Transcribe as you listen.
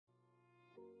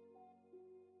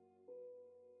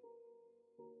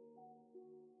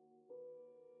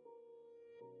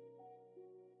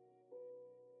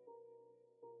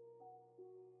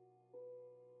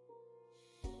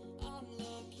I'm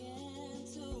looking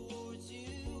towards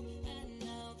you, and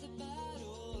now the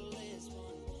battle is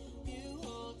won. You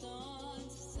hold on to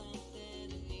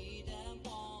something I need and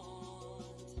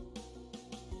want.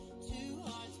 Two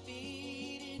hearts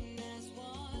beating as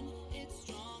one. It's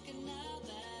stronger now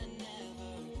than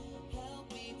ever.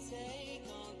 Help me take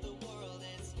on the world,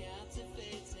 it's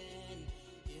captivating.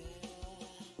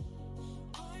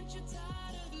 Yeah. Aren't you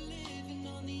tired of living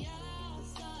on the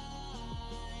outside?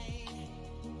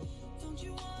 Don't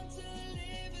you want to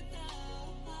live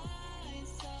without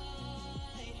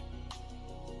hindsight?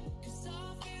 'Cause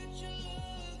our future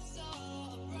looks so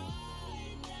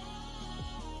bright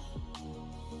now.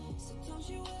 So don't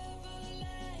you ever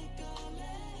let go,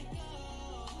 let go.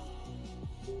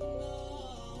 No.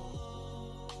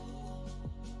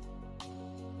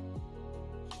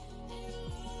 It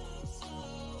looks so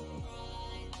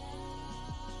bright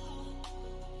now.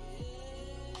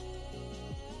 Yeah.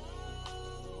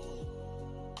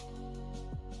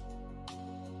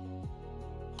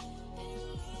 It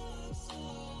looks so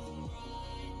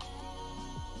bright now.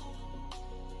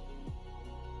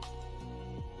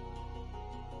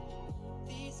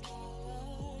 These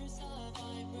colors are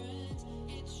vibrant.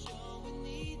 It's showing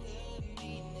me the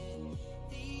meaning,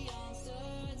 the answer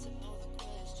to all the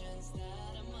questions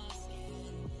that I'm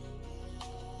asking.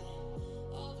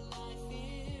 Of life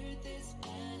here, this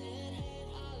planet.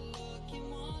 I look in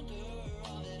wonder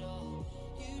of it all.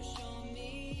 You show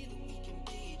me that we can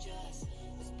be just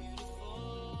as beautiful.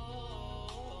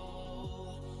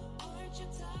 Aren't you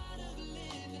tired of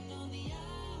living on the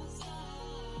outside?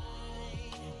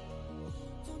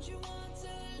 Don't you want to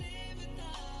live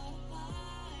without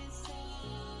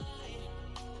hindsight?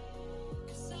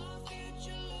 'Cause our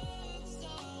future looks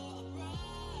so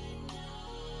bright now.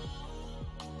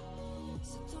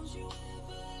 So don't you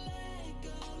ever let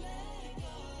go, let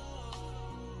go.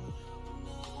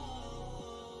 No.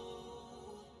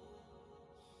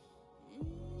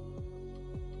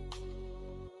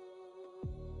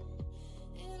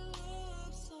 It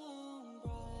looks so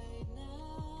bright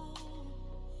now.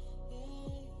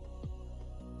 Yeah.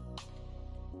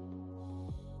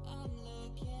 I'm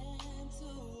looking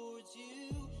towards you,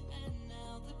 and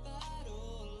now the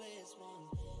battle is won.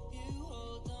 You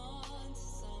hold on to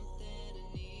something I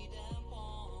need and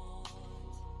want.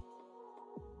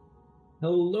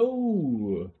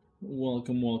 Hello,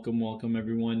 welcome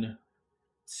everyone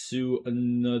to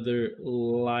another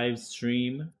live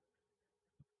stream.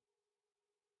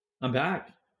 I'm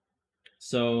back.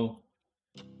 So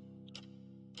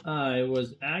I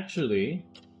was actually,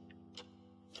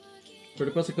 for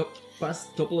the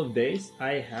past couple of days,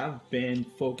 I have been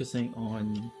focusing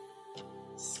on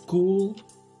school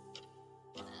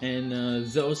and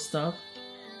those stuff,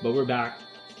 but we're back.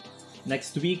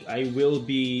 Next week I will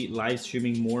be live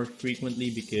streaming more frequently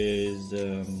because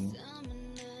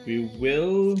we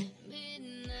will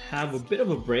have a bit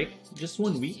of a break, just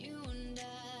 1 week.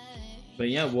 But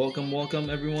yeah, welcome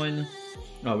everyone.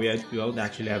 Oh, we don't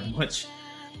actually have much,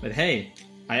 but hey,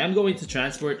 I am going to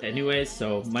transport anyway,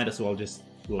 so might as well just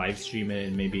live stream it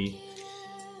and maybe,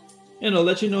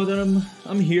 let you know that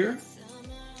I'm here.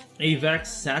 Avex,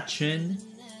 Sachin,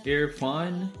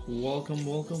 Irfan, welcome.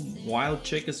 Wild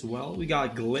Chick as well. We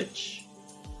got Glitch.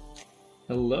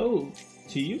 Hello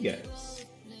to you guys.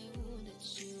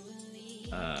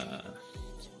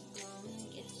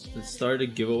 Let's start a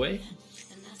giveaway.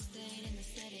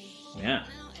 Yeah.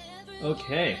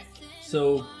 Okay.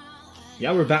 So,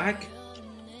 yeah, we're back.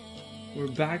 We're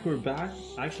back.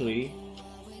 Actually,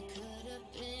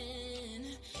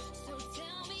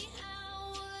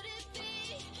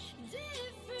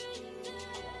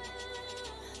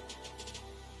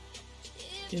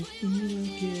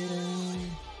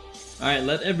 alright,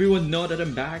 let everyone know that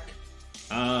I'm back.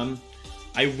 I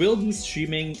will be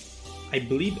streaming, I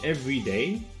believe, every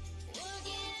day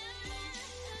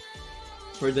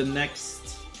for the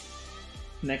next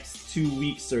 2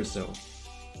 weeks or so.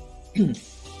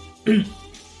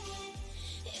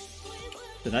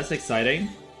 So that's exciting.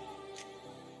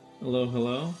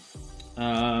 Hello.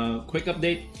 Quick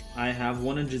update. I have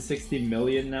 160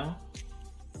 million now.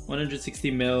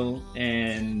 160 mil,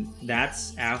 and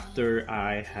that's after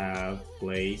I have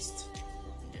placed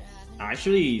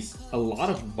actually a lot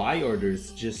of buy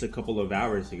orders just a couple of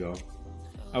hours ago.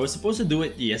 I was supposed to do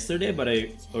it yesterday,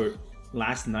 or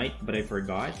last night, but I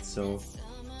forgot. So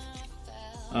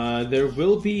there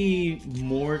will be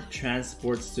more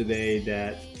transports today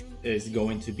that is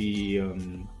going to be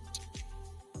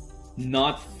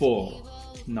not full.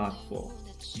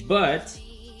 But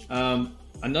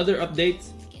another update,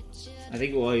 I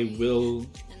think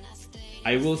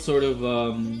I will sort of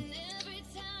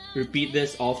repeat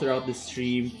this all throughout the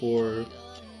stream for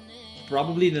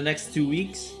probably the next 2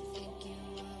 weeks.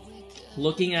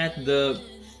 Looking at the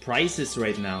prices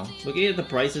right now, looking at the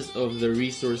prices of the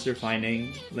resource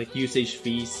refining, like usage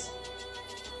fees,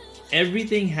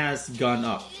 everything has gone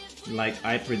up like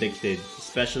I predicted,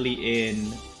 especially in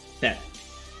Thet,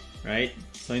 right?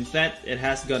 So in Thet, it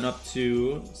has gone up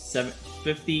to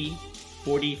 50,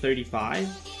 40, 35.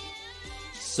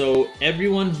 So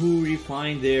everyone who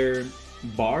refined their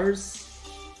bars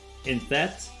in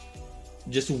Thet,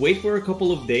 just wait for a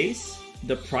couple of days.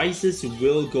 The prices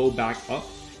will go back up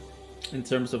in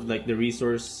terms of like the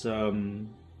resource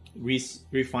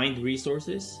refined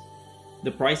resources. The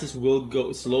prices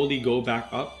will slowly go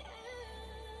back up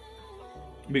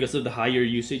because of the higher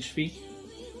usage fee.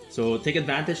 So take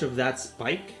advantage of that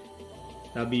spike.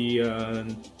 That'd be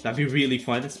really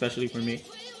fun, especially for me.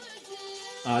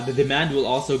 The demand will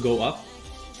also go up.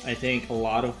 I think a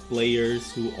lot of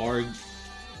players who are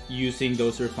using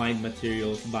those refined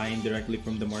materials, buying directly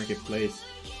from the marketplace,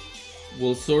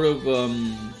 will sort of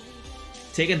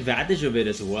take advantage of it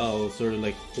as well. Sort of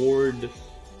like hoard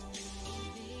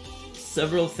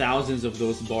several thousands of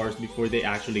those bars before they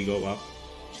actually go up.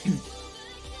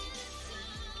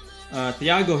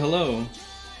 Thiago, hello.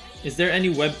 Is there any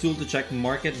web tool to check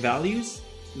market values?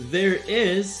 There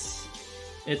is.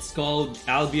 It's called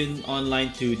Albion Online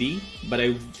 2D, but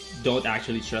I don't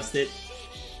actually trust it.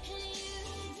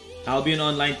 Albion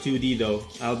Online 2D though,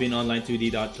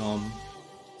 albiononline2d.com.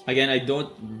 Again, I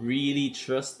don't really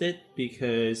trust it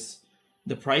because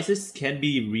the prices can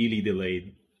be really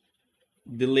delayed.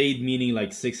 Delayed meaning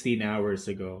like 16 hours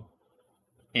ago.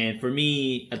 And for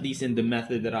me, at least in the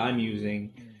method that I'm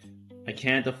using, I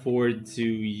can't afford to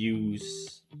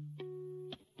use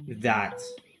that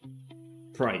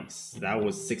price. That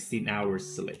was 16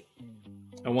 hours late.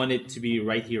 I want it to be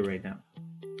right here, right now.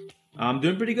 I'm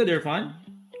doing pretty good, Irfan.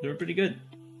 Doing pretty good.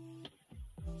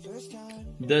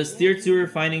 Does tier 2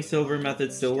 refining silver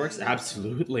method still works?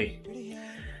 Absolutely.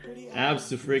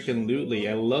 Absolutely.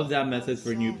 I love that method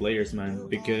for new players, man,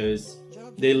 because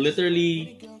they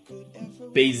literally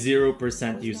pay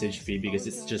 0% usage fee because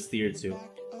it's just tier 2.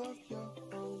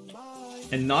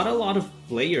 And not a lot of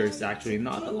players, actually,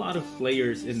 not a lot of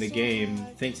players in the game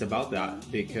thinks about that,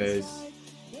 because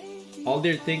all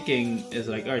they're thinking is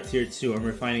like, alright, tier 2, I'm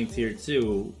refining tier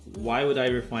 2. Why would I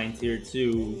refine tier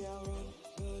 2?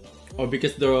 Oh,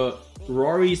 because the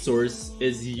raw resource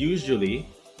is usually...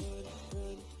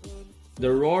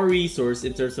 The raw resource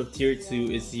in terms of tier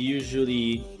 2 is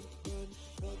usually...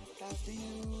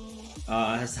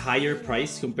 has higher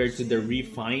price compared to the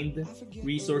refined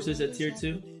resources at tier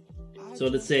 2. So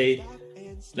let's take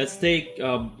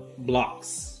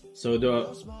blocks. So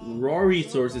the raw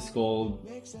resource is called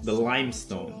the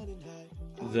limestone.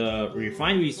 The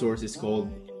refined resource is called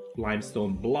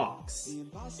limestone blocks.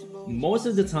 Most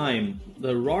of the time,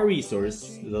 the raw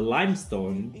resource, the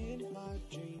limestone,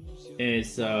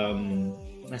 is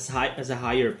has a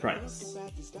higher price.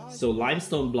 So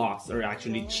limestone blocks are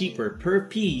actually cheaper per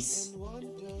piece,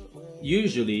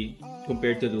 usually,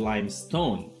 compared to the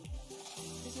limestone.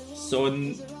 So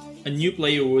a new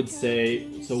player would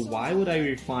say, so why would I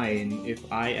refine if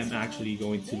I am actually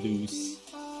going to lose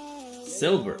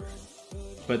silver?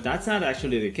 But that's not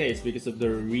actually the case because of the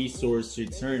resource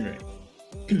return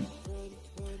rate.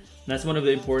 That's one of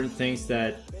the important things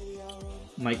that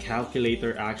my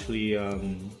calculator actually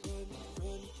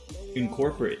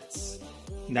incorporates.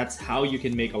 And that's how you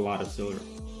can make a lot of silver.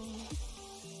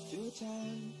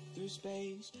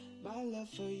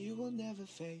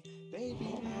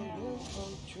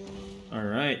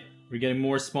 Alright, we're getting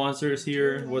more sponsors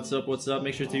here. What's up, what's up?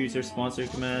 Make sure to use your sponsor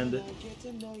command.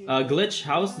 Glitch,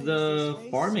 how's the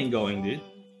farming going, dude?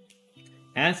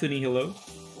 Anthony, hello.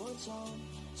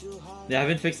 They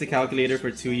haven't fixed the calculator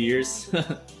for 2 years.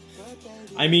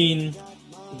 I mean,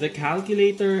 the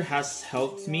calculator has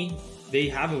helped me. They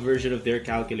have a version of their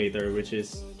calculator which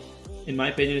is, in my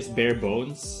opinion, is bare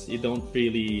bones. You don't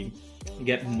really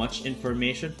get much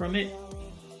information from it,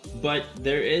 but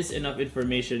there is enough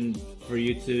information for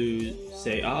you to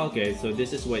say, oh, okay, so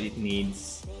this is what it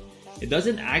needs. It does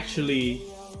not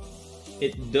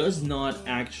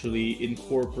actually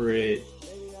incorporate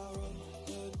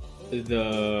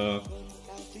the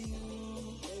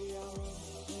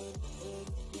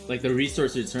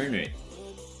resource return rate.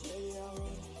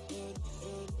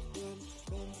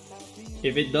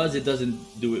 If it does, it doesn't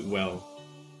do it well.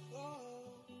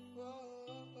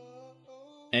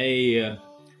 Hey,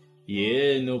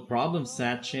 Yeah, no problem,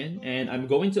 Sachin. And I'm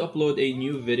going to upload a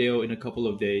new video in a couple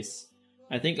of days.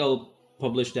 I think I'll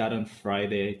publish that on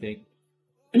Friday, I think.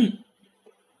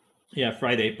 Yeah,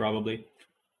 Friday, probably.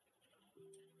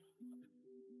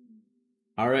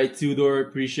 Alright, Tudor,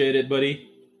 appreciate it, buddy.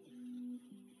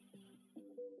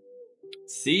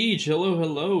 Siege, hello,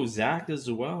 hello. Zach as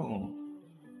well.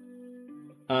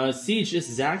 Siege, is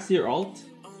Zach's your alt?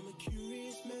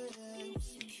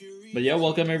 But yeah,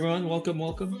 welcome everyone. Welcome,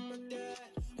 welcome.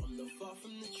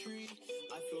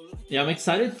 Yeah, I'm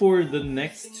excited for the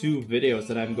next two videos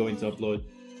that I'm going to upload.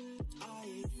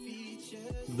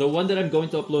 The one that I'm going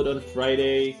to upload on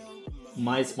Friday,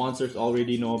 my sponsors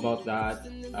already know about that.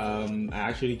 I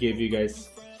actually gave you guys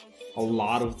a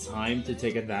lot of time to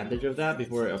take advantage of that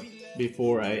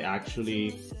before I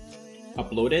actually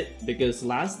upload it, because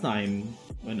last time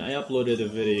when I uploaded a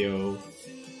video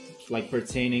like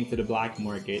pertaining to the black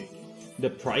market, the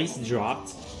price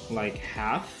dropped like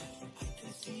half.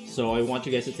 So I want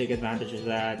you guys to take advantage of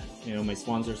that. You know, my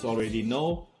sponsors already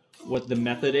know what the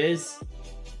method is.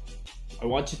 I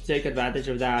want you to take advantage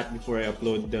of that before I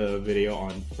upload the video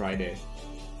on Friday.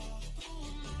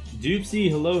 Doopsy,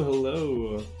 hello,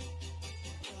 hello.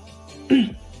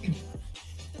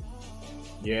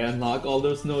 Yeah, unlock all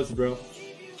those notes, bro.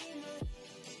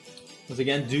 Once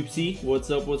again, Doopsy, what's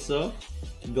up, what's up?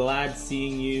 Glad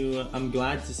seeing you. I'm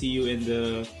glad to see you in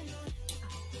the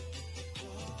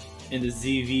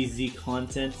ZVZ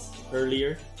content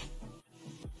earlier.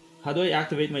 How do I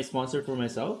activate my sponsor for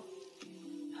myself?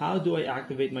 How do I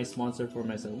activate my sponsor for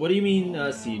myself? What do you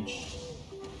mean, Siege?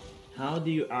 How do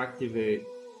you activate?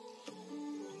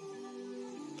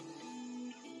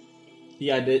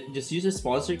 Yeah, just use a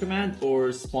sponsor command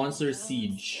or sponsor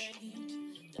Siege.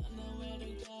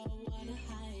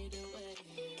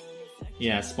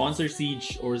 Yeah, sponsor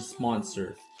Siege or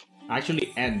sponsor.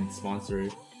 Actually, end sponsor.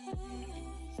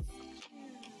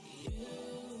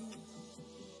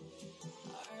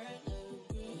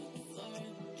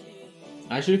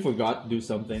 I actually forgot to do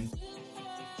something.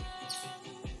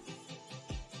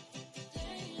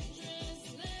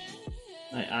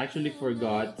 I actually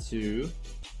forgot to...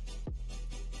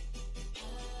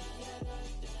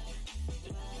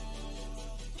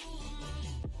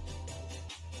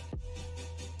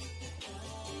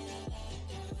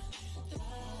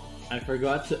 I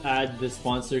forgot to add the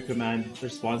sponsor command for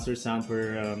sponsor sound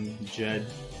for Jed.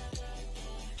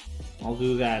 I'll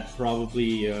do that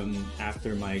probably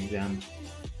after my exam.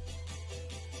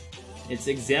 It's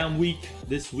exam week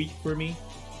this week for me.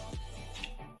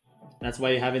 That's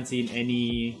why I haven't seen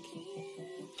any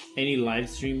live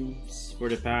streams for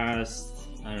the past,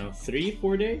 I don't know,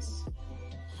 3-4 days.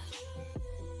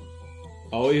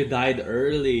 Oh, you died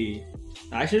early.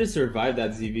 I actually survived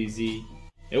that ZVZ.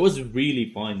 It was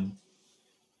really fun.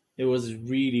 It was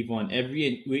really fun.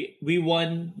 We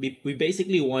won. We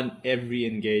basically won every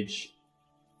engage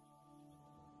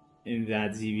in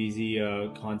that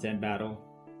ZVZ content battle,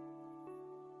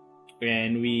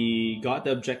 and we got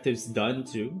the objectives done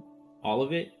too, all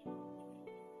of it.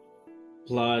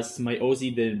 Plus, my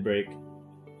OC didn't break.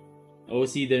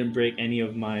 OC didn't break any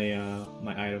of my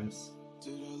my items.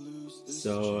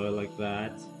 So like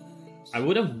that, I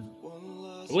would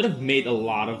have made a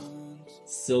lot of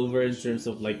silver in terms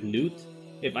of like loot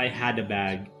if I had a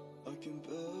bag.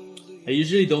 I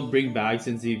usually don't bring bags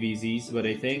in ZVZs, but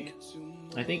I think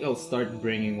I'll start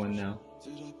bringing one now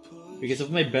because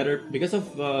of my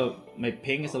my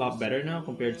ping is a lot better now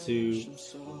compared to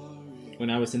when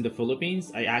I was in the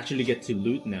Philippines. I actually get to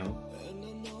loot now.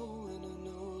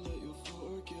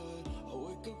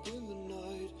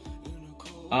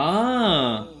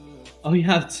 Ah, oh, you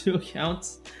have 2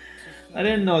 accounts. I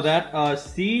didn't know that.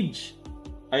 Siege,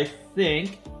 I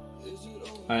think.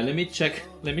 Alright, let me check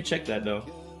that though.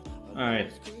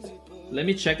 Alright, let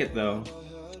me check it though.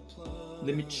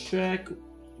 Let me check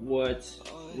what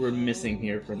we're missing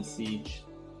here from Siege.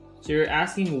 So you're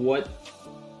asking what?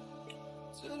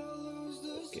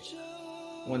 Okay.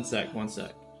 One sec.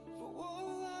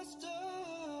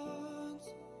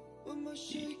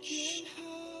 Siege.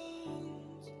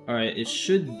 Alright, it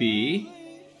should be.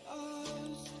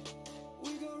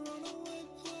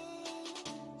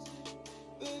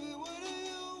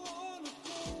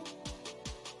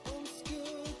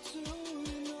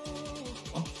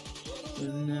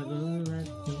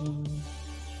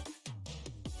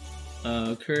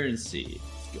 Currency.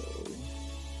 Let's go.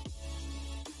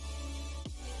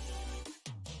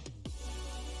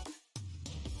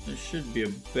 There should be a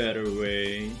better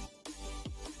way.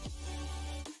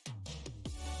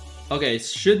 Okay, it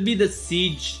should be the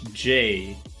Siege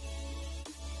J.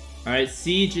 Alright, Alright,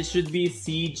 Siege, it should be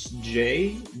Siege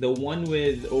J, the one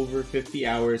with over 50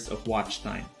 hours of watch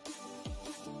time.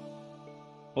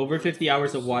 Over 50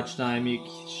 hours of watch time, you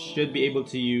should be able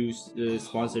to use the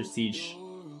sponsor Siege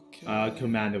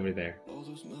command over there.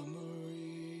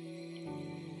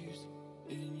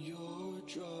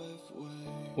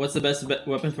 What's the best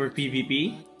weapon for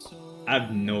PvP? I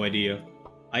have no idea.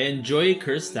 I enjoy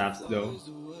curse staffs though.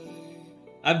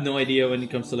 I have no idea when it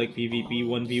comes to like PvP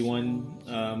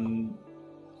 1v1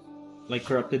 like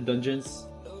corrupted dungeons.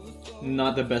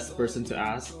 Not the best person to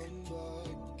ask.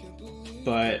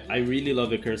 But I really love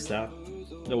the curse staff.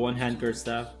 The one-hand curse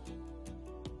staff.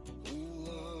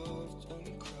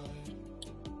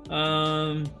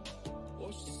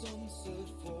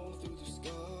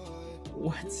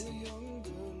 What?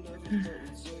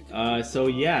 So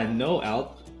yeah, no,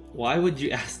 Alp. Why would you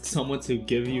ask someone to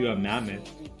give you a mammoth?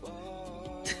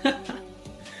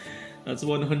 That's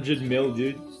 100 mil,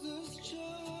 dude.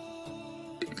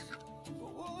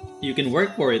 You can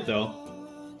work for it though.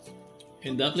 You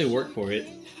can definitely work for it.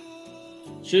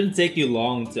 Shouldn't take you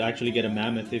long to actually get a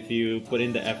mammoth if you put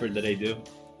in the effort that I do.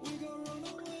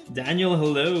 Daniel,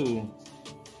 hello.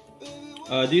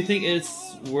 Do you think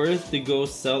it's worth to go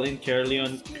sell in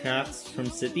Caerleon crafts from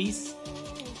cities?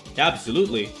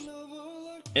 Absolutely.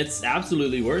 It's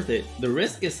absolutely worth it. The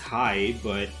risk is high,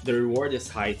 but the reward is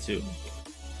high too.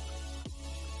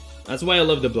 That's why I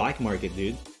love the black market,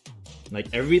 dude. Like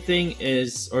everything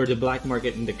is, or the black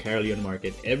market and the Caerleon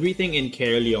market, everything in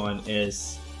Caerleon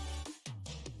is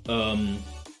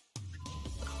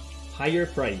higher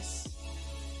price.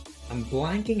 I'm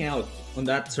blanking out on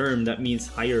that term that means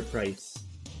higher price.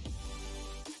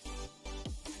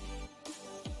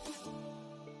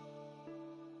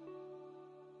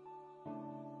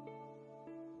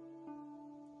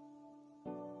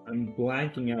 I'm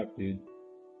blanking out, dude.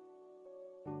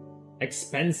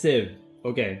 Expensive.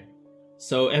 Okay.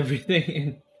 So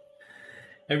everything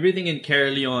in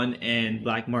Caerleon and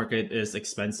black market is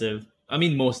expensive. I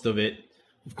mean, most of it.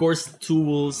 Of course,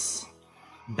 tools,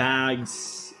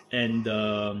 bags, and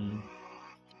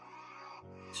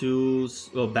tools.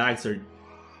 Well, bags are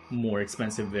more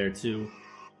expensive there too.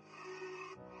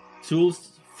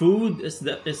 Tools, food is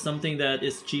something that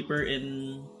is cheaper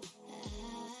in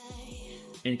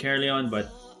Caerleon,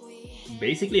 but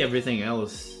basically everything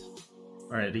else,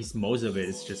 or at least most of it,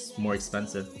 is just more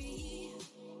expensive.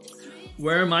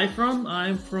 Where am I from?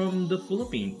 I'm from the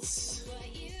Philippines,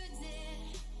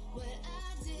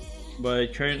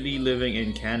 but currently living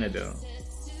in Canada.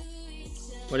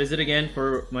 What is it again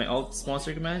for my alt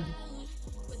sponsor command?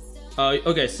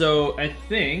 Okay, so I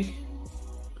think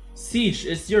Siege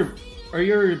is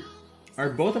are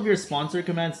both of your sponsor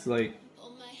commands like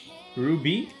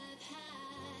Ruby?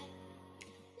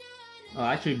 I'll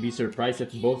actually be surprised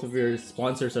if both of your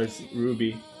sponsors are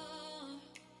Ruby.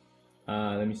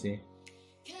 Let me see.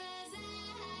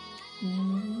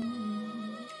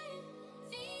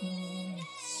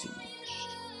 Siege.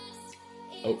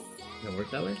 Oh, can it work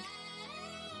that way?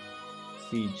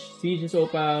 Siege. Siege is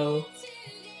Opal.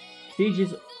 Siege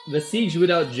is the Siege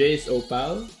without J is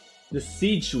Opal. The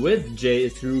Siege with J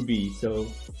is Ruby. So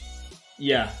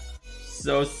yeah.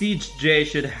 So Siege J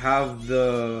should have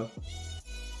the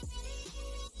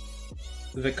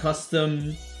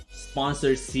custom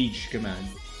sponsor Siege command.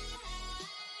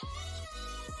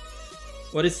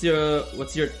 What's your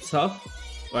tough?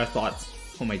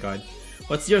 Oh my god.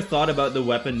 What's your thought about the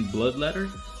weapon Bloodletter?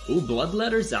 Ooh,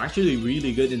 Bloodletter is actually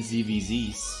really good in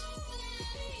ZVZs.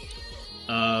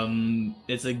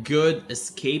 It's a good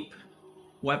escape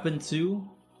weapon too.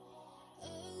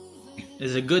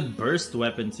 It's a good burst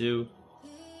weapon too.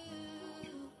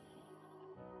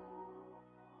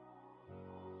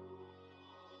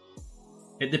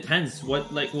 It depends.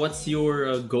 What's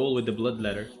your goal with the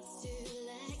Bloodletter?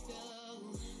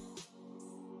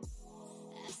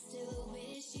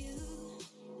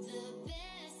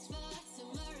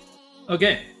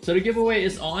 Okay, so the giveaway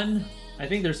is on. I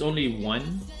think there's only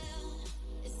one.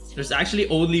 There's actually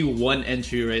only one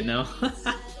entry right now.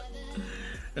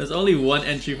 There's only one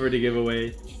entry for the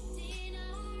giveaway.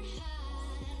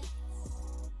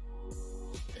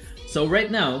 So right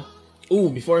now,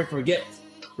 before I forget,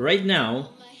 right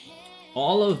now,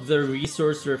 all of the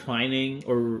resource refining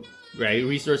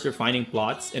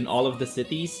plots in all of the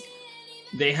cities,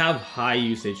 they have high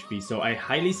usage fees. So I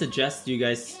highly suggest you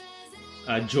guys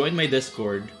join my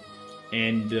Discord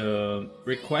and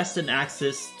request an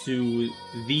access to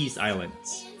these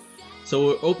islands. So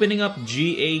we're opening up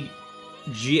GA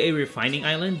refining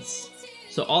islands.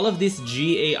 So all of these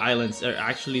GA islands are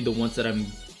actually the ones that I'm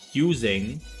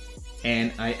using,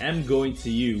 and I am going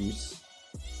to use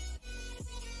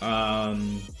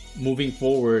moving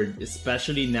forward,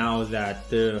 especially now that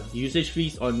the usage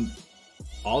fees on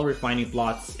all refining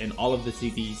plots and all of the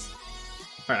cities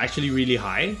are actually really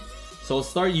high. So I'll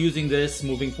start using this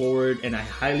moving forward, and I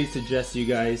highly suggest you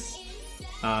guys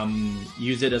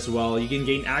use it as well. You can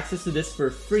gain access to this for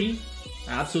free,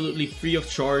 absolutely free of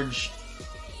charge.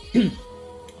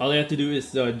 All you have to do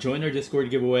is join our Discord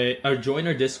giveaway, or join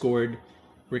our Discord,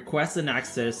 request an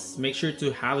access, make sure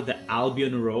to have the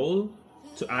Albion role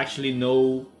to actually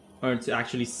know, or to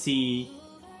actually see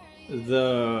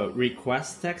the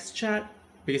request text chat,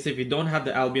 because if you don't have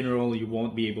the Albion role, you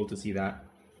won't be able to see that.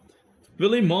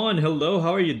 Willie Mon, hello,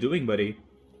 how are you doing, buddy?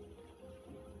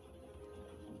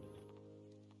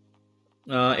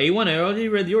 A1, I already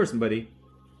read yours, buddy.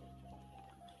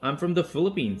 I'm from the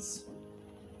Philippines.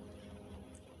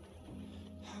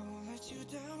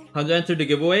 How to enter the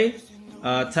giveaway?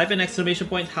 Type in exclamation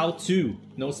point how to,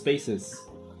 no spaces.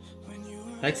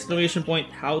 Exclamation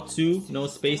point how to, no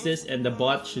spaces, and the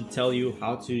bot should tell you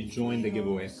how to join the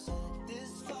giveaway.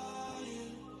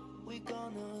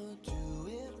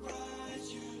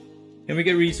 Can we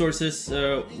get resources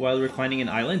while refining in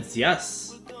islands?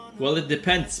 Yes. Well, it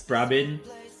depends, Brabin.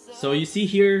 So you see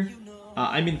here,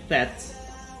 I'm in Thet.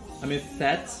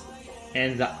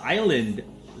 And the island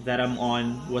that I'm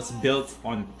on was built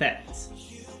on Thet.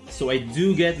 So I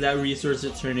do get that resource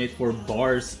return rate for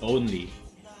bars only.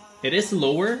 It is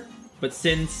lower, but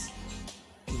since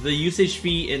the usage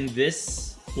fee in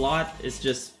this plot is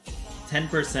just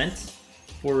 10%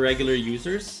 for regular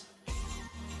users,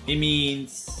 it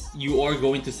means you are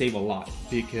going to save a lot,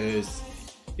 because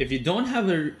if you don't have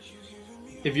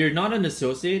if you're not an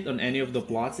associate on any of the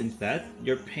plots in Thet,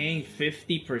 you're paying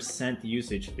 50%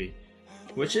 usage fee,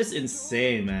 which is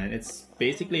insane, man. It's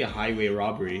basically a highway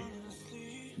robbery.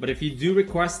 But if you do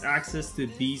request access to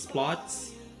these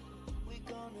plots,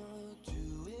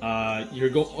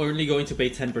 you're only going to pay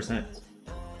 10%.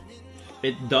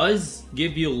 It does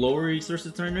give you a lower resource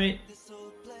return rate,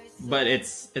 but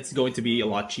it's going to be a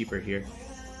lot cheaper here.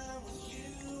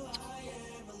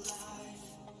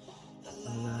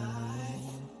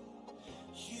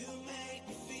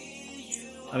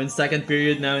 I'm in second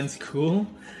period now in school.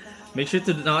 Make sure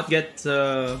to not get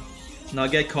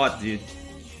caught, dude.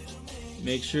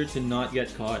 Make sure to not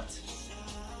get caught.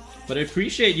 But I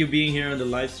appreciate you being here on the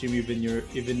live stream,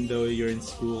 even though you're in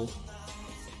school.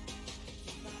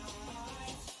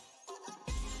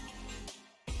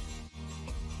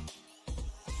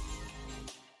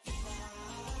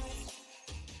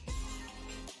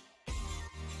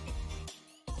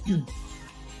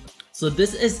 So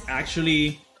this is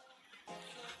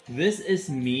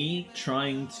me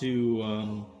trying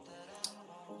to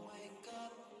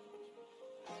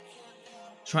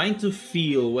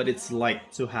feel what it's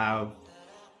like to have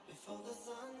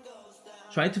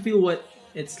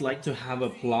a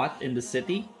plot in the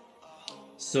city.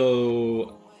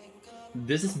 So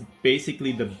this is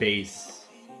basically the base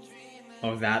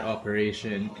of that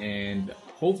operation, and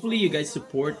hopefully you guys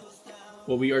support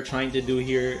what we are trying to do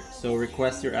here. So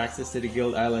request your access to the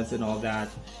guild islands and all that,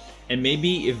 and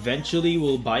maybe eventually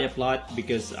we'll buy a plot,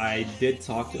 because I did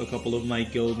talk to a couple of my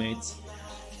guildmates.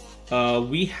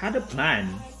 We had a plan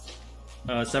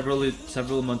several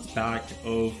months back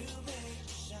of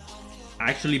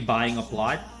actually buying a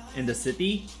plot in the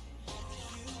city,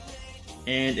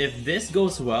 and if this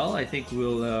goes well, I think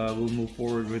we'll move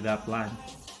forward with that plan.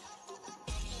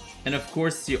 And of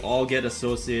course, you all get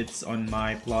associates on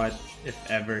my plot if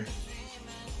ever.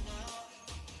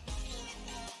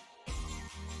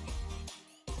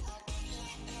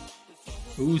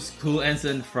 Ooh, school ends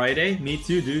on Friday? Me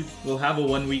too, dude. We'll have a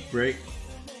 1 week break.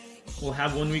 We'll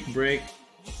have 1 week break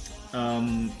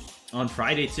on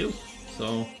Friday too.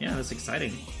 So yeah, that's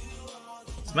exciting.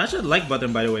 Smash that like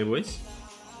button, by the way, boys.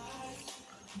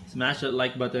 Smash that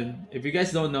like button. If you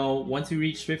guys don't know, once we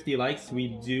reach 50 likes, we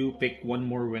do pick one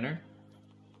more winner.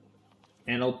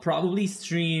 And I'll probably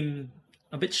stream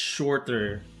a bit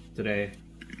shorter today.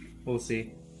 We'll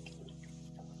see.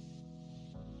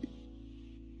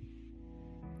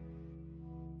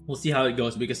 We'll see how it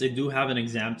goes, because I do have an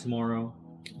exam tomorrow.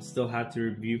 Still have to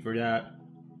review for that.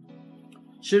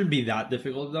 Shouldn't be that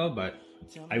difficult though, but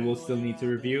I will still need to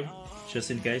review,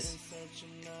 just in case.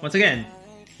 Once again,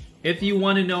 if you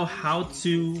want to know how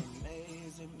to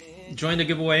join the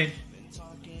giveaway,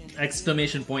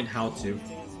 exclamation point how to.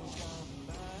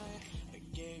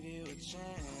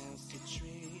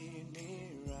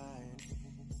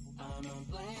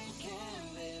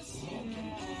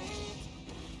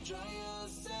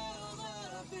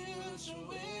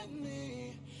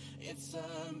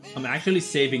 I'm actually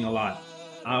saving a lot.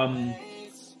 I'm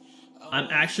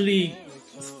actually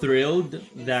thrilled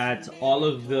that all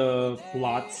of the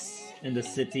plots in the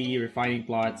city, refining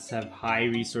plots, have high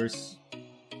resource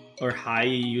or high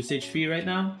usage fee right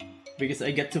now, because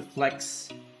I get to flex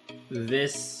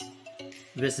this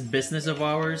business of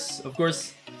ours. Of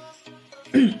course,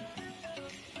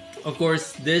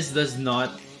 this does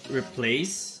not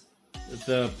replace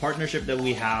the partnership that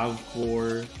we have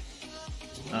for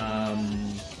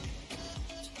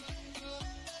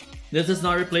this does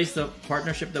not replace the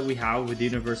partnership that we have with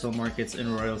Universal Markets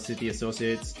and Royal City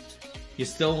Associates. You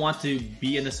still want to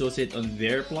be an associate on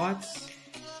their plots,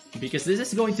 because this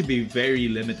is going to be very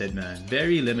limited, man.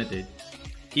 Very limited.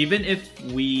 Even if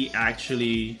we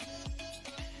actually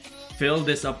fill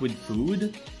this up with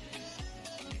food,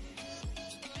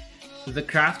 the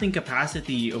crafting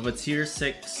capacity of a tier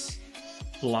 6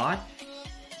 plot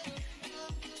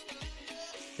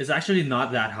is actually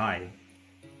not that high.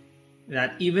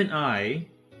 That even I,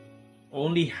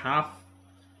 only half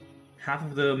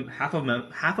of a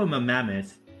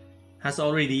mammoth, has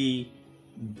already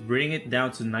bring it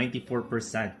down to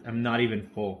 94%. I'm not even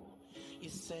full.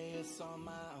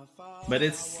 But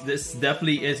this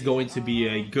definitely is going to be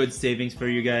a good savings for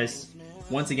you guys.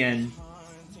 Once again,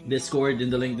 Discord in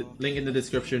the link in the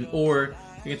description, or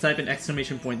you can type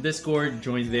in !! Discord,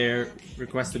 join there,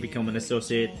 request to become an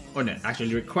associate, or no,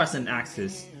 actually request an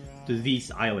access to these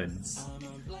islands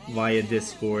via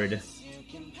Discord.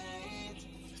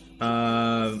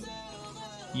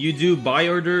 You do buy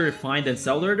order, refine, and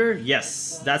sell order?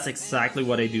 Yes, that's exactly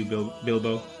what I do,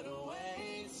 Bilbo.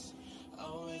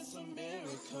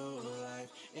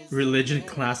 Religion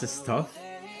class is tough.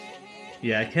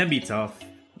 Yeah, it can be tough.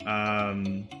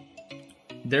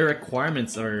 Their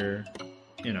requirements are,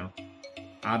 you know,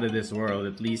 out of this world,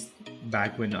 at least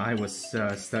back when I was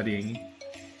studying.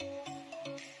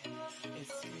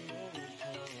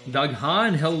 Doug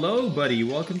Han, hello buddy,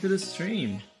 welcome to the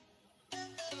stream.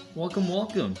 Welcome,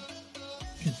 welcome.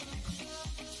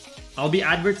 I'll be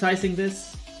advertising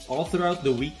this all throughout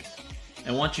the week.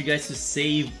 I want you guys to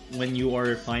save when you are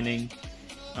refining.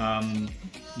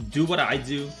 Do what I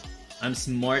do. I'm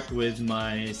smart with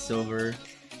my silver,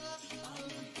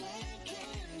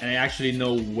 and I actually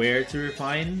know where to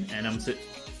refine, and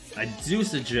I do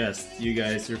suggest you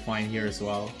guys refine here as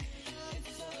well.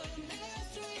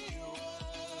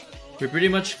 We pretty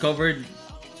much covered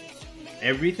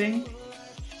everything,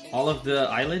 all of the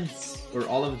islands or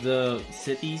all of the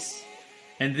cities,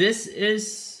 and this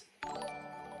is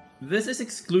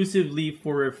exclusively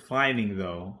for refining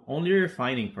though. Only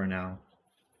refining for now.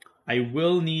 I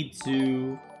will need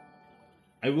to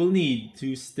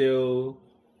still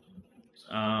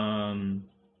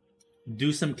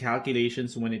do some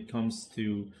calculations when it comes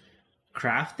to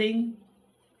crafting,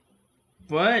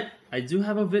 but I do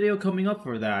have a video coming up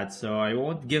for that, so I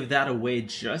won't give that away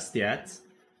just yet.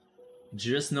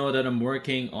 Just know that I'm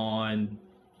working on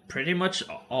pretty much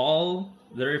all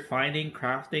the refining,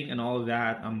 crafting, and all of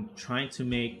that. I'm trying to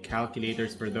make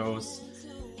calculators for those.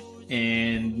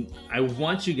 And I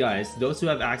want you guys, those who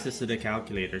have access to the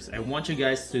calculators, I want you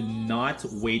guys to not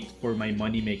wait for my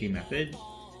money-making method,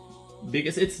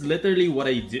 because it's literally what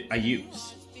I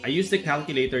use. I use the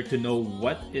calculator to know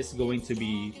what is going to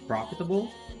be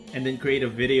profitable and then create a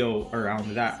video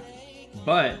around that.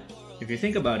 But if you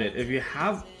think about it, if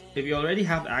you already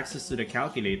have access to the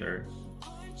calculator,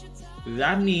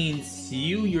 that means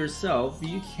you yourself,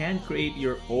 you can create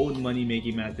your own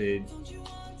money-making method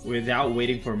without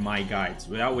waiting for my guides,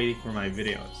 without waiting for my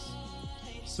videos.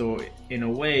 So in a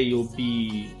way, you'll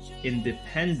be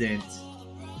independent,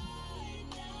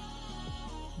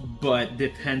 but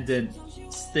dependent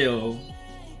still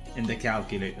in the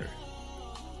calculator.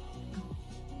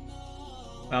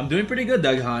 I'm doing pretty good,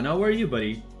 Doug Han. How are you,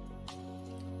 buddy?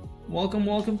 Welcome,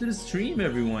 welcome to the stream,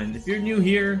 everyone. If you're new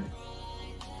here,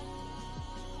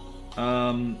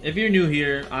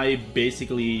 I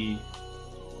basically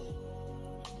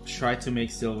try to make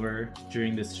silver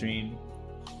during the stream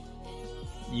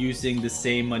using the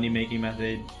same money-making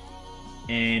method.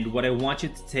 And what I want you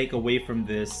to take away from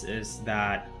this is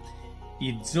that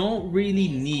you don't really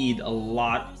need a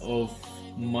lot of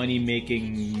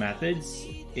money-making methods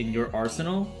in your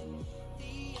arsenal,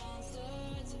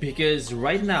 because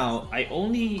right now I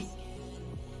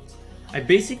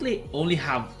basically only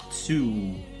have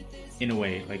two, in a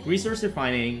way, like resource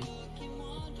refining,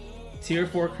 tier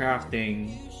 4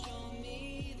 crafting,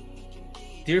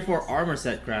 tier 4 armor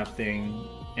set crafting,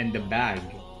 and the bag.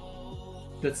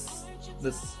 That's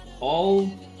all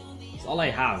I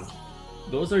have.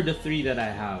 Those are the three that I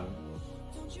have.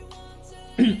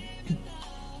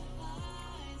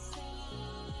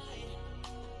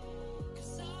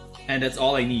 And that's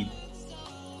all I need.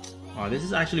 Oh, this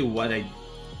is actually what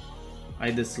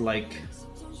I dislike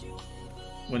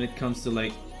when it comes to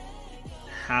like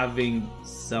having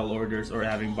sell orders or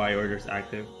having buy orders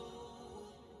active.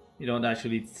 You don't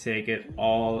actually take it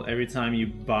all every time you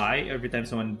buy. Every time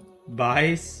someone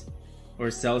buys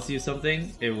or sells you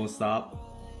something, it will stop.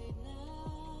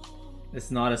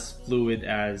 It's not as fluid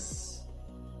as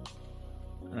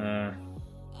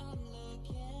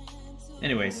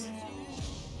anyways,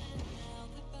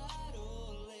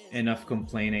 enough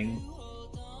complaining.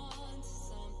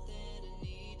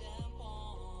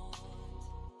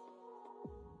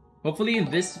 Hopefully in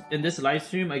this live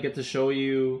stream I get to show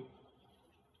you.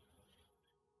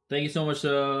 Thank you so much,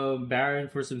 Baron,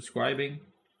 for subscribing.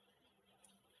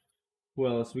 Who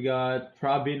else? We got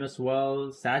Probin as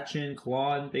well. Sachin,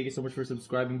 Klon, thank you so much for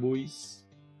subscribing, boys.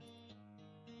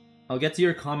 I'll get to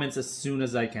your comments as soon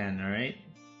as I can, alright?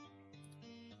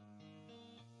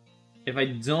 If I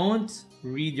don't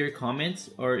read your comment,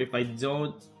 or if I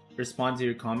don't respond to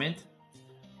your comment,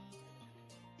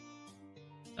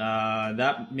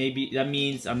 that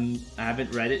means I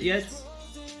haven't read it yet.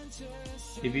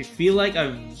 If you feel like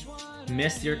I've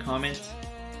missed your comment,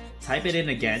 type it in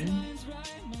again.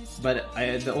 But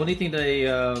the only thing that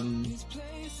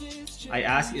I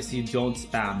ask is you don't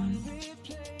spam.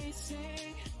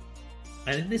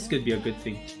 I think this could be a good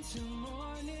thing.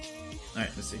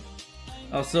 Alright, let's see.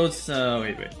 Also, it's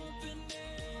wait.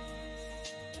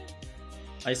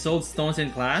 I sold stones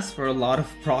in class for a lot of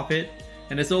profit,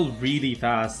 and I sold really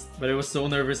fast. But I was so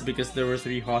nervous because there were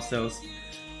 3 hostile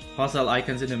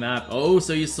icons in the map. Oh,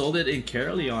 so you sold it in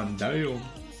Caerleon, damn.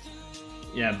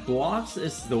 Yeah, blocks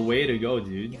is the way to go,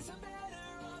 dude.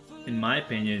 In my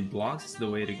opinion, blocks is the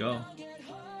way to go.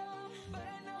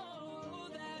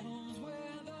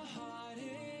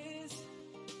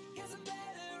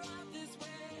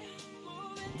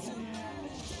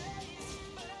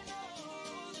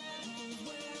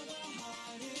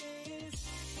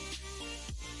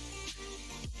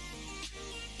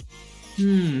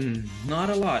 Not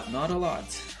a lot.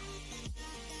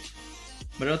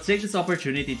 But I'll take this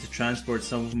opportunity to transport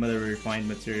some of my refined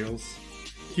materials.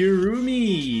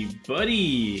 Hirumi,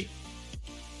 buddy!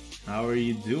 How are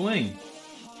you doing?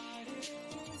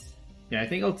 Yeah, I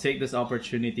think I'll take this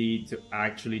opportunity to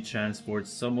actually transport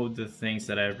some of the things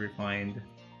that I've refined.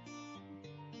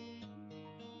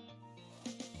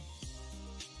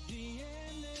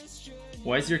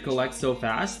 Why is your collect so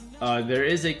fast? There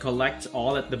is a collect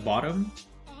all at the bottom.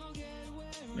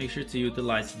 Make sure to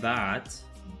utilize that.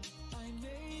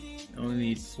 I only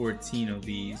need 14 of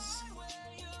these.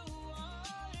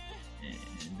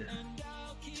 And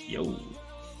yo,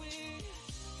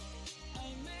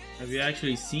 have you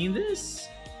actually seen this?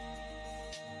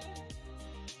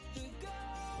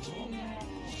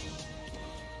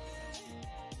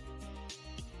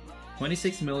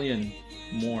 $26 million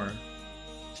more.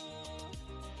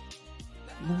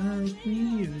 Like we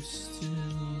used to.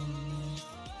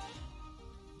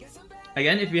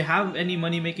 Again, if you have any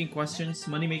money-making questions,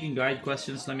 money-making guide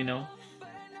questions, let me know.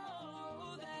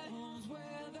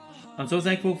 I'm so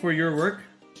thankful for your work.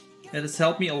 It has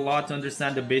helped me a lot to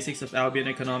understand the basics of Albion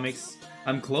economics.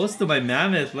 I'm close to my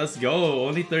mammoth. Let's go.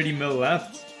 Only 30 mil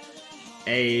left.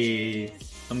 Hey,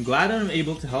 I'm glad that I'm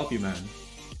able to help you, man.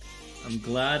 I'm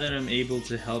glad that I'm able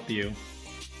to help you.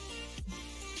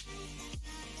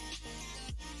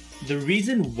 The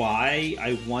reason why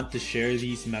I want to share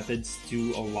these methods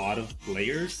to a lot of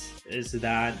players is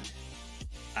that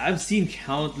I've seen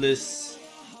countless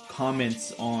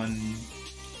comments on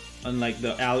like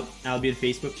the Albion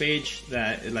Facebook page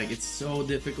that like it's so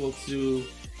difficult to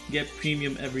get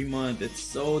premium every month. It's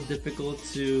so difficult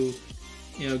to,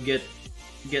 you know, get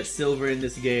silver in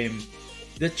this game.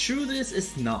 The truth is,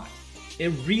 it's not. It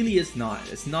really is not.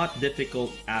 It's not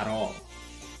difficult at all.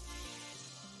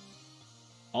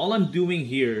 All I'm doing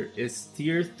here is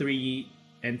tier 3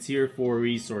 and tier 4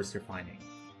 resource refining.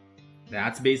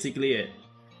 That's basically it.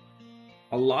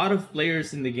 A lot of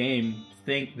players in the game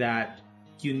think that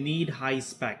you need high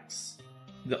specs.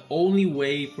 The only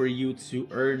way for you to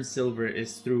earn silver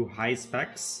is through high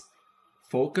specs,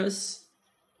 focus,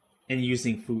 and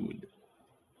using food.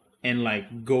 And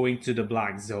like going to the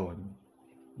black zone.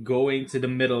 Going to the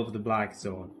middle of the black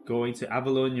zone. Going to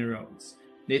Avalonia roads.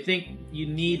 They think you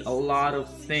need a lot of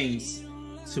things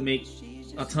to make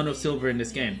a ton of silver in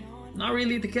this game. Not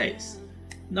really the case.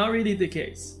 Not really the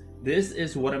case. This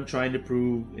is what I'm trying to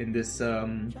prove in this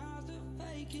in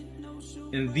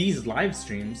these live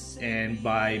streams, and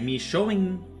by me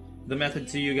showing the method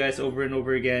to you guys over and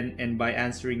over again, and by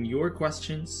answering your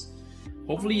questions,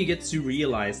 hopefully you get to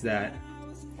realize that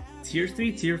tier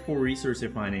 3, tier 4 resource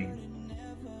refining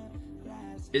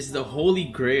is the holy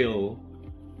grail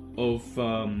of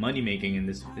money making in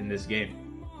this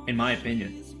game, in my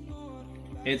opinion.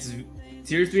 It's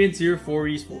tier 3 and tier 4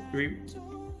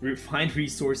 refined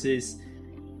resources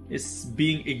is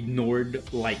being ignored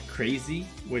like crazy,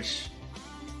 which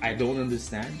I don't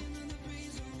understand.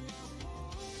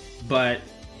 But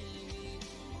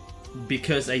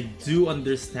because I do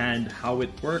understand how it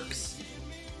works,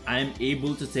 I'm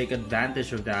able to take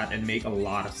advantage of that and make a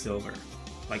lot of silver.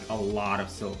 Like a lot of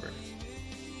silver.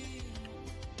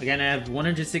 Again, I have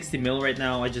 160 mil right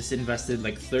now. I just invested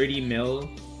like 30 mil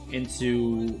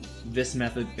into this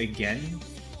method again.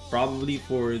 Probably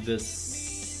for the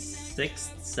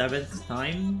 6th, 7th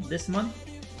time this month.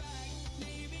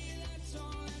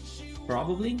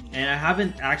 Probably. And I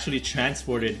haven't actually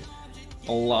transported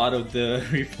a lot of the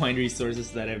refined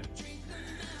resources that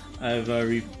I've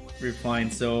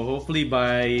refined. So hopefully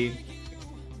by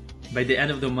the end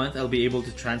of the month, I'll be able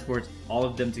to transport all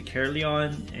of them to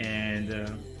Caerleon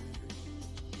and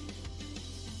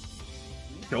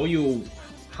show you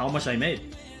how much I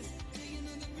made.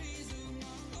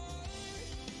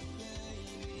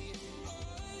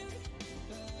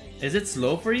 Is it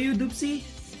slow for you, Doopsy?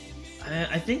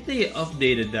 I think they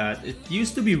updated that. It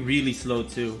used to be really slow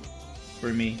too,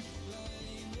 for me.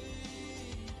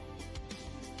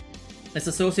 Is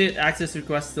associate access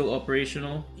request still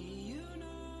operational?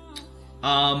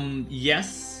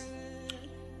 Yes.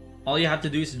 All you have to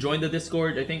do is join the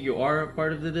Discord. I think you are a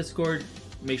part of the Discord.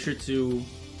 Make sure to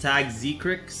tag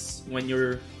Zcrix when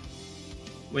you're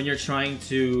trying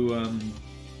to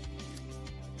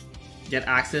get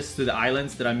access to the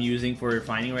islands that I'm using for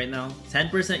refining right now.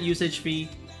 10% usage fee.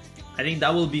 I think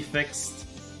that will be fixed.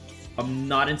 I'm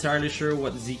not entirely sure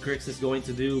what Zcrix is going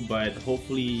to do, but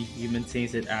hopefully he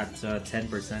maintains it at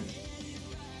 10%.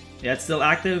 Yeah, it's still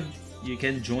active. You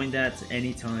can join that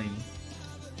anytime.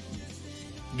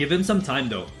 Give him some time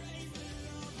though,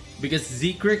 because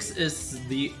Zcrix is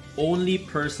the only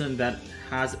person that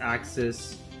has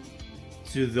access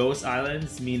to those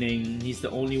islands, meaning he's the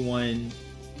only one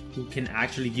who can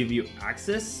actually give you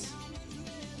access,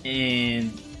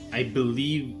 and I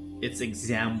believe it's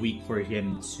exam week for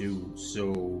him too,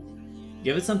 so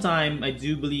give it some time. I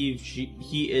do believe he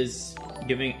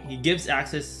gives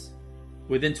access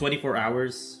within 24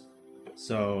 hours,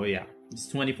 so yeah, it's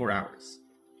 24 hours.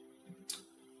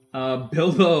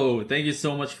 Bilbo, thank you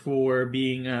so much for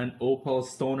being an Opal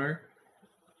Stoner.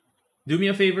 Do me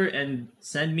a favor and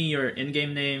send me your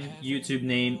in-game name, YouTube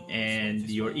name, and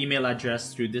your email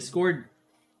address through Discord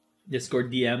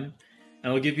DM,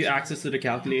 and I'll give you access to the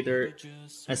calculator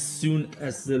as soon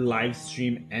as the live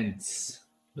stream ends.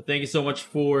 But thank you so much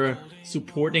for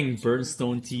supporting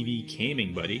Burnstone TV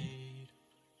Gaming, buddy.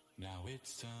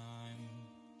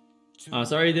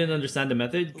 Sorry I didn't understand the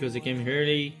method because it came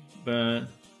early, but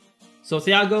so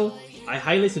Thiago, I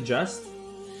highly suggest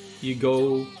you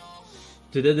go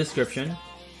to the description.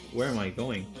 Where am I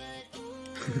going?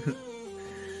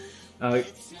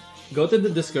 Go to the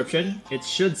description. It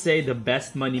should say the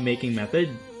best money making method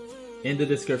in the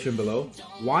description below.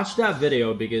 Watch that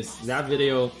video because that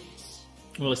video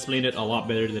will explain it a lot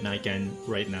better than I can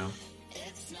right now.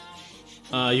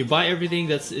 You buy everything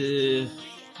that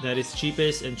is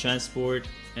cheapest and transport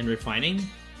and refining.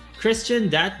 Christian,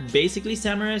 that basically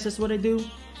summarizes what I do.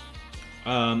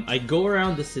 I go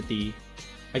around the city.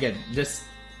 Again, just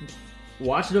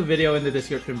watch the video in the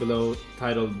description below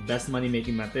titled Best Money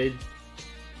Making Method.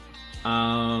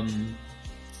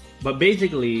 But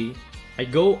basically, I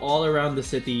go all around the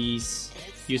cities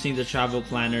using the travel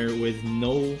planner with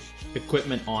no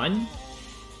equipment on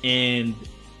and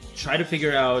try to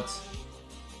figure out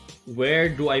where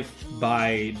do I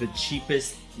buy the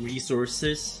cheapest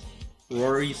resources,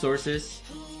 raw resources.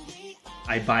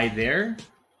 I buy there.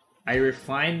 I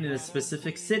refine in a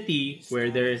specific city where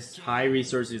there is high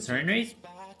resource return rate,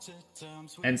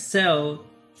 and sell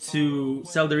the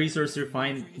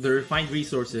refined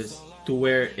resources to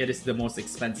where it is the most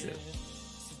expensive.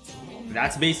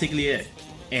 That's basically it.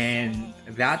 And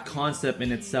that concept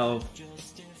in itself,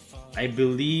 I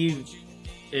believe,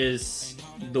 is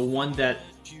the one that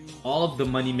all of the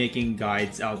money making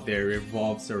guides out there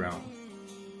revolves around.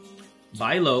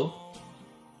 Buy low,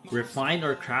 refine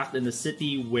or craft in the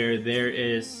city where there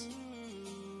is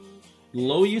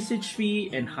low usage fee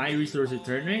and high resource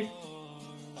return rate,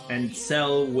 and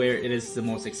sell where it is the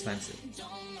most expensive.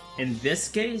 In this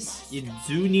case, you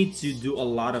do need to do a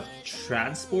lot of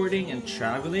transporting and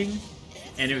traveling,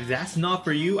 and if that's not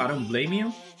for you, I don't blame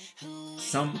you.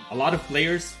 A lot of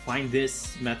players find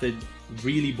this method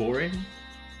really boring,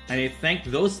 and I thank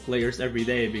those players every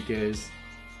day because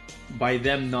by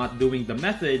them not doing the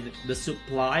method, the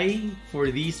supply for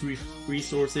these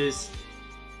resources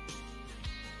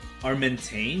are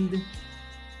maintained,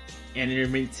 and they're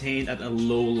maintained at a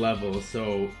low level.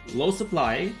 So low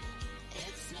supply,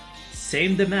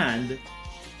 same demand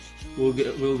will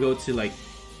go to like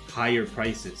higher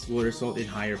prices, will result in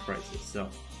higher prices. So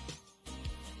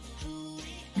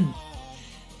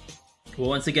well,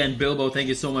 once again, Bilbo, thank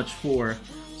you so much for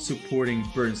supporting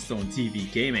Burnstone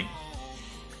TV Gaming.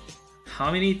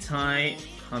 How many time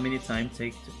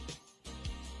take to...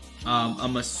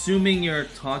 I'm assuming you're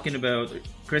talking about,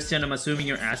 Christian, I'm assuming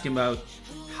you're asking about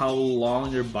how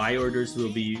long your buy orders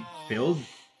will be filled.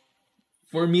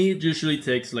 For me, it usually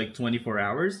takes like 24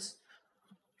 hours.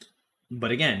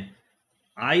 But again,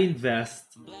 I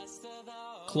invest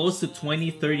close to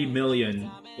 20-30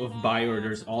 million of buy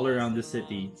orders all around the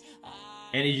city.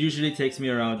 And it usually takes me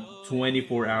around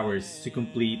 24 hours to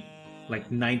complete like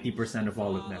 90% of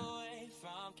all of them.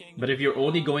 But if you're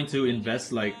only going to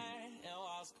invest like,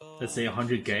 let's say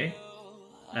 100k,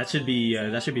 that should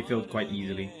be filled quite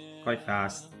easily, quite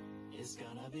fast.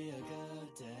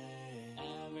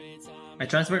 I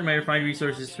transport my refined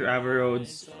resources through Ava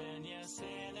roads.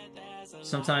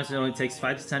 Sometimes it only takes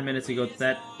 5 to 10 minutes to go to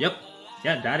that. Yep,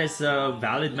 yeah, that is a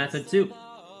valid method too.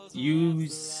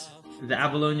 Use the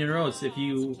Avalonian roads. If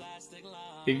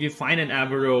you find an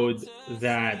Ava road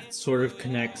that sort of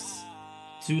connects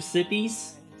two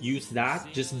cities, use that.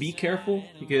 Just be careful,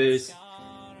 because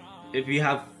if you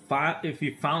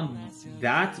found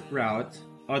that route,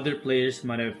 other players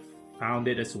might have found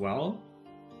it as well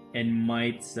and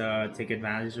might take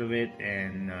advantage of it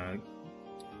and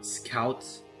scout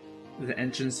the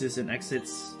entrances and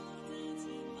exits.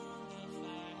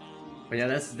 But yeah,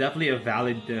 that's definitely a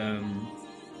valid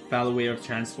way of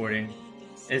transporting.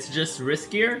 It's just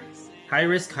riskier. High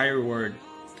risk, high reward.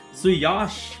 So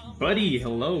Yash, buddy,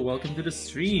 hello, welcome to the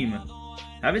stream.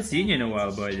 Haven't seen you in a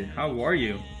while, bud. How are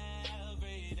you?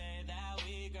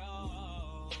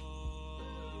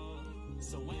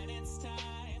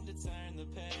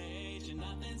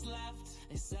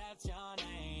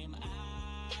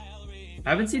 I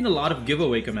haven't seen a lot of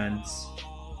giveaway commands.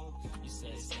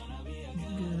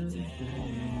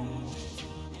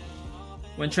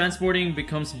 When transporting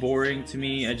becomes boring to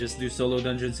me, I just do solo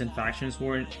dungeons and faction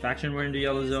war in the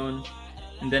yellow zone,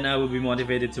 and then I will be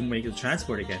motivated to make the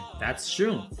transport again. That's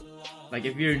true. Like,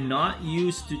 if you're not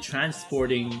used to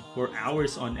transporting for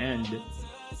hours on end,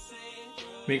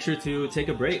 make sure to take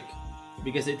a break,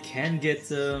 because it can get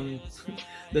the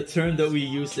term that we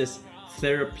use is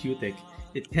therapeutic.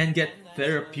 It can get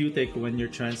therapeutic when you're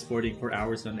transporting for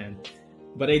hours on end.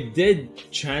 But I did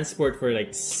transport for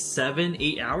like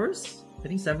 7-8 hours. I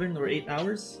think 7 or 8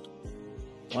 hours.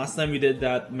 Last time we did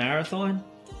that marathon,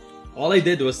 all I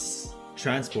did was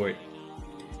transport.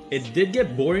 It did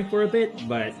get boring for a bit,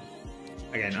 but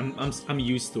again, I'm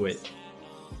used to it.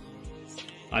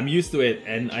 I'm used to it,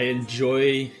 and I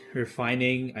enjoy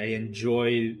refining. I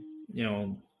enjoy, you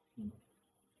know,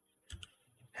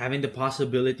 having the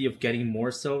possibility of getting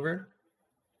more silver.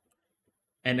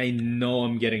 And I know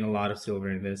I'm getting a lot of silver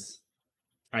in this.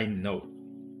 I know.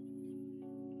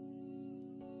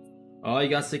 Oh, you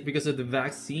got sick because of the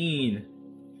vaccine.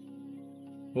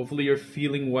 Hopefully you're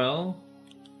feeling well.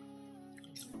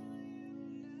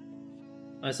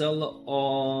 I saw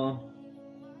all.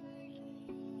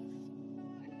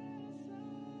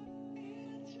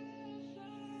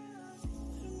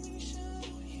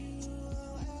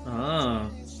 Ah,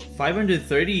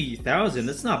 530,000.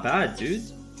 That's not bad, dude.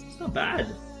 It's not bad.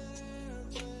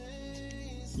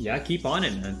 Yeah, keep on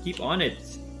it, man. Keep on it,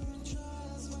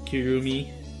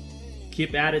 Kirumi.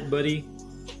 Keep at it, buddy.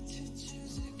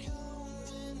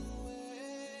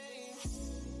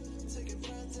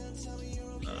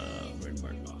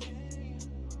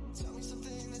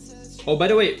 Oh, by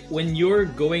the way, when you're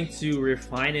going to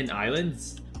refine in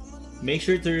islands, make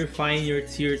sure to refine your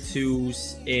tier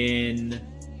 2s in...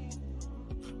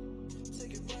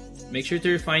 Make sure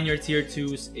to refine your tier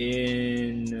 2s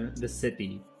in the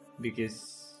city,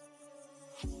 because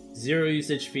 0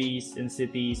 usage fees in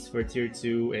cities for tier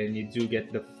 2, and you do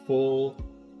get the full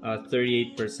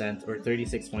 38% or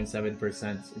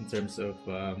 36.7% in terms of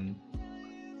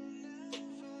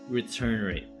return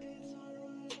rate.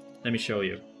 Let me show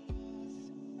you.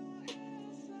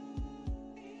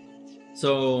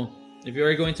 So if you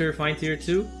are going to refine tier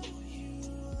 2,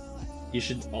 you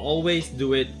should always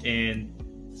do it in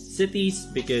cities,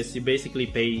 because you basically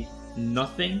pay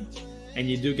nothing, and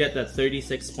you do get that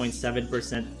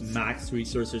 36.7% max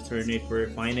resource return rate for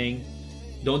refining.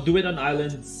 Don't do it on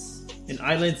islands. In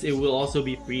islands, it will also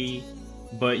be free,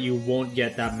 but you won't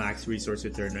get that max resource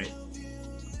return rate.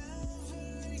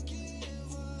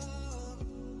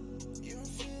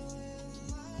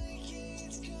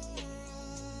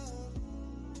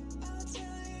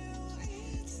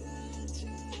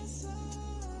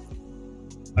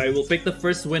 Alright, we'll pick the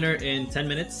first winner in 10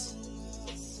 minutes.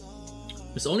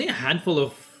 There's only a handful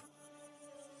of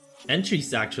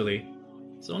entries actually.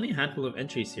 There's only a handful of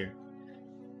entries here.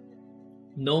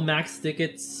 No max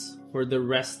tickets for the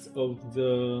rest of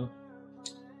the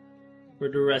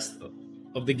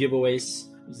giveaways.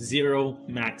 0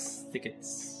 max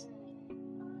tickets.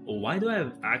 Why do I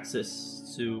have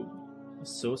access to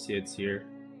associates here?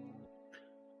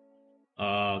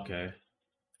 Okay.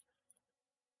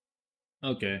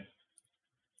 Okay.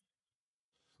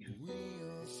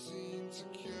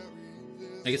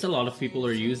 I guess a lot of people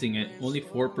are using it. Only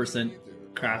 4%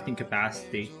 crafting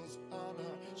capacity.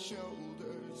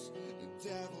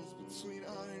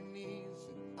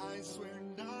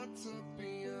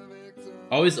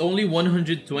 Oh, it's only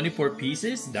 124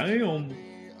 pieces? Damn.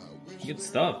 Good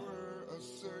stuff.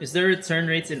 Is there return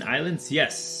rates in islands?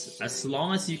 Yes. As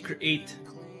long as you create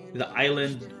the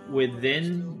island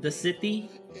within the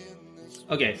city.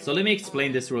 Okay, so let me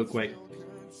explain this real quick.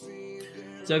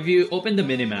 So if you open the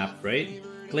minimap, right?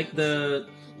 Click the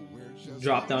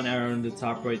drop down arrow in the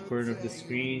top right corner of the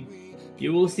screen.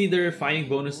 You will see the refining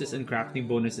bonuses and crafting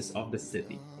bonuses of the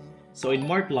city. So in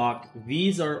Martlock,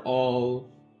 these are all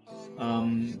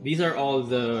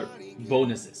the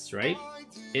bonuses, right?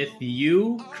 If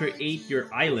you create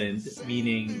your island,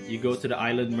 meaning you go to the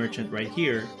island merchant right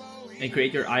here and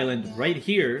create your island right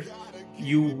here,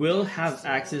 you will have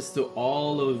access to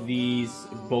all of these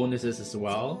bonuses as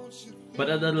well, but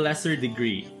at a lesser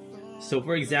degree. So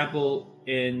for example,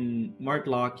 in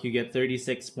Martlock, you get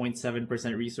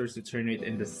 36.7% resource return rate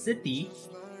in the city.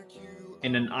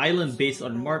 In an island based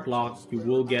on Martlock, you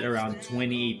will get around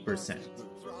 28%.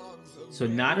 So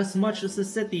not as much as the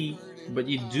city, but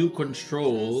you do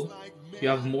control, you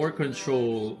have more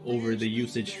control over the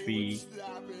usage fee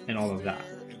and all of that.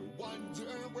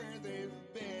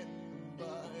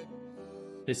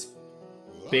 It's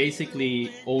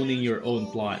basically owning your own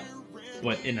plot,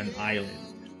 but in an island.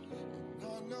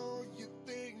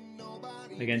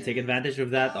 Again, take advantage of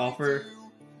that offer.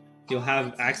 You'll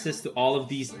have access to all of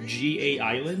these GA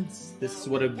islands. This is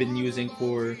what I've been using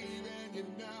for,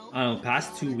 I don't know,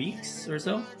 past 2 weeks or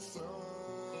so.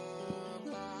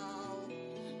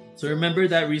 So remember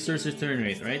that resource return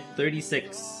rate, right?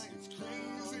 36.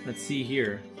 Let's see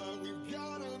here.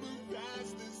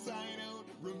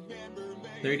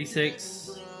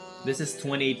 36. This is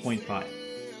 28.5.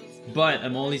 But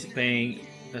I'm only paying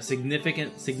a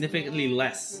significantly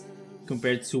less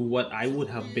compared to what I would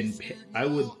have been I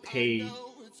would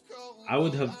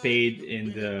have paid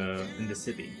in the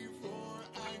city.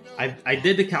 I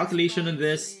did the calculation on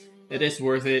this. It is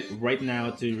worth it right now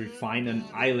to refine on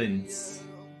islands.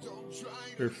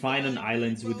 Refine on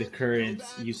islands with the current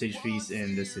usage fees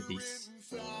in the cities.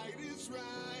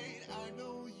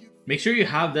 Make sure you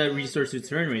have that resource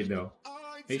return rate though.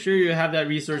 Make sure you have that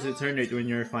resource return rate when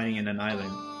you're refining in an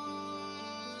island.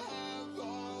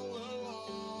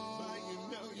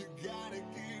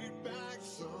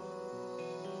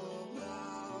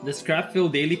 Does craft fill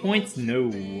daily points?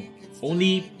 No.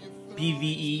 Only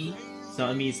PvE, so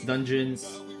that means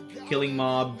dungeons, killing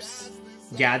mobs,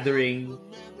 gathering.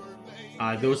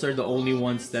 Those are the only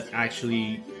ones that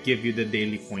actually give you the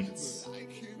daily points.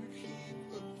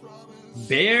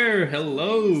 Bear,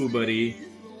 hello, buddy.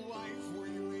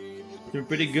 Doing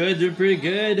pretty good, doing pretty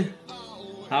good.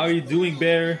 How are you doing,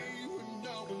 Bear?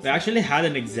 We actually had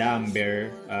an exam,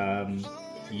 Bear,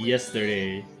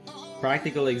 yesterday.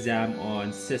 Practical exam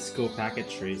on Cisco Packet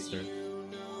Tracer.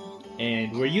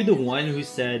 And were you the one who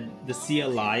said the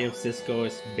CLI of Cisco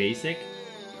is basic?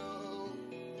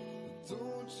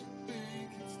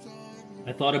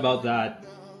 I thought about that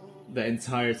the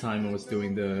entire time I was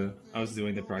doing the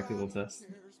practical test.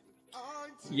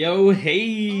 Yo,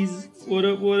 Hayes! What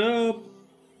up, what up?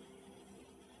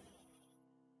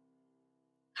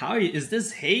 How are you? Is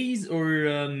this Hayes or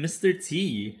Mr.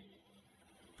 T?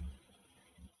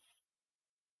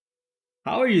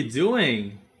 How are you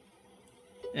doing?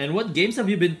 And what games have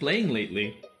you been playing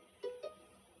lately?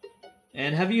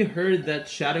 And have you heard that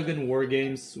Shadowgun War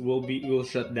Games will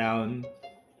shut down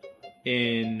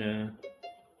in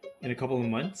a couple of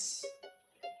months?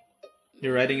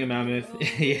 You're riding a mammoth.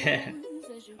 Yeah.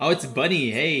 Oh, it's Bunny.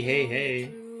 Hey, hey,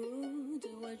 hey.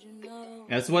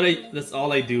 That's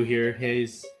all I do here.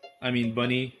 Hayes. I mean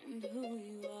Bunny.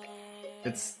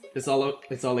 It's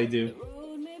all I do.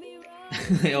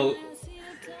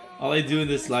 All I do in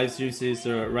this live stream is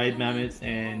ride mammoths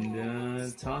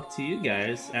and talk to you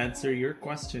guys, answer your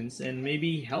questions, and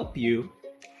maybe help you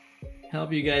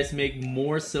guys make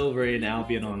more silver in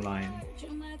Albion Online.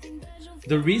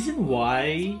 The reason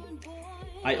why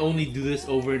I only do this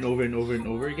over and over and over and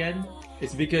over again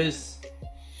is because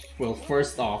Well,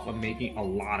 first off, I'm making a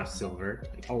lot of silver,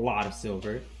 like a lot of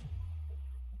silver.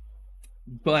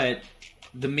 But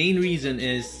the main reason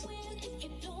is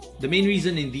the main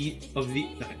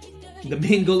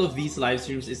goal of these live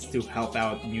streams is to help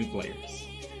out new players.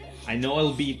 I know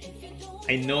I'll be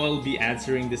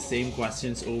answering the same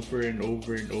questions over and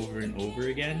over and over and over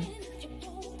again.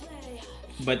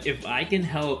 But if I can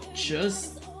help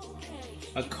just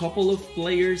a couple of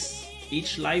players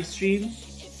each live stream,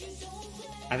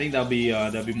 I think that'll be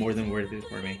more than worth it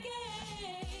for me.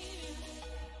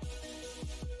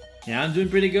 Yeah, I'm doing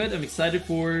pretty good. I'm excited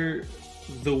for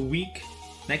the week,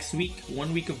 next week,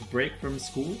 1 week of break from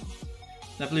school.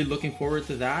 Definitely looking forward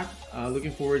to that.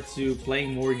 Looking forward to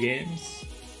playing more games,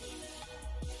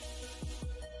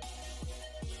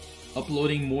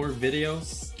 uploading more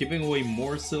videos, giving away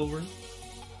more silver.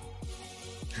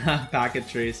 Packet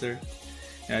Tracer.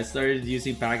 Yeah, I started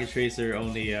using Packet Tracer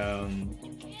only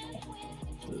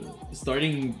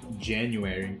starting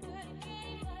January.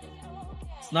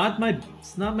 It's not my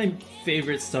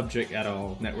favorite subject at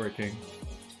all, networking.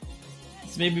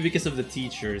 It's maybe because of the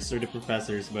teachers or the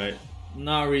professors, but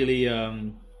not really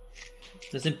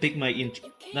doesn't pick my interest.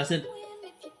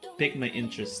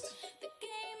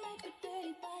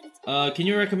 Can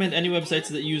you recommend any websites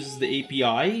that uses the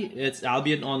API? It's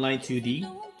Albion Online 2D.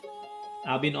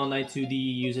 Albion Online 2D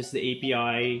uses the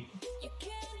API.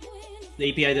 The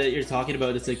API that you're talking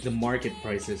about is like the market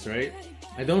prices, right?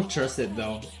 I don't trust it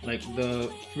though. Like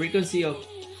the frequency of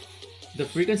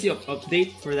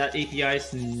update for that API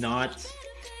is not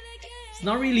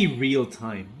really real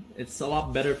time. It's a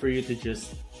lot better for you to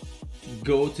just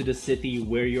go to the city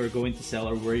where you're going to sell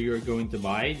or where you're going to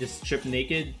buy. Just strip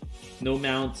naked, no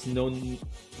mounts, no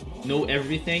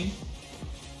everything,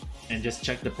 and just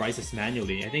check the prices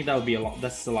manually. I think that would be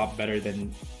that's a lot better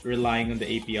than relying on the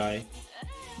API.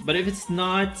 But if it's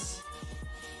not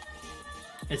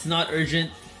urgent,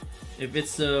 if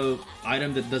it's a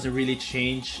item that doesn't really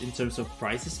change in terms of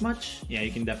prices much, yeah,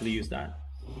 you can definitely use that.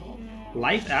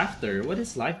 Life After. What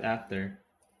is Life After?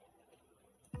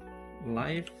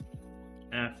 Life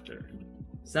After.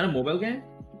 Is that a mobile game?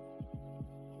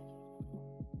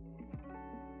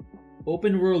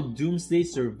 Open world doomsday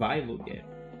survival game.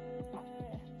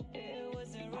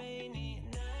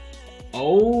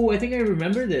 Oh, I think I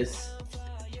remember this.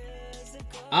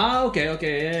 Ah, okay,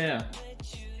 yeah.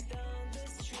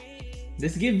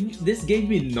 This gave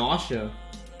me nausea.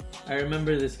 I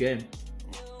remember this game.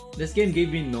 This game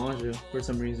gave me nausea for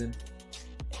some reason.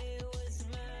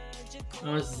 It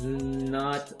was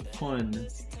not fun.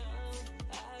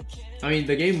 I mean,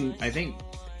 the game, I think,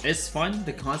 is fun.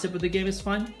 The concept of the game is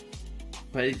fun.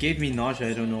 But it gave me nausea,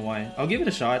 I don't know why. I'll give it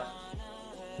a shot.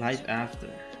 Life After.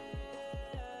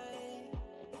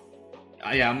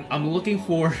 Yeah, I'm looking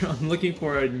for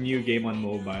a new game on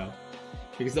mobile.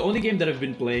 Because the only game that I've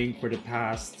been playing for the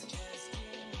past,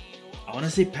 I wanna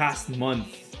say past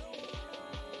month,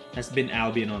 has been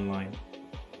Albion Online.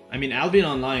 I mean, Albion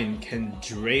Online can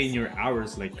drain your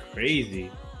hours like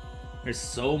crazy. There's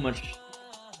so much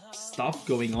stuff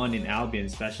going on in Albion,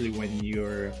 especially when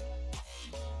you're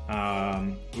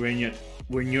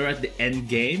when you're at the end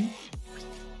game.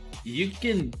 You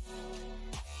can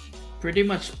pretty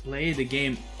much play the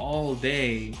game all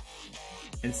day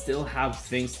and still have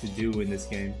things to do in this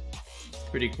game. It's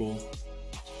pretty cool.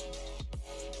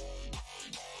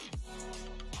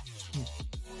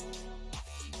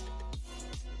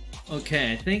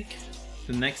 Okay, I think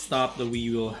the next stop that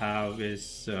we will have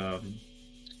is to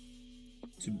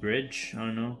Bridge. I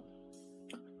don't know.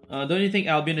 Don't you think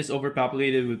Albion is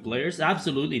overpopulated with players?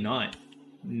 Absolutely not.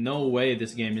 No way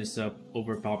this game is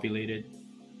overpopulated.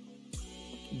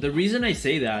 The reason I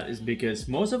say that is because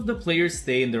most of the players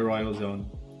stay in the Royal Zone.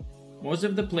 Most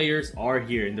of the players are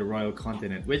here in the Royal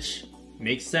Continent, which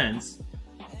makes sense.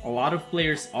 A lot of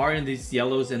players are in these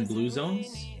yellows and blue zones.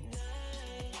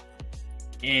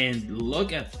 And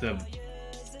look at the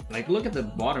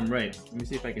bottom right. Let me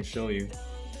see if I can show you.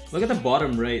 Look at the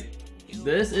bottom right.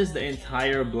 This is the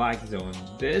entire black zone.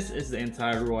 This is the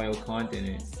entire Royal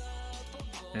Continent.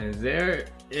 And there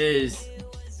is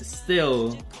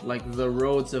still like the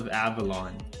roads of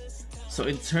Avalon. So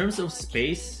in terms of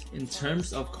space, in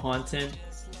terms of content,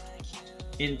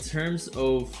 in terms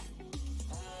of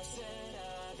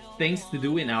things to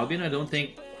do in Albion, I don't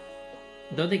think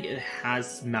it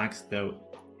has maxed out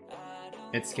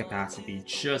its capacity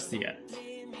just yet.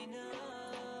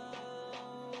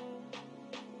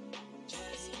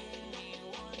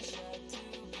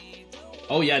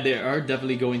 Oh yeah, they are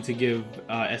definitely going to give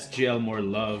SGL more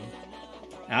love.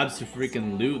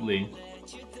 Abso-freaking-lutely.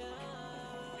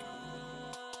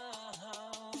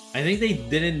 I think they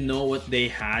didn't know what they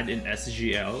had in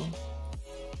SGL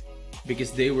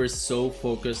because they were so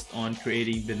focused on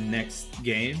creating the next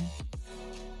game.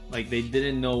 Like, they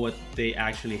didn't know what they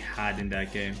actually had in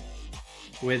that game,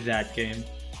 with that game.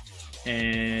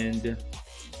 And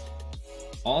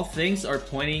all things are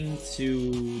pointing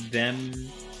to them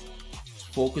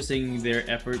focusing their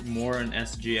effort more on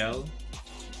SGL.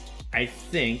 I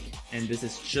think, and this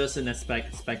is just an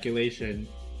speculation,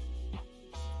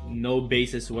 no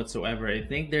basis whatsoever, I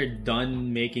think they're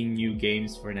done making new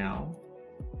games for now.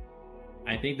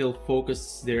 I think they'll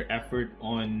focus their effort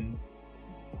on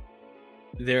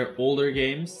their older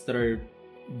games that are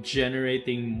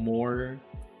generating more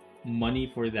money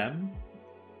for them.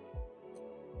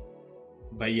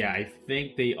 But yeah, I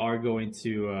think they are going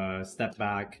to step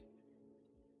back,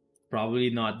 probably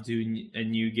not do a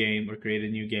new game or create a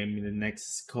new game in the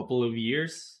next couple of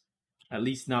years. At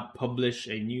least not publish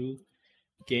a new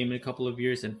game in a couple of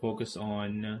years, and focus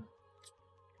on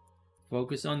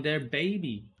their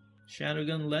baby,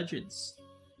 Shadowgun Legends.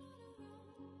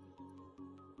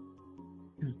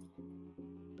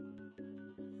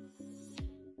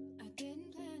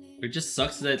 It just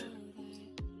sucks that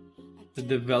the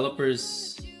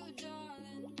developers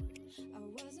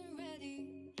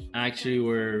actually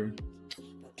were,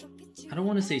 I don't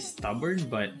want to say stubborn,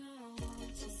 but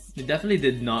they definitely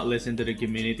did not listen to the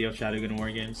community of Shadowgun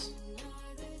Wargames.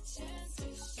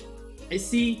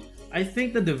 I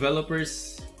think the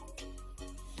developers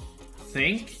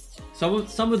think,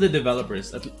 some of the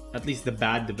developers, at least the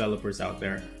bad developers out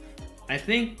there, I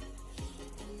think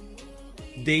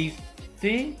they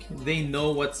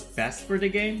know what's best for the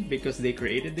game because they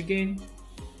created the game.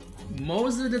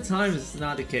 Most of the time it's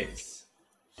not the case,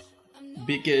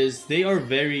 because they are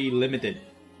very limited.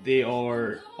 They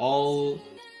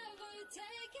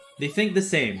think the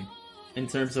same in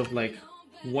terms of like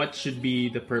what should be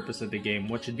the purpose of the game,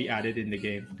 what should be added in the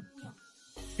game.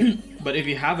 But if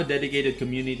you have a dedicated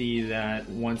community that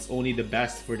wants only the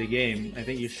best for the game, I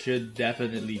think you should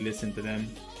definitely listen to them.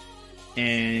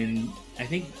 And I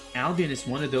think Albion is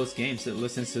one of those games that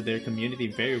listens to their community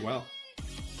very well.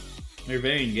 They're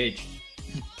very engaged.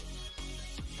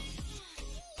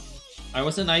 I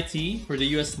was in IT for the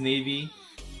US Navy,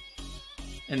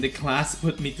 and the class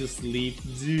put me to sleep,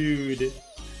 dude.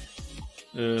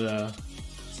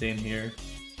 Same here.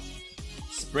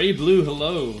 Spray Blue,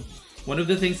 hello. One of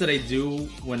the things that I do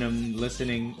when I'm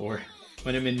listening or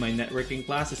when I'm in my networking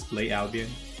class is play Albion.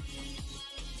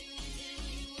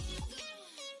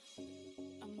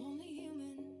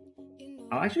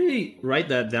 I'll actually write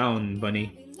that down,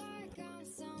 Bunny.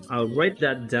 I'll write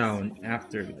that down,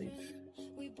 Afterlife.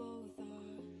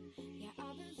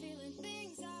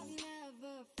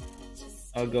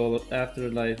 I'll go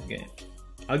Afterlife game.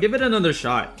 I'll give it another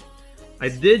shot. I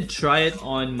did try it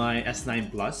on my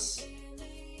S9 Plus,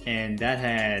 and that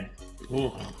had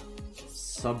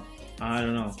I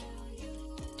don't know,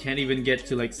 can't even get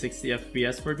to like 60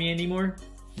 FPS for me anymore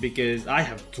because I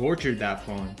have tortured that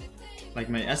phone. Like,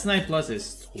 my S9 Plus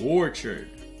is tortured.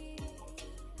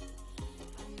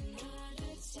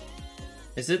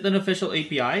 Is it an official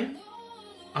API?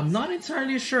 I'm not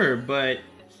entirely sure, but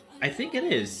I think it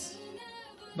is.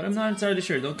 But I'm not entirely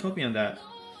sure, don't quote me on that.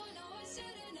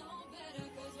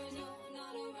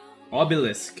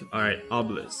 Obelisk. Alright,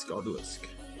 Obelisk.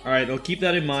 Alright, I'll keep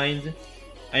that in mind.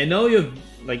 I know you've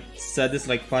like said this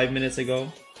like 5 minutes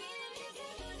ago.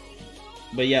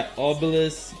 But yeah,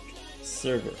 Obelisk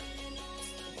server.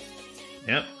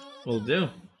 Yep, will do.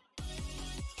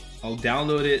 I'll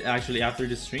download it actually after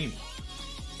the stream.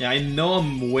 Yeah, I know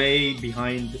I'm way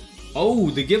behind. Oh,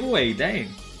 the giveaway, dang.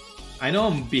 I know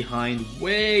I'm behind,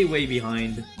 way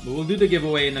behind. But we'll do the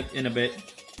giveaway in a bit.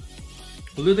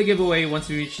 We'll do the giveaway once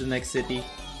we reach the next city.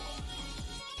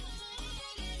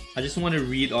 I just want to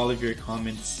read all of your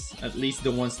comments, at least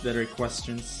the ones that are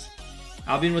questions.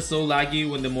 Albion was so laggy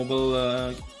when the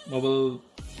mobile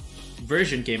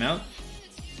version came out.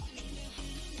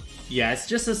 Yeah, it's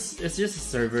just a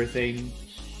server thing.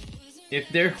 If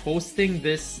they're hosting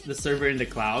the server in the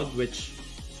cloud, which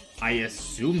I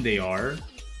assume they are,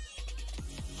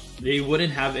 they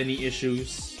wouldn't have any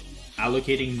issues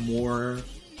allocating more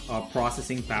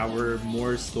processing power,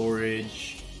 more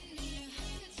storage,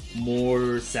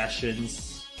 more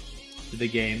sessions to the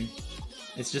game.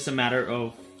 It's just a matter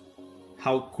of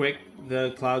how quick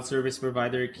the cloud service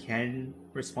provider can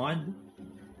respond.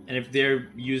 And if they're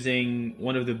using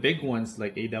one of the big ones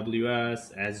like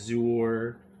AWS,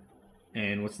 Azure,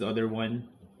 and what's the other one?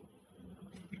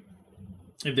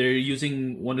 If they're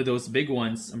using one of those big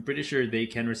ones, I'm pretty sure they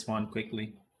can respond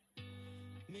quickly.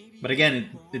 But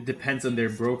again, it depends on their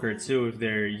broker too, if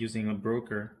they're using a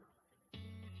broker.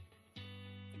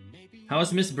 How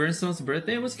was Miss Burnstone's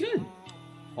birthday? It was good.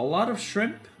 A lot of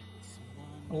shrimp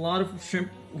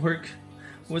work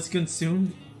was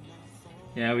consumed.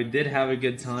 Yeah, we did have a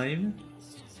good time.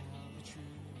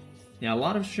 Yeah, a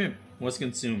lot of shrimp was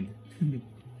consumed.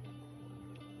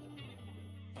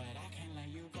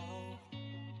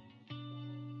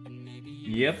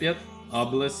 Yep.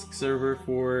 Obelisk server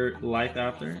for life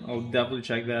after. I'll definitely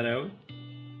check that out.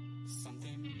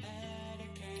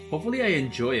 Hopefully I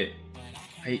enjoy it.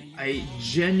 I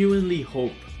genuinely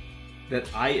hope that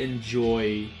I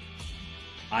enjoy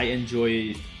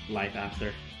life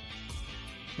after.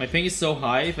 My ping is so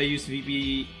high, if I use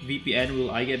VPN, will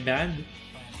I get banned?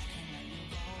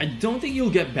 I don't think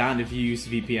you'll get banned if you use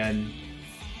VPN.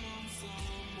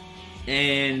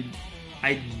 And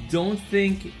I don't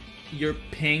think your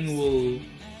ping will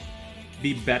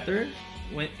be better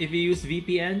if you use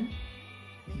VPN,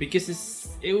 because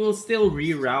it will still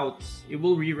reroute. It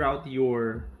will reroute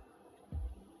your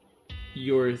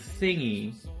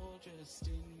thingy.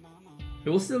 It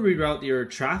will still reroute your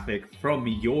traffic from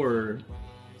your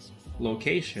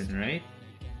location, right?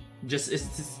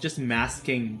 It's just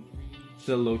masking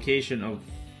the location of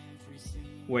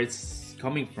where it's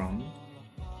coming from.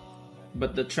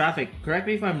 But the traffic, correct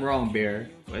me if I'm wrong, Bear,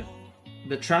 but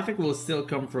the traffic will still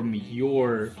come from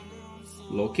your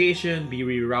location, be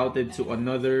rerouted to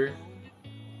another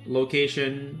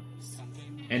location,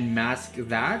 and mask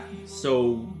that.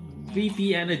 So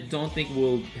VPN, I don't think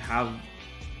will have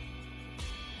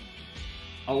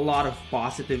a lot of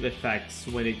positive effects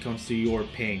when it comes to your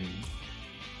ping.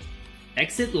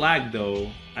 Exit lag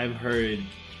though, I've heard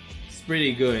it's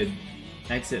pretty good.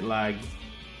 Exit lag.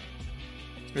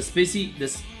 Does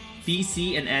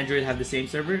PC and Android have the same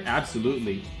server?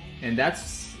 Absolutely, and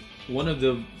that's one of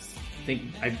the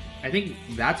I think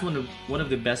that's one of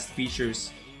the best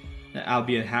features that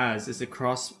Albion has, is a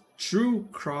true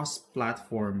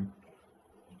cross-platform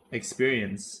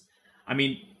experience. I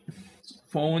mean,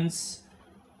 phones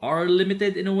are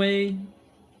limited in a way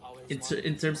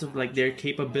in terms of like their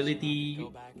capability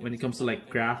when it comes to like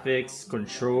graphics,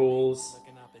 controls,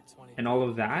 and all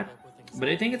of that. But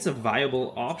I think it's a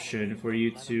viable option for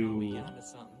you to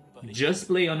just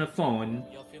play on a phone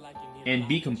and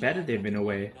be competitive in a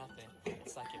way.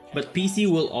 But PC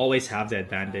will always have the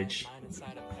advantage.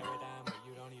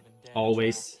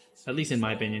 Always. At least in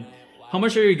my opinion. How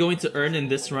much are you going to earn in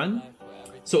this run?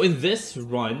 So in this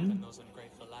run,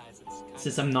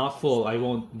 since I'm not full, I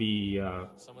won't be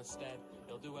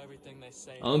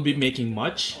making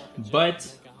much.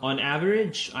 But on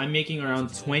average, I'm making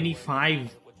around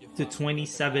 25 to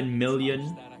 27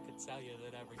 million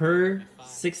per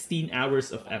 16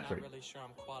 hours of effort.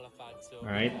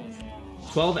 Alright?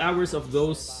 12 hours of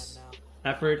those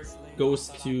effort goes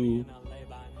to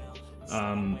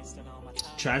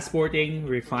transporting,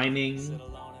 refining,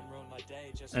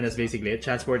 and that's basically it.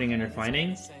 Transporting and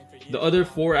refining. The other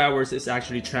 4 hours is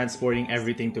actually transporting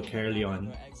everything to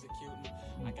Caerleon.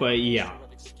 But yeah,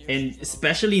 and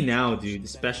especially now, dude,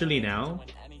 especially now.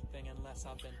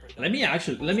 Let me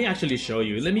actually show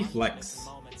you. Let me flex.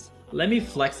 Let me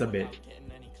flex a bit.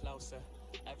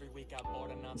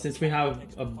 Since we have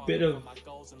a bit of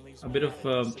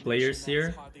players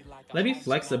here, let me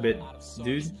flex a bit,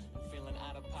 dude.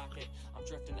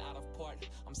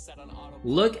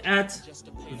 Look at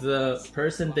the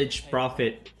percentage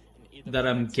profit that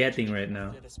I'm getting right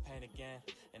now.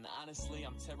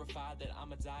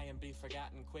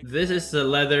 This is the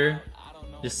leather,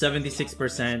 just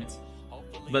 76%.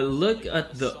 But look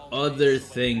at the other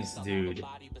things, dude.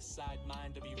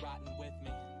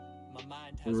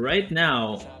 Right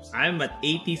now, I'm at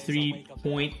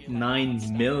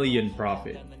 83.9 million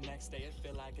profit.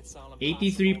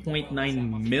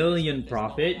 83.9 million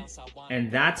profit,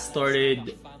 and that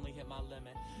started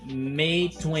May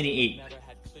 28th.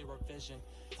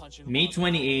 May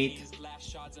 28th,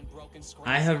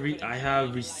 I have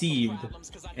received,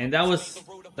 and that's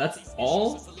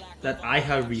all that I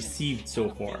have received so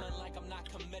far.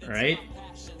 Right?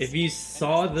 If you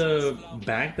saw the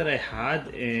bank that I had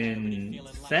in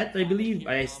FET, I believe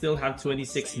I still have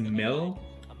 26 mil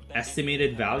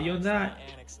estimated value on that.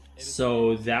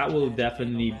 So that will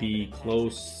definitely be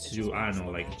close to, I don't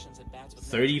know, like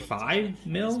 35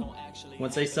 mil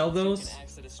once I sell those.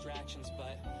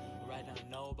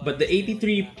 But the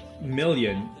 83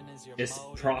 million is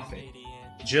profit.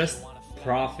 Just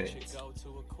profit.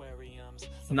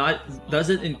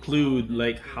 Doesn't include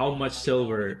like how much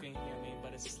silver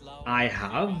I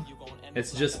have.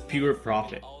 It's just pure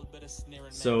profit.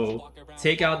 So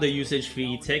take out the usage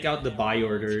fee, take out the buy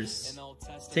orders,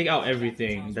 Take out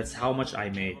everything. That's how much I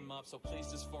made.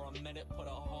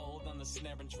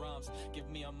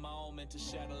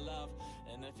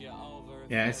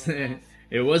 Yes,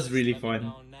 it was really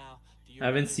fun. I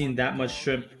haven't seen that much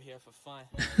shrimp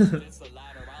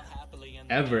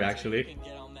ever, actually.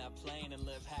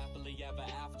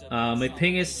 My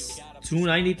ping is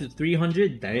 290 to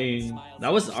 300. Dang,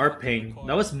 that was our ping.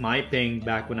 That was my ping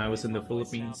back when I was in the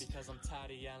Philippines.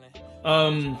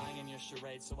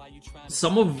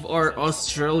 Some of our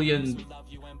Australian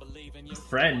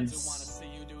friends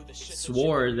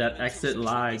swore that exit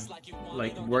lag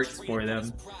like works for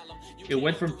them. It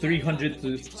went from 300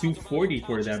 to 240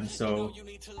 for them, so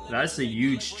that's a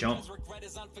huge jump.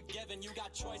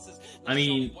 I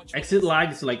mean, exit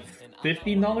lag is like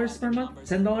 $15 per month,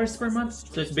 $10 per month,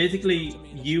 so it's basically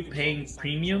you paying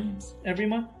premium every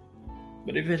month.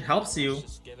 But if it helps you,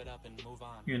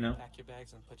 you know.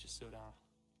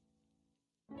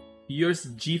 Yours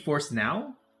GeForce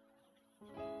Now?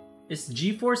 Is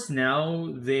GeForce Now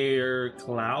their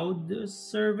cloud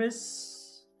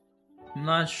service? I'm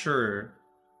not sure.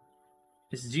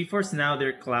 Is GeForce Now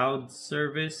their cloud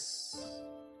service?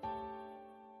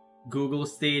 Google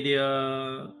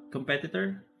Stadia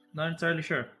competitor? Not entirely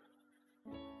sure.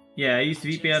 Yeah, I use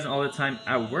VPN all the time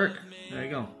at work. There you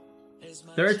go.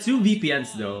 There are two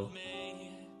VPNs though.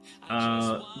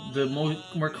 The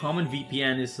more common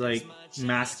VPN is like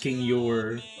masking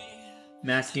your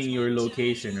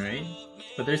location, right?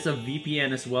 But there's a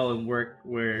VPN as well in work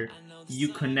where you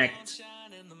connect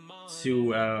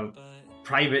to a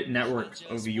private network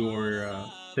of your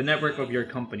the network of your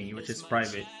company, which is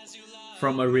private,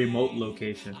 from a remote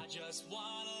location.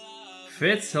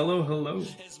 Fitz, hello, hello.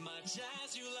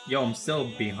 Yo, I'm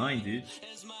still behind, dude.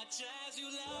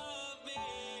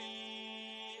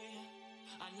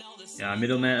 Yeah,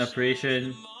 middleman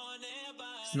operation.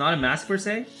 It's not a mask per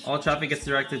se. All traffic gets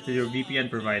directed to your VPN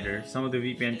provider. Some of the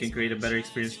VPN can create a better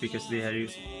experience because they have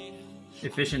used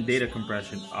efficient data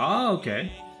compression. Oh,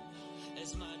 okay.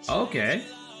 Okay.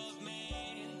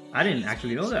 I didn't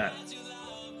actually know that.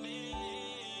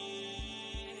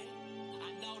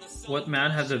 What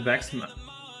mount has the best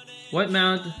What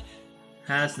mount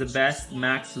has the best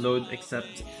max load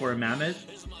except for a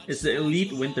mammoth? It's the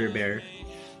Elite Winter Bear.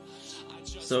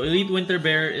 So Elite Winter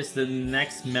Bear is the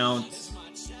next mount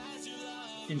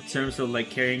in terms of like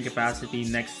carrying capacity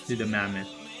next to the mammoth.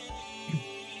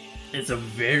 It's a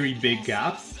very big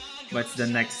gap, but it's the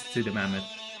next to the mammoth.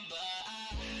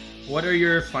 What are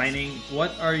you refining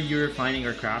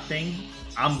or crafting?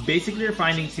 I'm basically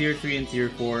refining tier 3 and tier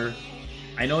 4.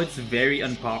 I know it's very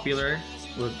unpopular.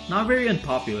 Well, not very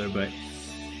unpopular, but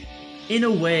in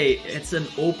a way, it's an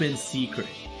open secret.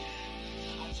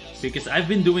 Because I've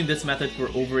been doing this method for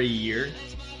over a year,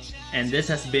 and this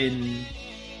has been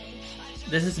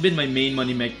my main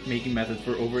money making method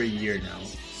for over a year now.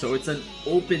 So it's an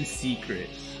open secret.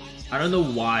 I don't know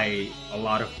why a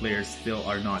lot of players still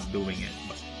are not doing it,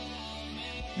 but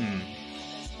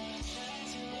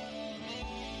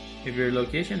if your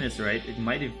location is right, it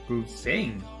might improve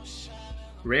ping.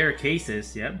 Rare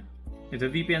cases, yeah. If the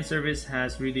VPN service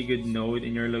has really good node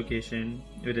in your location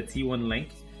with a T1 link,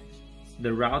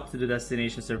 the route to the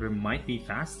destination server might be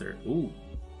faster. Ooh.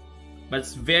 But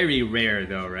it's very rare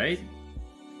though, right?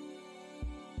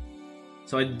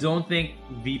 So I don't think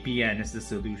VPN is the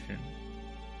solution.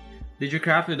 Did you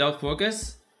craft without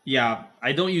focus? Yeah,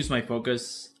 I don't use my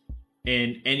focus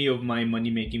in any of my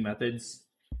money-making methods.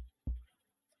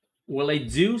 Well, I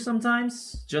do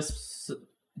sometimes, just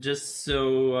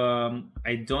so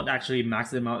I don't actually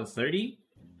max them out at 30.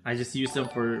 I just use them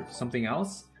for something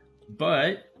else.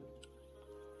 But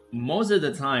most of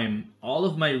the time, all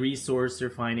of my resource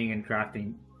refining and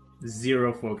crafting,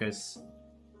 zero focus.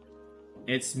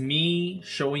 It's me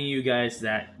showing you guys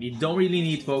that you don't really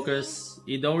need focus,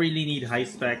 you don't really need high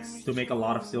specs to make a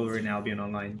lot of silver in Albion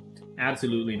Online.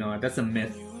 Absolutely not. That's a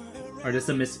myth. Or that's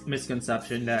a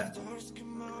misconception that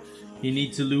you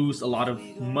need to lose a lot of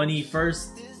money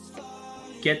first,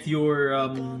 get your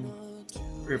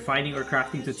refining or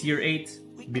crafting to tier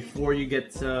 8 before you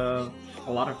get a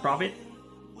lot of profit.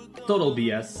 Total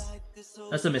BS.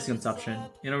 That's a misconception.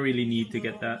 You don't really need to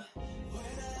get that.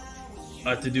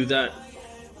 To do that.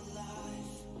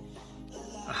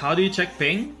 How do you check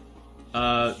ping?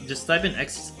 Just type in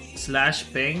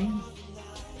x/ping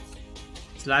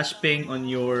on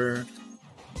your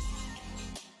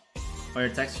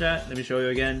text chat. Let me show you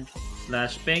again.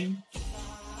 /ping.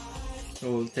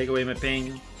 We'll take away my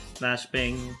ping.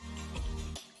 /ping.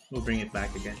 We'll bring it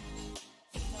back again.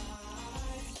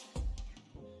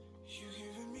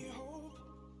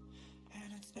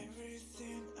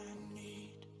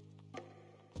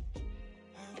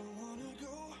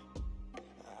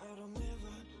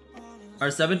 Are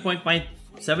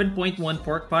 7.1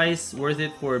 pork pies worth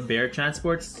it for bear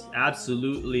transports?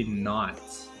 Absolutely not.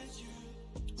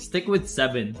 Stick with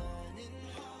 7.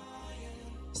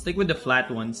 Stick with the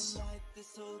flat ones.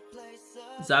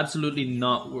 It's absolutely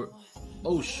not worth.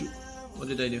 Oh shoot! What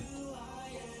did I do?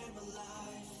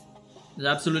 It's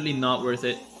absolutely not worth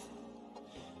it.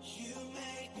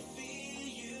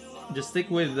 Just stick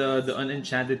with the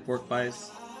unenchanted pork pies.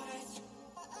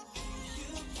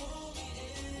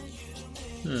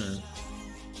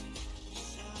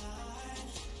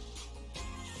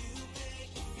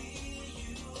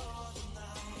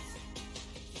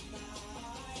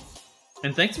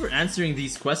 And thanks for answering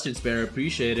these questions, Bear.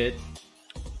 Appreciate it.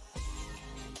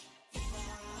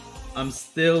 I'm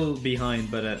still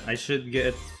behind, but I should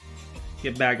get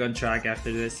back on track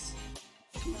after this.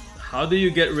 How do you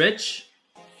get rich?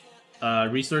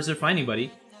 Resource refining,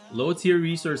 buddy. Low tier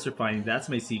resource refining. That's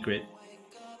my secret.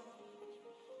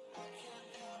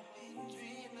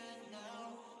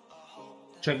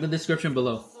 Check the description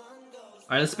below.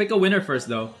 Alright, let's pick a winner first,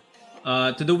 though.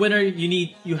 To the winner,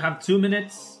 you have 2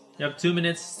 minutes. You have 2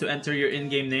 minutes to enter your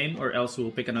in-game name, or else we'll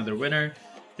pick another winner.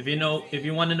 If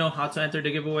you want to know how to enter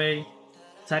the giveaway,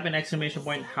 type an exclamation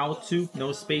point how to,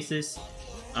 no spaces.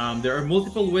 There are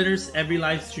multiple winners every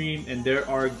live stream, and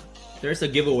there's a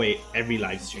giveaway every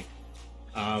live stream.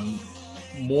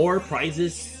 More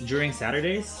prizes during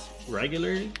Saturdays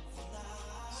regularly,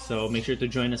 so make sure to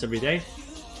join us every day.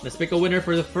 Let's pick a winner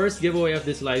for the first giveaway of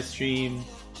this live stream.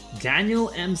 Daniel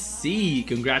MC,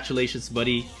 congratulations,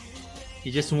 buddy.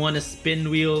 You just won a spin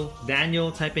wheel.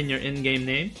 Daniel, type in your in-game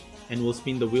name and we'll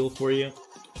spin the wheel for you.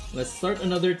 Let's start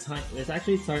another time. Let's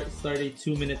actually start a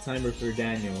 2-minute timer for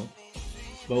Daniel,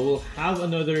 but we'll have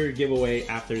another giveaway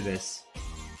after this.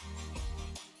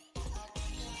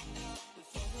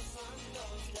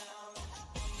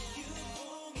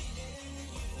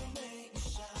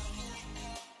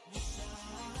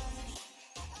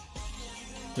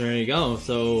 There you go.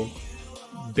 So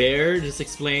Bear just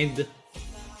explained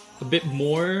a bit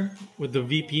more with the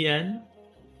VPN.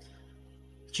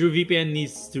 True VPN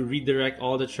needs to redirect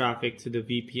all the traffic to the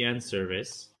VPN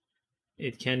service.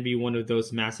 It can be one of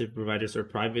those massive providers or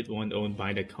private one owned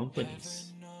by the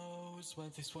companies.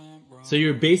 So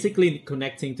you're basically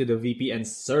connecting to the VPN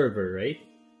server, right?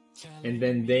 And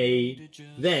then they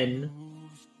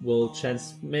will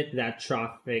transmit that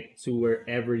traffic to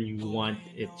wherever you want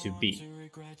it to be,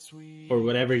 or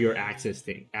whatever you're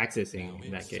accessing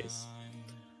in that case.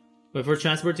 But for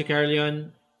transport to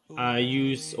Carleon,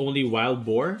 use only wild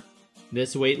boar.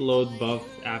 This weight load buff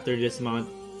after dismount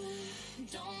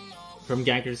from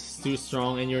gankers is too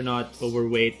strong, and you're not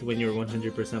overweight when you're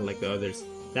 100% like the others.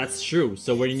 That's true.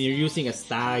 So when you're using a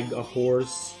stag, a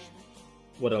horse,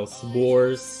 what else?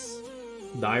 Boars,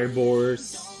 dire boars,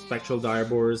 spectral dire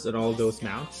boars, and all those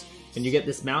mounts. When you get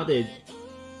dismounted,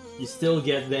 you still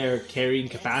get their carrying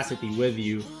capacity with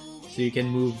you, so you can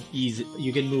move easy.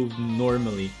 You can move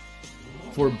normally.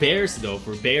 For bears, though,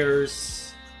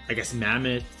 I guess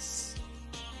mammoths,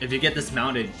 if you get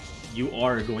dismounted, you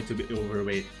are going to be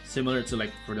overweight, similar to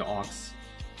like for the ox.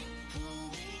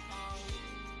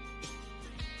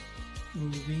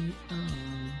 Moving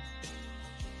on.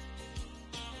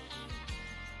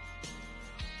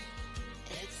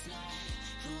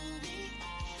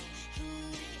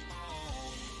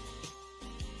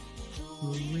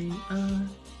 Moving on.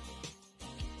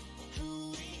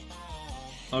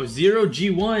 Oh,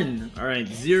 0G1. Alright,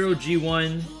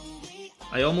 0G1.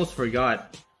 I almost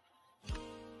forgot.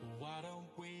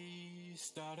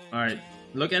 Alright,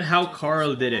 look at how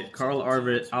Carl did it. Carl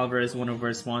Alvarez, one of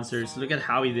our sponsors. Look at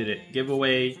how he did it.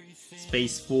 Giveaway,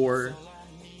 space 4.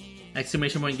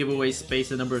 Exclamation point giveaway, space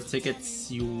the number of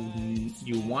tickets you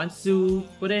want to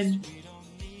put in.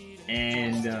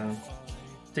 And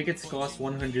tickets cost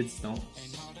 100 stones.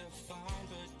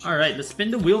 Alright, let's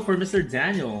spin the wheel for Mr.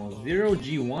 Daniel.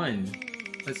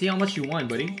 0G1. Let's see how much you won,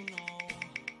 buddy.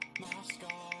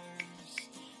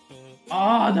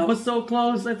 Oh, that was so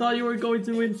close. I thought you were going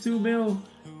to win 2 mil.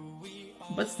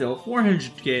 But still,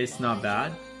 400k is not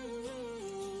bad.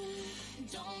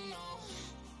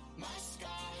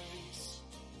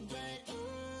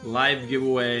 Live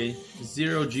giveaway.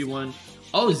 0G1.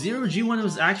 Oh, 0G1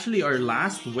 was actually our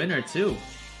last winner too.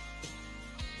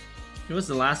 It was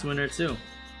the last winner too.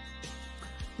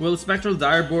 Will Spectral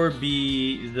Direboar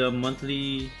be the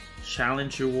monthly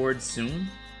challenge reward soon?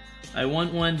 I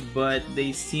want one, but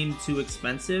they seem too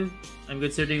expensive. I'm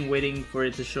considering waiting for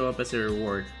it to show up as a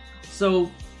reward. So,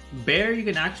 Bear, you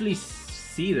can actually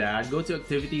see that. Go to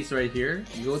activities right here.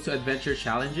 Go to adventure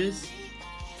challenges.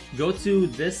 Go to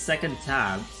this second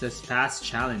tab. It says past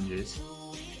challenges.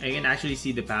 I can actually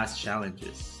see the past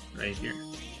challenges right here.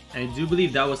 I do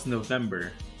believe that was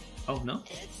November. Oh no?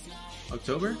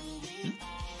 October?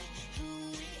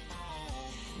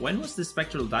 When was the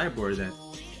Spectral Direboard then?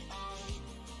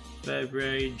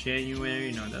 February,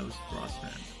 January? No, that was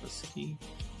Frostman. Husky.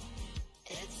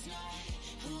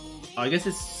 Oh, I guess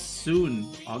it's soon.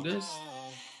 August?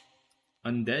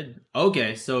 Undead?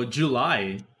 Okay, so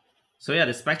July. So yeah,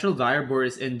 the Spectral Direboard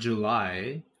is in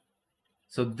July.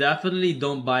 So definitely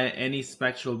don't buy any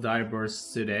Spectral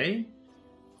Direboards today,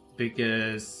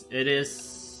 because it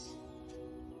is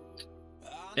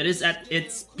at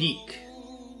its peak.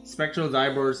 Spectral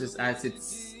Direboards is at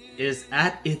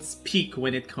its peak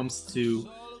when it comes to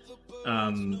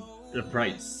the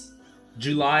price.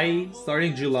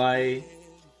 Starting July,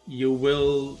 you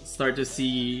will start to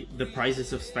see the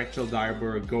prices of Spectral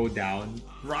Direboard go down,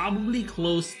 probably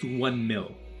close to 1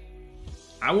 mil.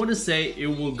 I want to say it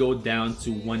will go down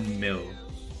to 1 mil.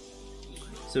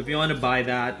 So if you want to buy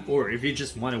that, or if you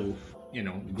just want to, you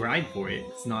know, grind for it,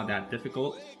 it's not that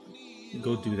difficult.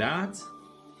 Go do that.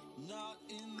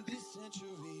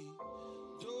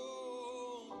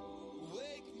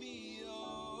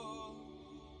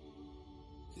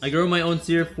 I grow my own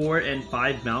tier 4 and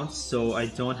 5 mounts, so I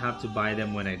don't have to buy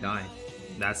them when I die.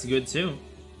 That's good too.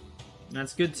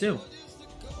 That's good too.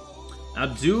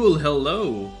 Abdul,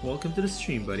 hello! Welcome to the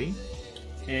stream, buddy.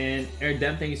 And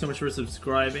Erdem, thank you so much for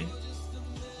subscribing.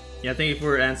 Yeah, thank you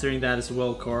for answering that as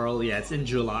well, Carl. Yeah, it's in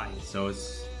July, so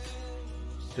it's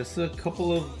just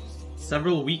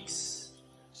several weeks.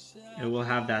 It will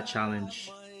have that challenge.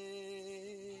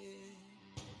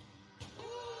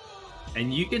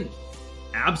 And you can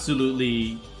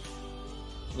absolutely,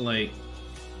 like,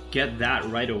 get that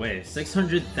right away.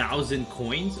 600,000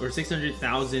 coins or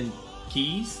 600,000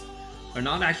 keys are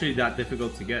not actually that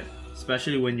difficult to get,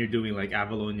 especially when you're doing like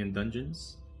Avalonian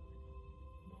dungeons.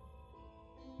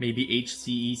 Maybe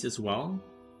HCEs as well.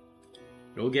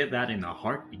 You'll get that in a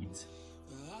heartbeat.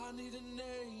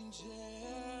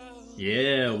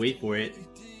 Yeah, wait for it.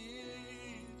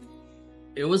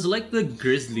 It was like the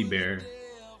Grizzly Bear.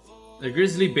 The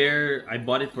Grizzly Bear, I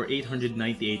bought it for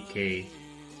 898k.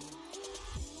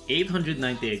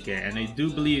 898k, and I do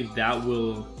believe that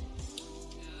will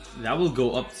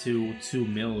go up to 2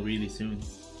 mil really soon.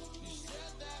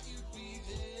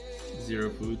 Zero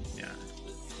food, yeah.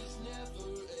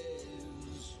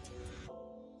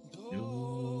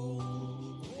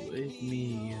 Wake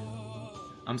me up.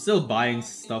 I'm still buying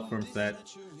stuff from Fed.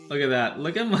 Look at that.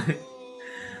 Look at my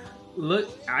look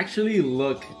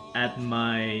at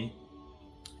my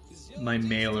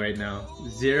mail right now.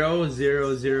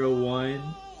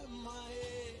 0001.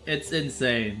 It's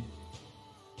insane.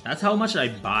 That's how much I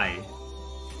buy.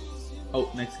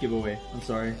 Oh, next giveaway. I'm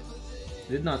sorry.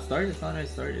 It did not start? I thought I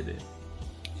started it.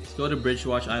 Let's go to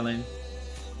Bridgewatch Island.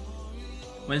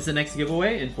 When's the next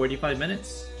giveaway? In 45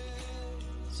 minutes.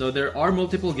 So there are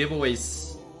multiple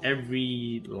giveaways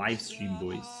every live stream,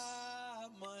 boys.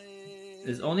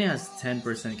 This only has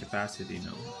 10% capacity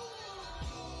now.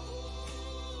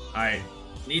 Alright.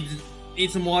 Need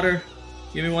some water.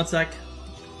 Give me 1 sec.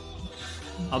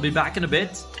 I'll be back in a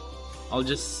bit. I'll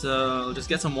just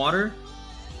get some water.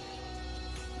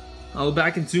 I'll be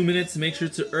back in 2 minutes. Make sure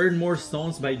to earn more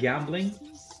stones by gambling.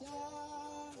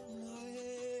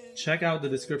 Check out the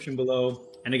description below.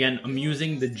 And again, I'm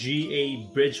using the GA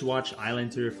Bridgewatch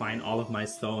Island to refine all of my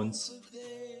stones.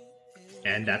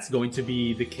 And that's going to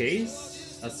be the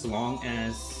case as long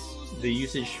as the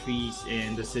usage fees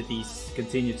in the cities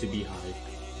continue to be high.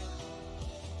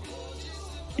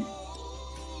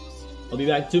 I'll be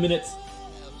back in 2 minutes.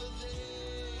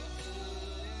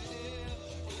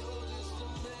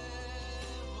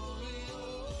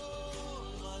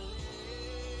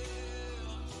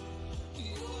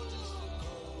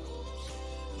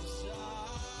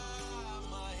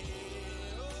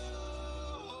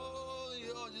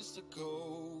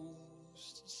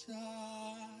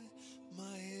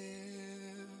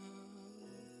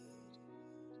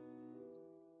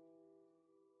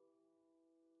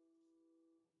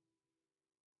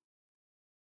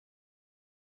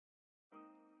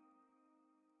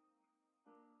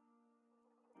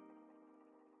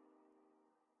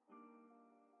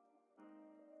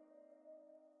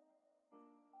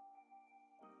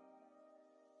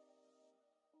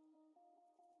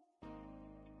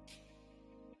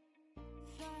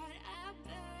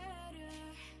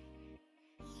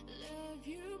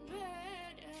 You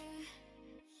better,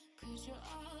 'cause you're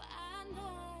all I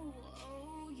know.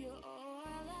 Oh, you're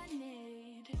all I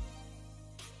need.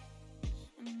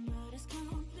 But it's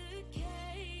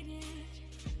complicated.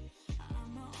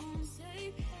 I'm my own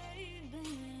safe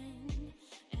haven,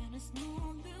 and it's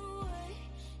no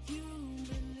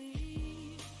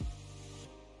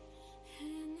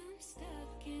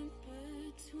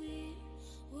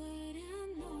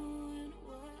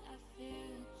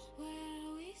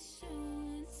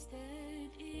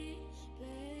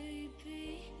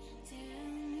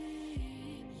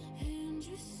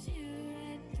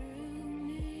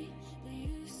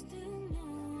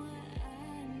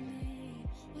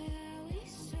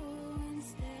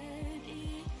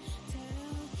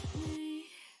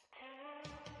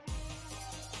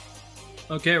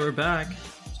Okay, we're back.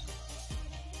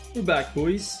 We're back,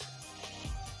 boys.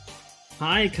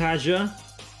 Hi, Kaja.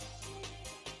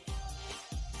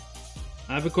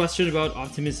 I have a question about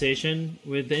optimization.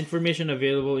 With the information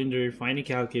available in the refining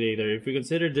calculator, if we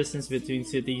consider distance between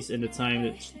cities and the time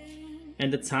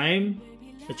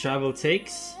the travel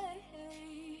takes,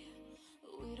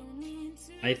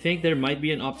 I think there might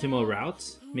be an optimal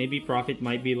route. Maybe profit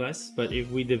might be less, but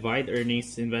if we divide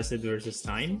earnings invested versus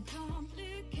time,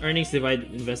 earnings divide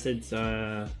invested,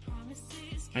 I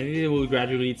think it will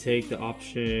gradually take that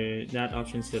option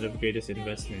instead of greatest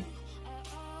investment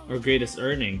or greatest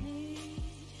earning.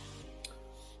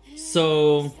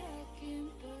 So,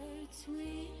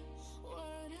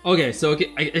 okay,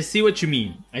 I see what you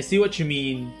mean. I see what you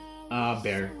mean,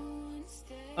 Bear.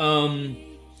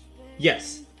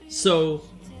 Yes. So,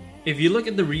 if you look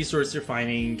at the resource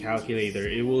refining calculator,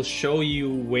 it will show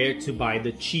you where to buy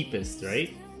the cheapest,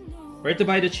 right? Where to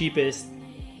buy the cheapest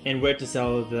and where to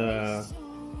sell the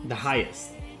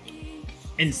highest.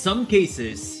 In some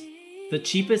cases, the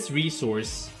cheapest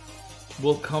resource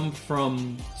will come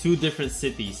from two different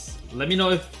cities. Let me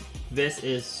know if this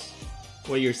is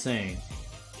what you're saying.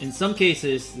 In some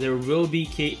cases, there will be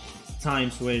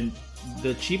times when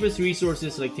the cheapest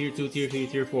resources like tier 2, tier 3,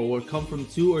 tier 4 will come from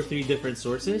 2 or 3 different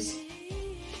sources.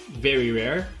 Very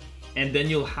rare. And then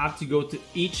you'll have to go to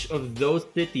each of those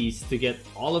cities to get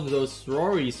all of those raw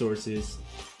resources,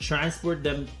 transport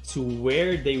them to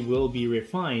where they will be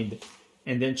refined,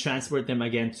 and then transport them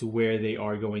again to where they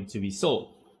are going to be sold.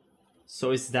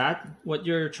 So is that what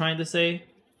you're trying to say,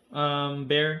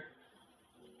 Bear?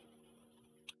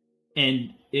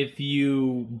 And if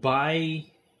you buy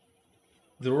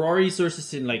the raw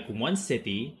resources in like one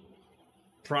city,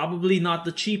 probably not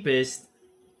the cheapest,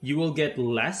 you will get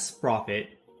less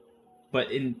profit. But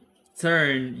in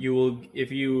turn, you will,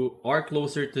 if you are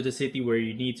closer to the city where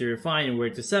you need to refine and where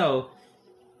to sell,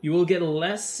 you will get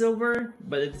less silver,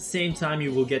 but at the same time,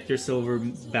 you will get your silver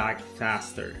back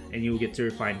faster. And you will get to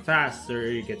refine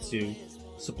faster, you get to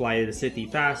supply the city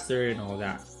faster and all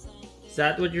that. Is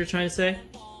that what you're trying to say?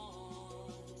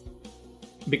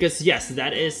 Because yes,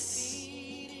 that is,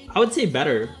 I would say,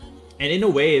 better. And in a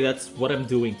way, that's what I'm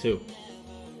doing too.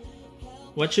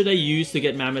 What should I use to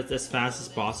get mammoths as fast as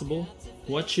possible?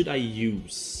 What should I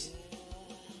use?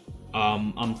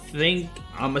 I'm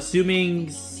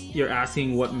assuming you're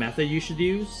asking what method you should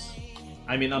use.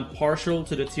 I mean, I'm partial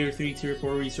to the tier 3, tier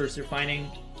 4 resource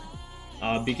refining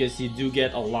because you do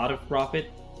get a lot of profit.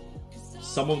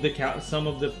 Some of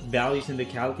the values in the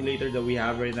calculator that we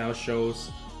have right now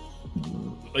shows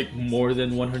like more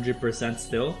than 100%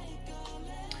 still.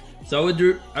 So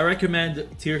I recommend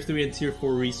tier 3 and tier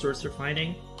 4 resource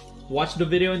refining. Watch the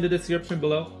video in the description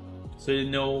below so you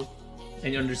know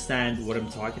and you understand what I'm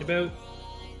talking about.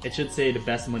 It should say the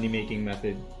best money making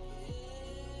method.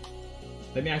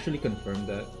 Let me actually confirm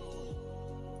that.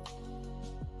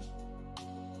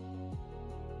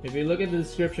 If you look at the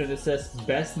description, it says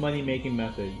best money making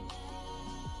method.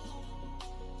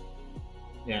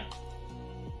 Yeah.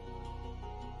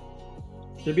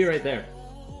 Should be right there.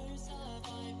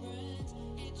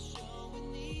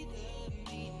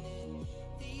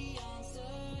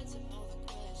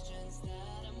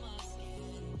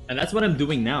 And that's what I'm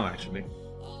doing now, actually.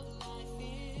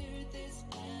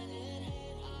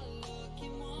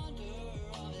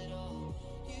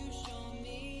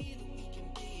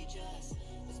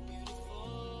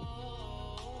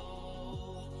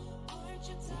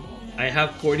 I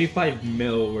have 45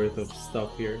 mil worth of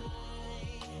stuff here.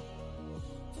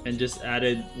 And just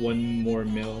added 1 more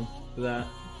mil to that.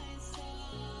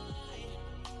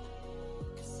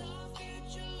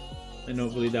 And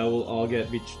hopefully that will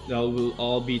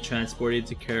all be transported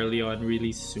to Caerleon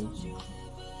really soon.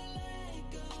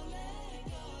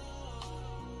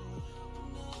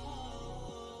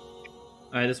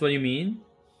 Alright, that's what you mean?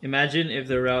 Imagine if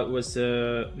the route was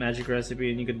a magic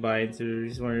recipe and you could buy it to you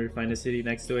just want to find a city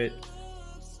next to it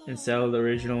and sell the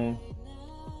original.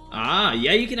 Ah,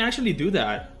 yeah, you can actually do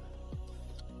that.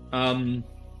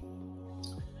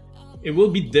 It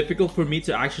will be difficult for me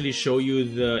to actually show you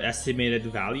the estimated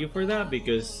value for that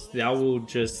because that will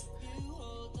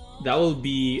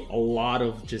be a lot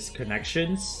of just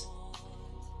connections.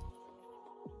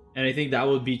 And I think that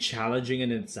would be challenging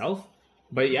in itself.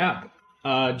 But yeah,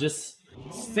 just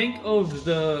think of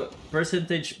the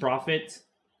percentage profit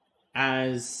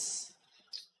as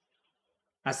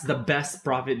the best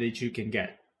profit that you can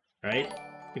get, right?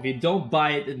 If you don't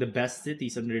buy it in the best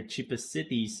cities, under the cheapest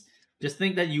cities, just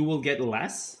think that you will get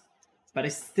less, but I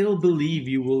still believe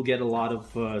you will get a lot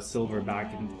of silver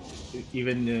back, and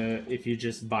even if you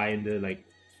just buy in the like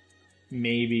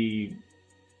maybe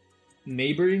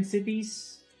neighboring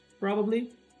cities,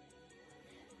 probably.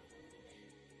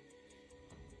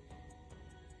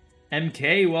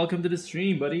 MK, welcome to the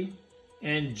stream, buddy.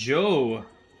 And Joe,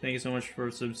 thank you so much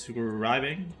for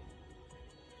subscribing.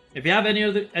 If you have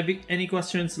any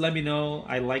questions, let me know.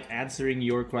 I like answering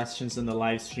your questions on the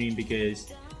live stream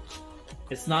because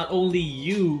it's not only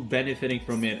you benefiting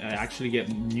from it, I actually get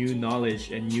new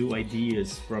knowledge and new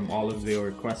ideas from all of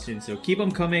your questions. So keep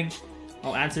them coming.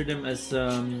 I'll answer them as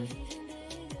the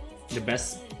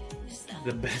best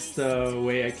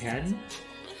way I can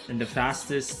and the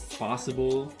fastest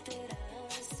possible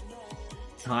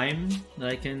time that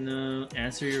I can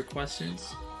answer your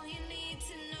questions.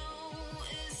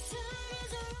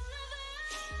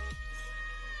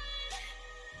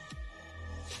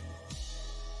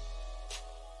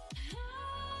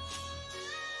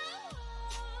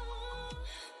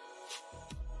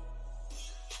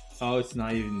 Oh, it's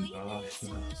not even. Oh, it's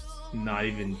not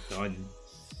even done.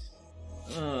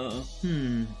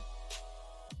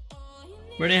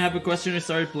 When I have a question, I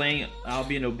started playing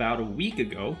Albion about a week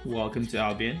ago. Welcome to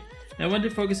Albion. And I wanted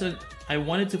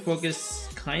to focus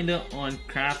kinda on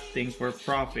crafting for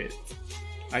profit.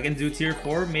 I can do tier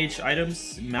 4 mage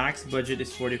items. Max budget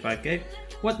is 45k.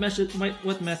 What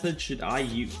method should I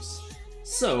use?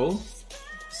 So,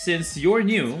 since you're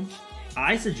new,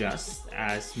 I suggest,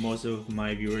 as most of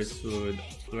my viewers would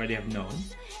already have known,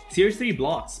 tier 3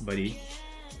 blocks, buddy.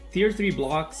 Tier 3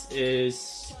 blocks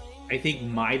is, I think,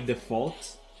 my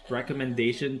default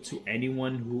recommendation to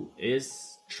anyone who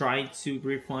is trying to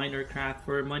refine or craft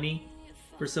for money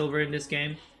for silver in this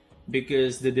game,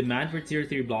 because the demand for tier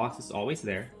 3 blocks is always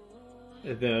there.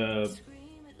 The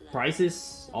price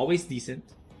is always decent.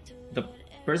 The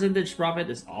percentage profit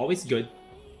is always good.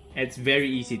 And it's very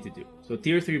easy to do. So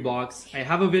tier 3 blocks, I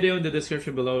have a video in the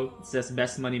description below. It says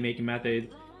best money making method.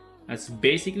 That's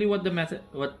basically what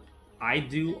I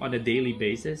do on a daily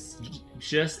basis. It's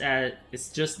just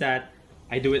that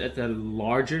I do it at a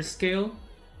larger scale.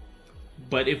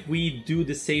 But if we do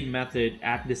the same method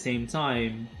at the same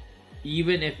time,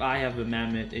 even if I have a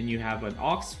mammoth and you have an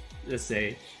ox, let's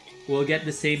say, we'll get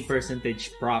the same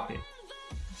percentage profit.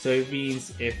 So it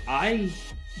means if I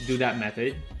do that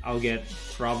method, I'll get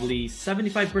probably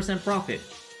 75% profit.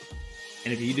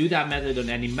 And if you do that method on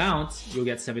any mount, you'll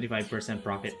get 75%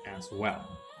 profit as well.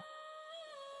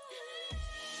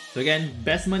 So again,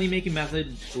 best money making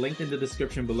method linked in the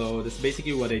description below. That's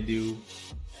basically what I do.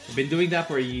 I've been doing that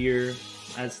for a year.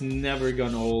 It's never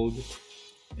gone old.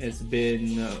 It's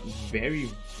been very,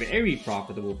 very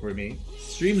profitable for me.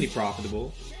 Extremely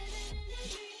profitable.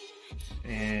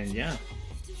 And yeah.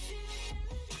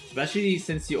 Especially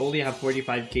since you only have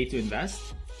 45k to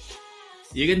invest.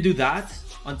 You can do that.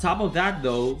 On top of that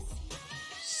though,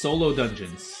 solo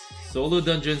dungeons. Solo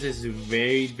dungeons is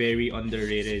very, very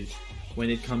underrated when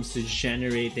it comes to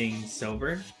generating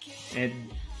silver. And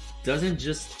it doesn't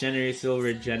just generate silver,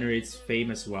 it generates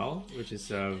fame as well, which is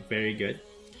very good.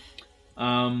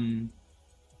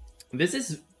 This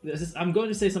is I'm going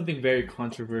to say something very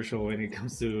controversial when it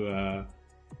comes to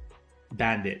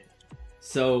Bandit.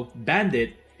 So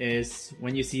Bandit is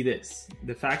when you see this.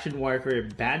 The faction warfare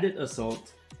Bandit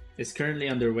Assault is currently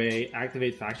underway.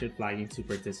 Activate faction flagging to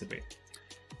participate.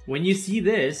 When you see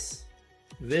this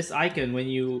icon, when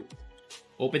you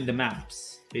open the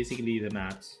maps, basically the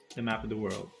map of the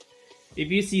world. If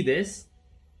you see this,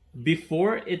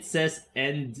 before it says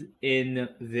end in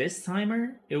this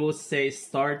timer, it will say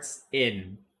starts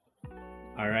in.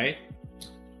 Alright?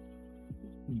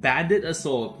 Bandit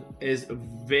Assault is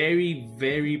very,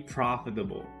 very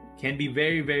profitable. Can be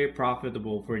very, very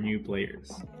profitable for new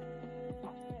players.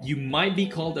 You might be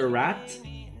called a rat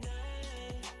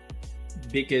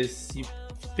because you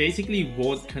basically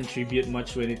won't contribute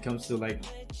much when it comes to like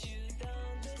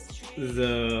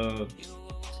the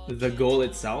goal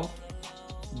itself.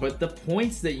 But the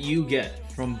points that you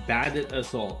get from Bandit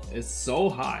Assault is so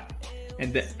high,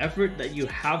 and the effort that you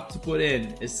have to put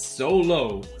in is so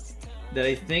low that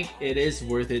I think it is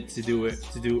worth it to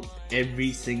do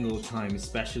every single time,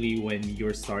 especially when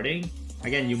you're starting.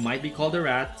 Again, you might be called a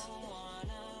rat,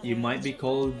 you might be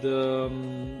called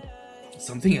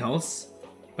something else,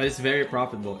 but it's very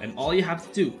profitable. And all you have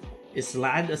to do is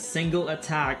land a single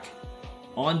attack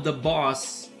on the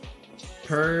boss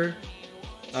per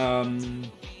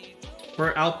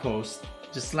outpost.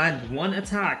 Just land one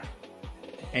attack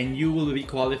and you will be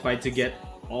qualified to get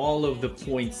all of the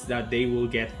points that they will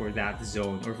get for that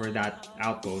zone or for that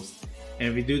outpost. And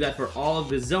if you do that for all of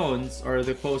the zones or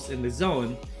the posts in the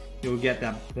zone, you'll get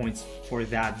that points for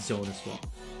that zone as well.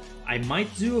 I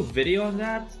might do a video on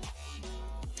that,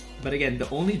 but again, the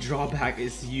only drawback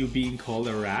is you being called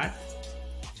a rat.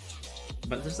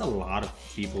 but there's a lot of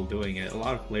people doing it, a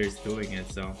lot of players doing it,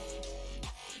 so.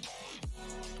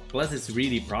 Plus it's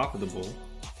really profitable.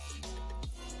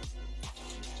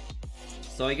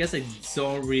 So I guess I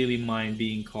don't really mind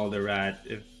being called a rat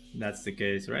if that's the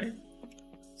case, right?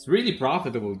 It's really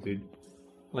profitable, dude.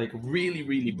 Like really,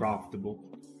 really profitable.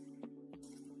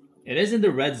 It is in the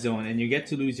red zone and you get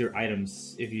to lose your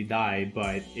items if you die,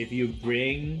 but if you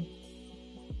bring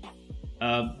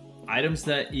items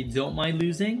that you don't mind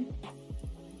losing,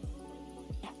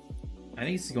 I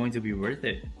think it's going to be worth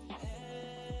it.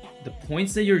 The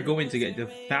points that you're going to get, the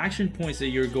faction points that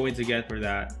you're going to get for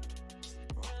that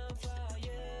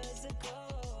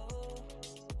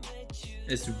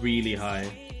is really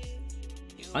high.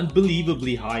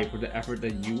 Unbelievably high for the effort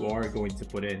that you are going to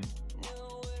put in.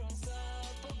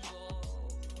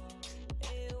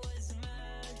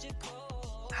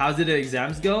 How did the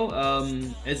exams go?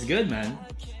 It's good, man.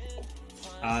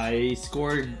 I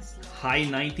scored high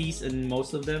 90s in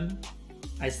most of them.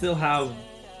 I still have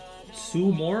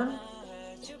 2 more.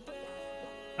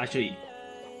 Actually,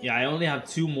 yeah, I only have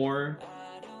 2 more.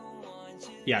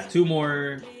 Yeah, 2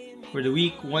 more for the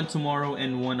week. 1 tomorrow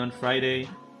and 1 on Friday.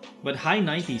 But high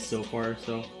 90s so far,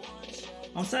 so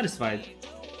I'm satisfied.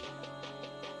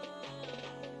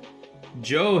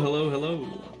 Joe, hello, hello.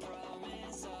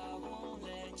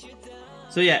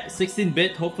 So yeah,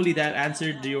 16-bit, hopefully that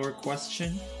answered your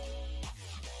question.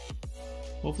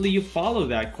 Hopefully you follow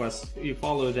that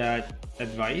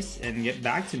advice and get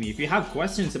back to me. If you have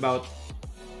questions about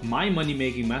my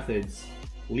money-making methods,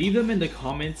 leave them in the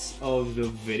comments of the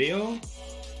video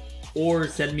or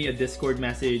send me a Discord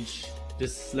message.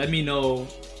 Just let me know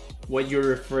what you're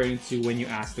referring to when you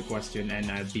ask the question and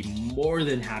I'd be more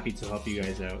than happy to help you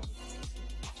guys out.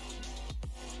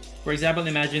 For example,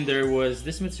 imagine there was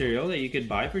this material that you could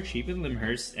buy for cheap in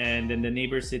Limhurst and then the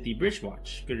neighbor city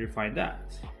Bridgewatch could refine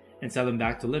that and sell them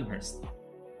back to Limhurst.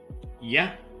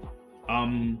 Yeah.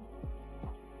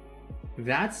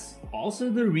 That's also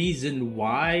the reason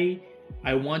why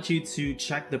I want you to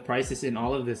check the prices in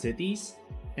all of the cities.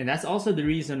 And that's also the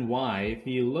reason why, if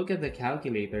you look at the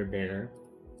calculator better,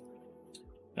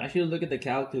 actually look at the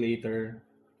calculator,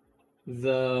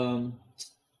 the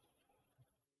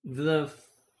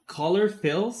color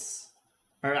fills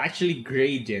are actually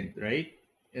gradient, right?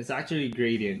 It's actually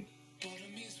gradient.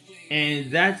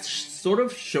 And that sort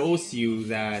of shows you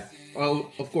that,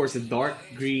 well, of course, the dark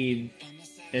green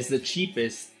is the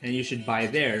cheapest and you should buy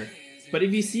there. But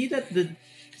if you see that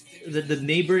the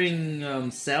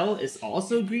neighboring cell is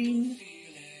also green,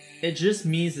 it just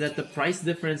means that the price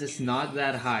difference is not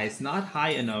that high. It's not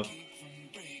high enough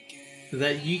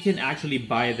that you can actually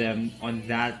buy them on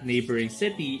that neighboring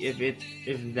city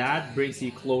if that brings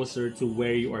you closer to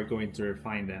where you are going to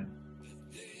refine them.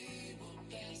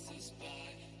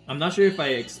 I'm not sure if I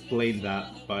explained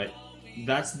that, but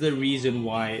that's the reason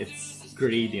why it's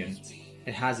gradient.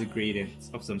 It has a gradient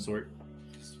of some sort.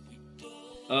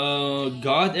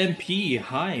 God MP,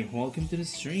 hi, welcome to the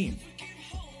stream.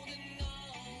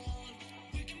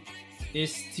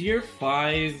 Is tier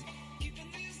 5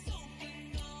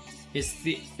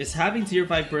 is having tier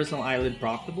 5 personal island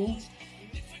profitable?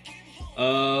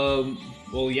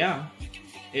 Well, yeah,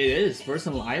 it is.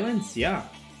 Personal islands, yeah.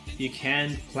 You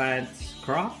can plant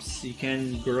crops, you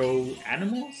can grow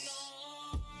animals,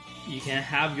 you can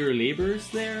have your laborers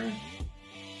there.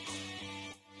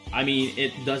 I mean,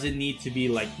 it doesn't need to be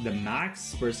like the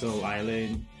max personal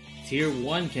island. Tier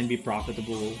 1 can be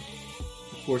profitable.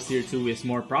 Of course, tier 2 is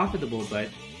more profitable, but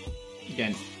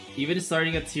again, even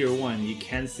starting at tier 1, you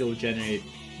can still generate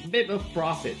a bit of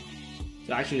profit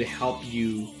to actually help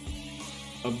you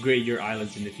upgrade your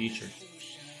islands in the future.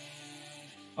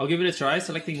 I'll give it a try,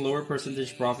 selecting lower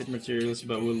percentage profit materials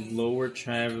but with lower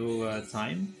travel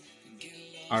time.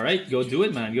 Alright, go do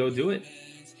it, man, go do it.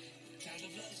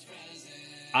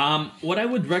 What I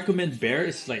would recommend, Bear,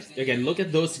 is like, again, look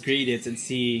at those gradients and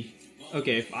see,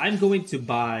 okay, if I'm going to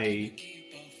buy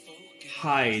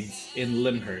hides in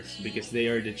Limhurst because they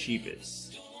are the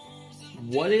cheapest,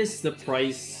 what is the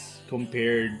price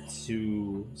compared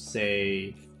to,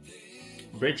 say,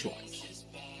 Bridgewatch?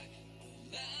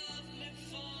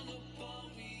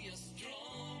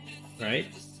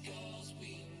 Right?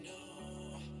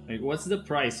 Like, what's the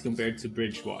price compared to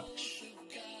Bridgewatch?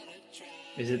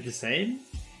 Is it the same?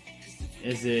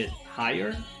 Is it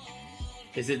higher?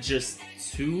 Is it just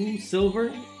 2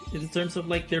 silver in terms of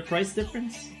like their price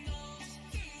difference?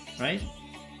 Right?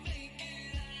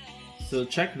 So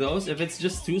check those. If it's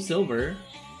just 2 silver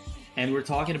and we're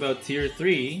talking about tier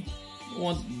 3, it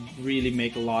won't really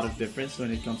make a lot of difference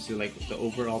when it comes to like the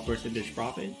overall percentage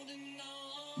profit.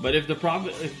 But if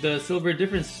the silver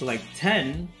difference is like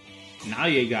 10, Now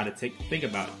you gotta think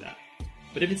about that.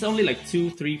 But if it's only like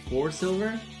 2, 3, 4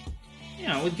 silver,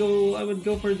 yeah, I would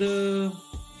go for the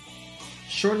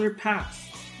shorter paths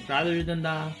rather than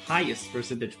the highest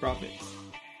percentage profit.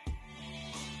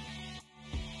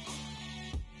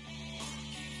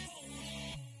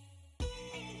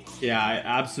 Yeah, I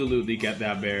absolutely get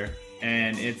that, Bear,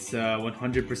 and it's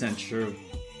 100% true.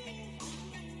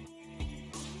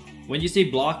 When you say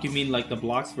block, you mean like the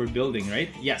blocks for building, right?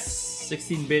 Yes,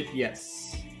 16-bit,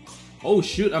 yes. Oh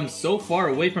shoot, I'm so far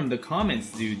away from the comments,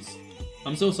 dudes.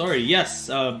 I'm so sorry. Yes,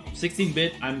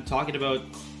 16-bit, I'm talking about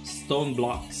stone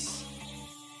blocks.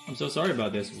 I'm so sorry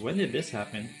about this. When did this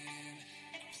happen?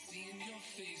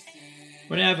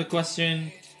 When I have a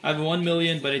question, I have 1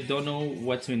 million, but I don't know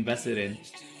what to invest it in.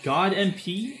 God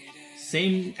MP,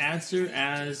 same answer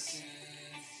as,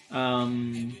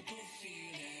 same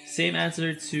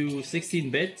answer to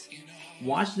 16-bit.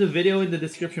 Watch the video in the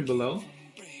description below.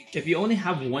 If you only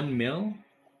have 1 mil,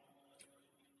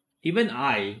 even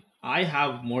I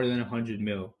have more than 100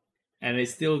 mil, and I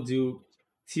still do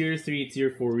tier 3, tier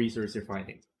 4 resource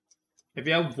refining. If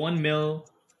you have 1 mil,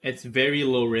 it's very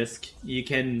low risk.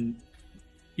 You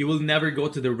will never go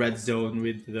to the red zone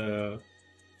with the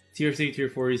tier 3, tier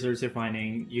 4 resource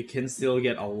refining. You can still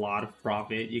get a lot of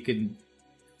profit. You can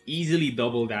easily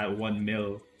double that 1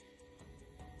 mil.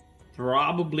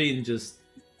 Probably in just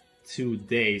 2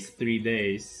 days, 3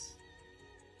 days.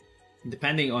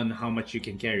 Depending on how much you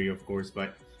can carry, of course,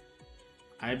 but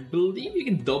I believe you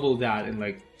can double that in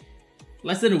like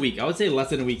less than a week. I would say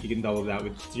less than a week you can double that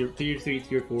with tier 3,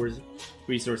 tier 4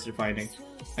 resource refining.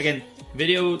 Again,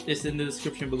 video is in the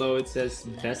description below. It says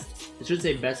best, it should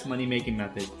say best money making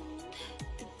method.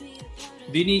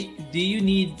 Do you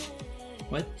need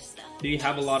what? Do you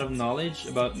have a lot of knowledge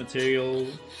about material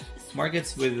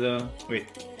markets with wait.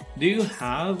 Do you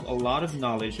have a lot of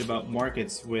knowledge about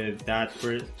markets with that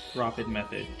profit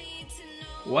method?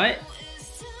 What?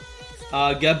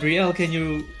 Gabrielle, can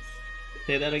you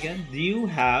say that again? Do you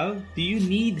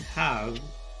need have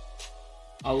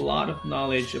a lot of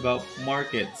knowledge about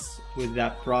markets with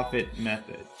that profit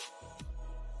method?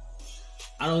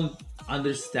 I don't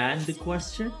understand the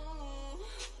question.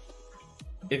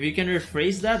 If you can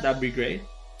rephrase that, that'd be great.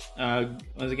 Once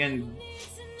again,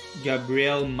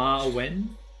 Gabrielle Ma Wen.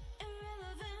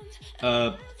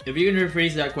 If you can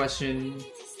rephrase that question,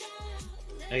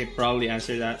 I could probably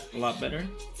answer that a lot better.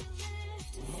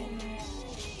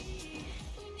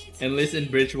 Enlist in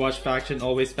Bridgewatch faction,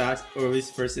 always fast, always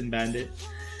first in bandit.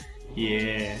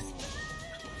 Yeah.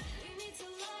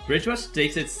 Bridgewatch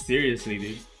takes it seriously,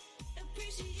 dude.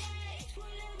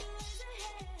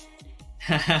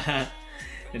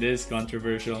 It is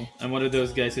controversial. I'm one of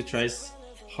those guys who tries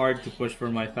hard to push for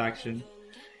my faction.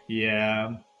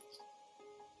 Yeah.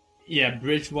 Yeah,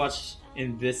 Bridgewatch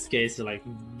in this case are like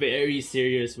very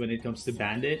serious when it comes to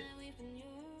bandit.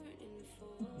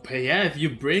 But yeah, if you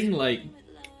bring like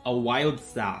a wild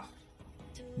staff,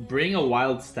 bring a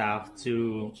wild staff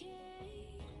to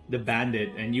the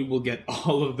bandit and you will get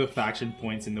all of the faction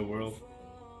points in the world.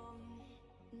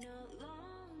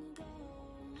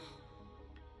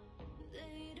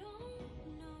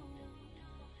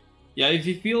 Yeah, if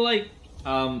you feel like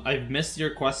I missed your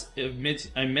questions,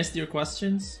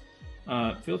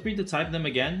 feel free to type them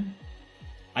again.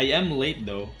 I am late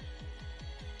though.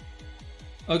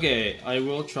 Okay, I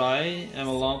will try. I'm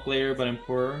a long player, but I'm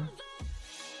poor.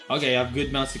 Okay, I have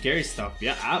good mounts to carry stuff.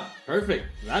 Yeah, perfect.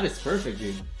 That is perfect,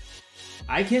 dude.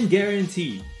 I can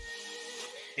guarantee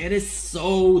it is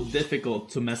so difficult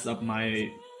to mess up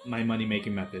my money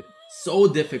making method. So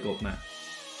difficult, man.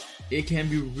 It can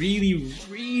be really,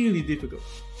 really difficult.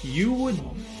 You would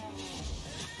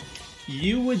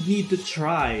need to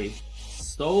try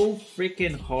so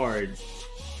freaking hard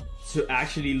to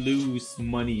actually lose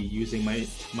money using my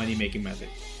money making method.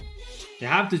 You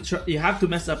have to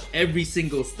mess up every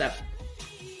single step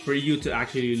for you to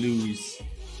actually lose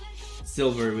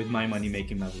silver with my money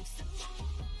making method.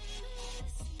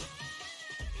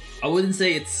 I wouldn't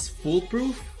say it's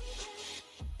foolproof,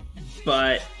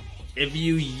 but if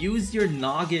you use your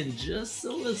noggin just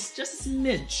a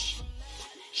smidge,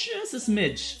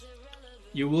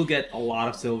 you will get a lot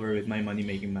of silver with my money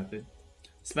making method.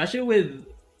 Especially with,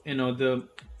 you know, the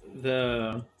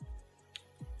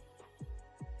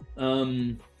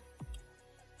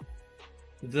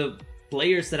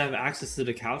players that have access to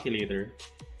the calculator.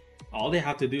 All they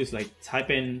have to do is like type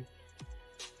in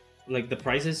like the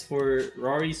prices for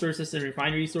raw resources and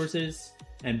refined resources,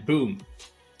 and boom,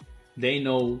 they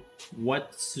know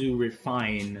what to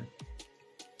refine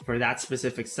for that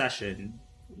specific session,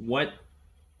 what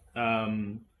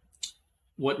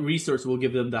what resource will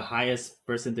give them the highest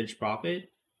percentage profit,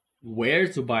 where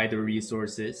to buy the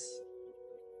resources.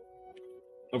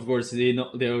 Of course, they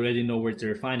already know where to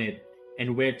refine it,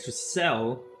 and where to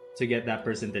sell to get that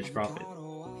percentage profit.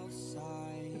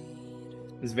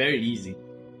 It's very easy.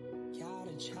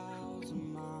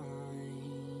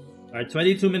 Alright,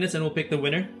 22 minutes and we'll pick the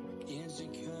winner.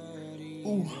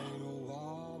 Ooh.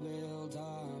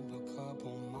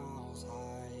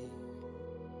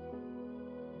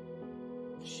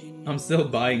 I'm still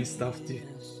buying stuff, dude.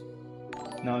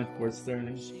 Now in 4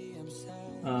 sterling.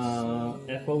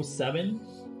 FO7.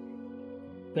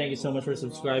 Thank you so much for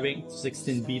subscribing.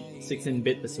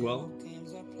 16-bit as well.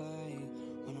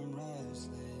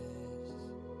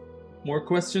 More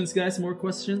questions, guys? More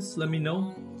questions? Let me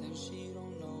know.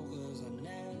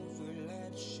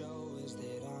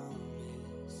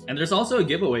 And there's also a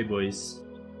giveaway, boys.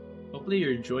 Hopefully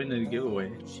you're enjoying the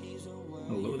giveaway.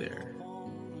 Hello there.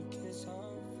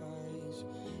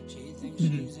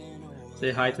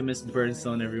 Say hi to Miss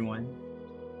Burnstone, everyone.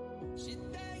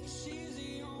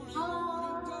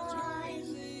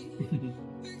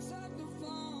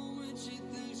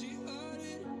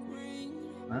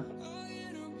 Hi. Huh?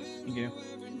 Thank you.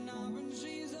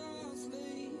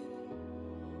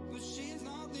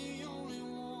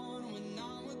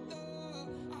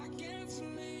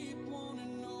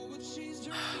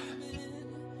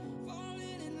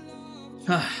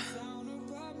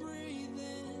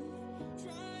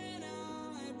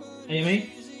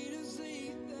 Anyway,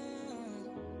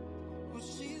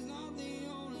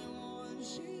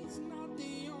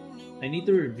 I need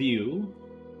to review.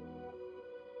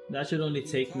 That should only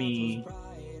take me.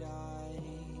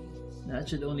 That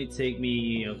should only take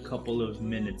me a couple of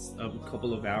minutes, a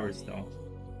couple of hours, though.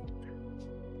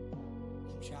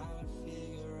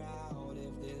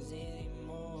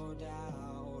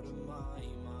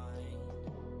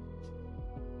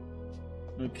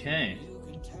 Okay.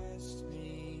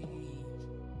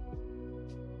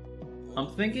 I'm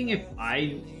thinking if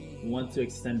I want to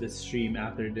extend the stream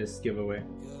after this giveaway.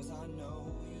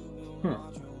 Huh.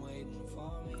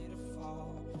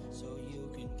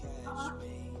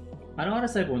 Anong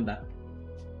oras tayo punta?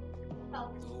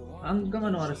 Hanggang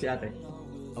anong oras si ate?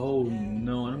 Oh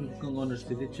no, anong oras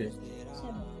si Tiche?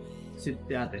 Si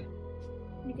ate?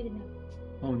 Hindi ka din na.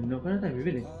 Oh no, paano tayo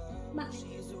bibili?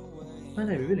 Bakit? Paano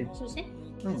tayo bibili? Susi?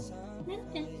 No. Meron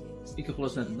dyan.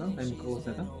 Ika-close natin to? Time close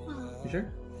na to? You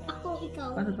sure? Ako,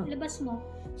 ikaw. Paano to? Labas mo.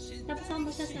 Tapos ako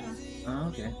magsasara. Ah,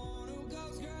 okay.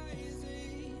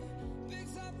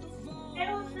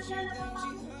 Pero, naglalaban ako.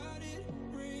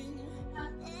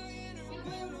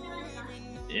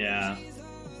 Yeah.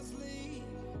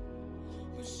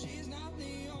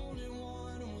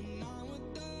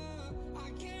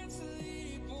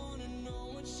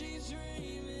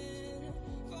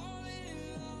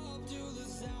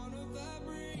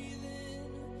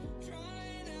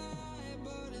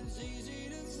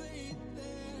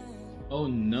 Oh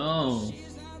no,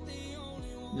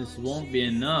 this won't be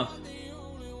enough.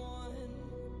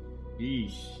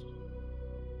 Yeesh.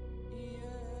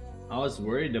 I was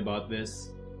worried about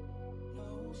this.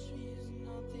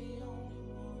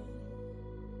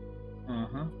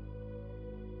 I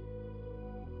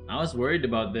was worried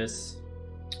about this.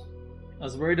 I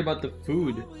was worried about the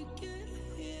food.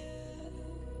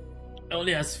 It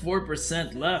only has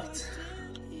 4% left.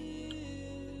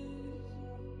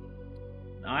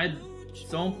 I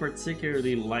don't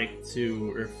particularly like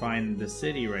to refine the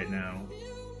city right now.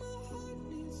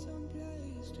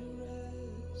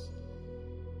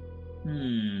 I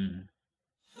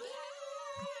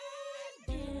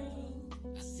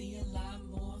see a lot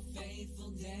more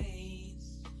faithful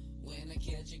days when I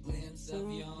catch a glimpse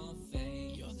of your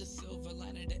face. You're the silver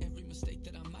liner to every mistake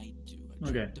that I might do.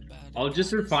 Okay, I'll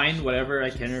just refine whatever I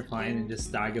can refine and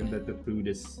just tag them that the food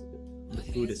is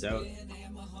out.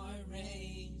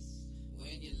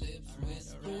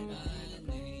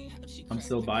 I'm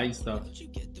still buying stuff.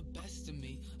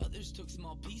 Others took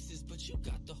small pieces, but you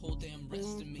got the whole damn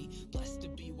rest of me. Blessed to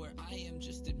be where I am,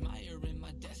 just admiring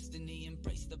my destiny.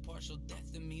 Embrace the partial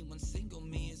death of me. One single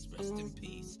me is rest in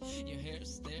peace. Your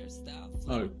hairstyle,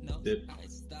 Oh, did but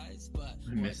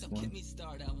I missed one? get me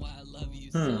started on why I love you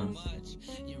so much.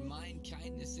 Your mind,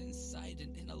 kindness, insight,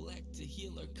 and intellect to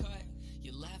heal or cut.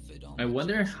 You laugh at all. I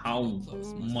wonder how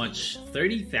much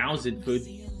 30,000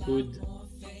 food.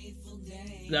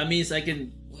 That means I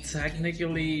can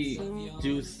technically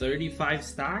do 35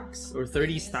 stacks or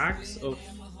 30 stacks of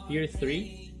tier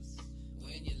 3.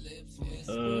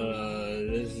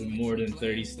 This is more than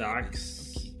 30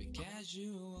 stacks.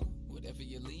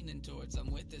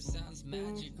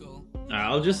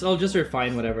 I'll just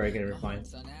refine whatever I can refine.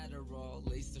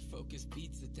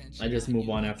 I just move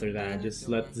on after that. Just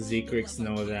let the Zekrix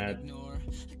know that.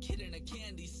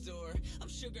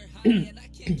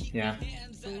 Yeah.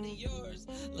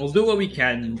 We'll do what we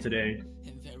can today.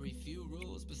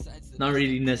 Not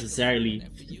really necessarily.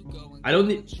 I don't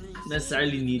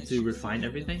necessarily need to refine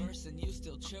everything.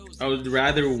 I would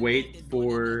rather wait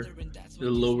for the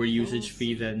lower usage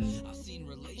fee than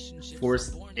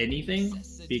force anything,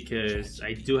 because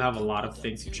I do have a lot of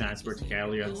things to transfer to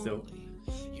Galleon still.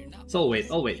 So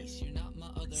I'll wait.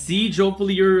 Siege,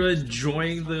 hopefully you're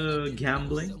enjoying the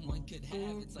gambling.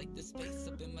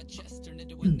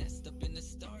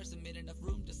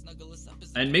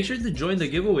 And make sure to join the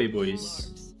giveaway,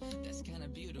 boys.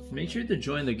 Make sure to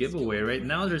join the giveaway. Right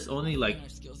now there's only like...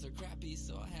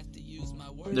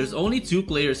 There's only 2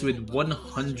 players with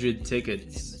 100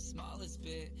 tickets.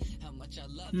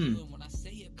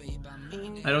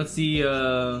 I don't see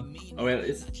oh well,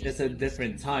 it's a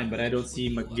different time, but I don't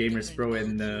see McGamers Pro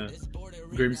and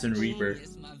Crimson Reaper.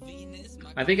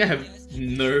 I think I have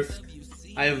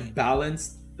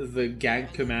balanced the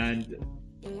gank command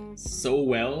so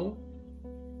well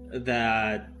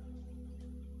that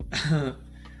I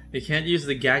can't use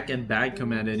the gank and bag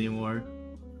command anymore.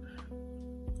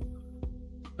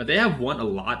 But they have won a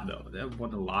lot though. They have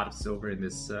won a lot of silver in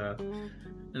this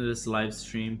live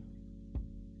stream.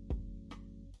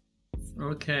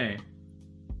 Okay.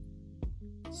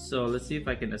 So let's see if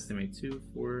I can estimate 2,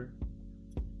 4,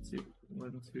 2,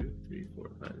 1, 2, 3,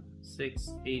 4, 5,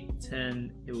 6, 8,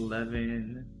 10,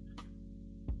 11,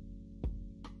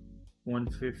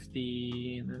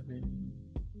 150, 11.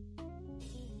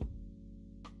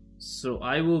 So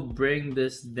I will bring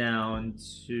this down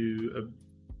to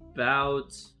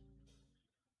about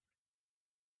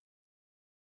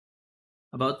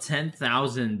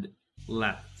 10,000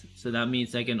 left. So that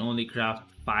means I can only craft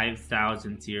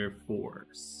 5,000 tier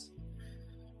 4s.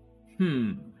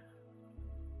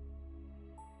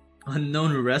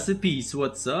 Unknown recipes,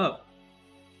 what's up?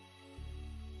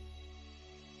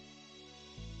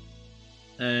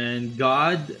 And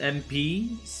God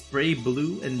MP, Spray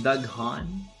Blue, and Doug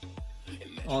Han.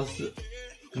 Also,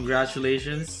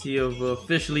 congratulations, you are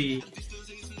officially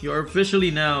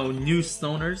now new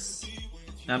stoners.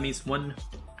 That means 1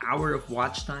 hour of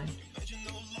watch time.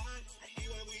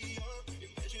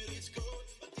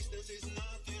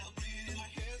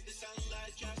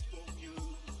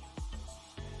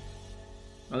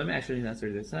 Well, let me actually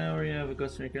answer this. I already have a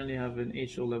customer. I currently have an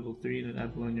HO level 3 and an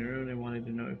apple on your own. I wanted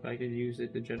to know if I could use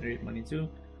it to generate money too,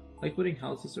 like putting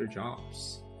houses or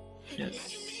jobs.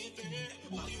 Yes.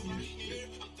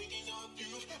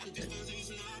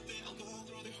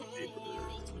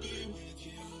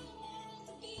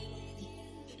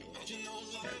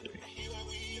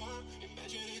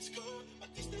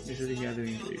 Usually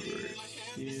gathering laborers.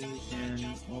 You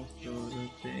can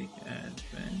also take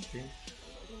advantage.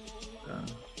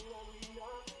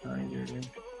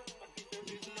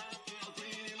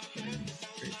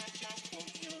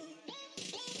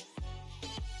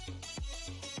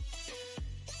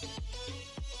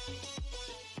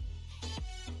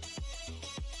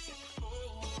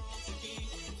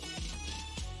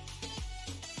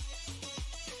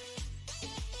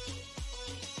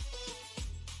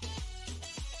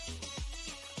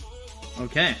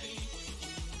 Okay.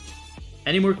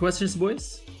 Any more questions,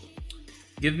 boys?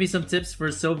 Give me some tips for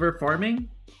silver farming.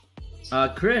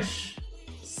 Krish,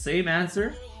 same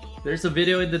answer. There's a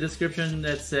video in the description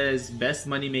that says best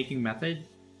money making method.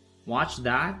 Watch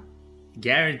that.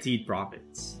 Guaranteed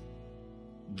profits.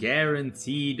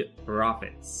 Guaranteed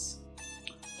profits.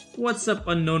 What's up,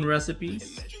 unknown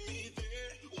recipes?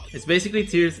 It's basically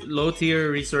low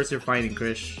tier resource refining,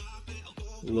 Krish.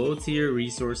 Low tier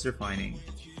resource refining.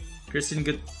 Kristen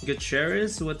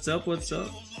Gutierrez, what's up? What's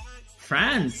up?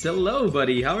 Franz, hello,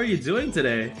 buddy. How are you doing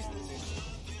today?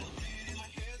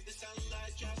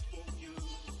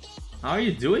 How are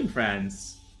you doing,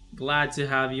 Franz? Glad to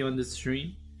have you on the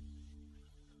stream.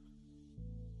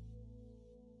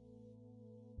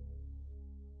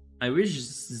 I wish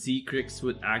Zekrix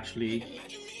would actually,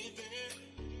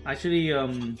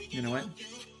 you know what?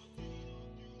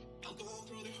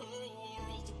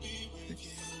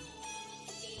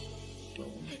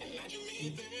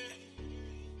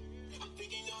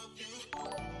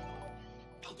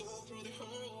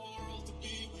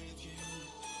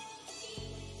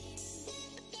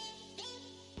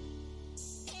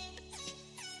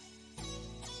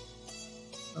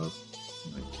 Oh,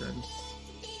 my friends.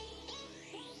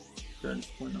 Friends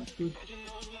point out food.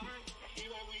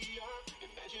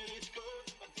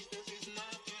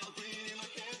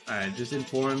 I just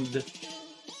informed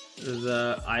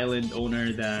the island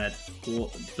owner that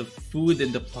the food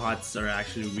in the pots are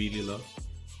actually really low.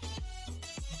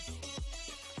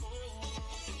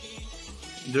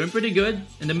 Doing pretty good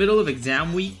in the middle of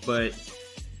exam week, but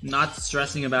not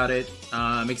stressing about it.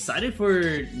 I'm excited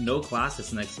for no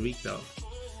classes next week though.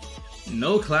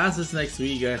 No classes next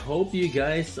week. I hope you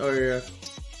guys are...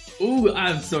 Ooh,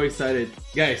 I'm so excited.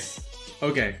 Guys,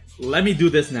 okay, let me do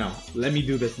this now. Let me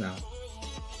do this now.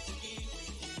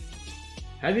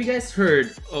 Have you guys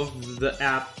heard of the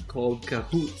app called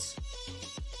Kahoots?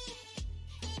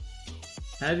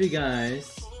 Have you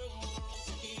guys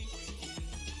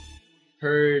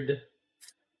heard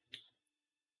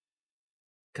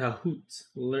Kahoots?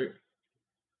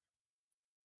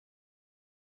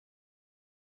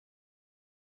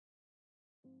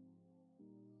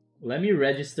 Let me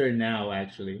register now,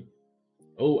 actually.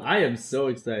 Oh, I am so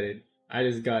excited. I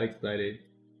just got excited.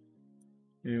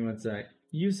 Give me one sec.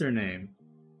 Username.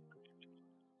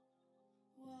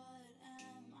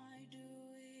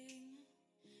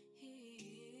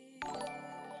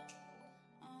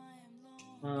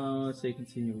 Let's say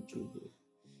continue with Google.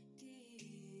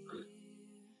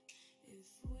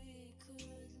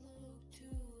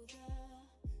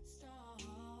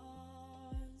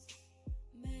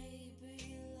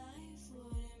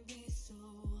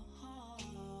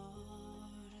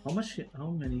 How much? How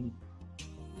many?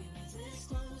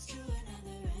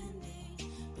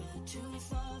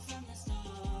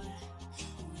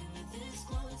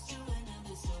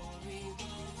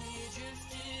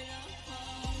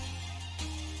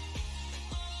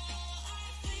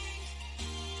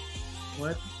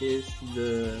 What is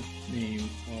the name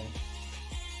of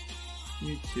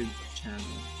YouTube channel?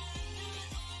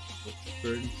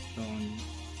 Stoner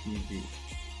TV.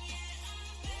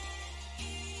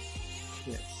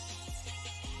 Yes.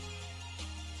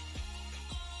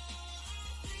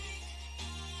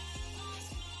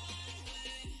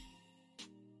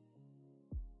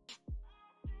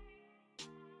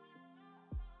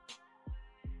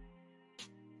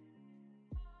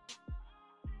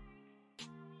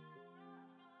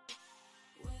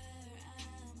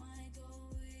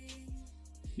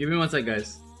 Give me one sec,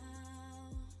 guys.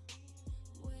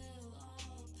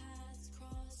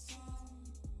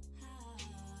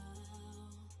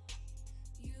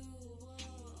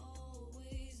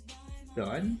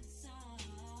 Done.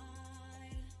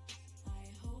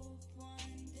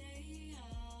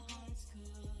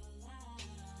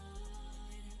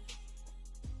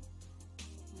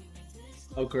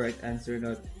 Oh, correct answer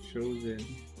not chosen.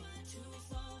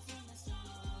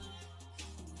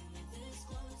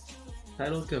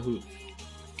 Title Kahoot.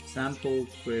 Sample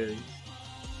queries.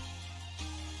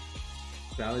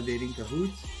 Validating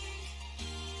Kahoot.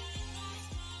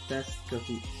 Test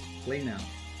Kahoot. Play now.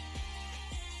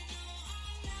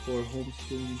 For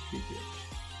homeschooling video.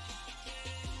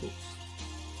 Post.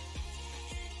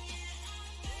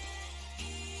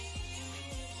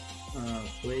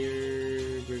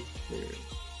 Player versus player.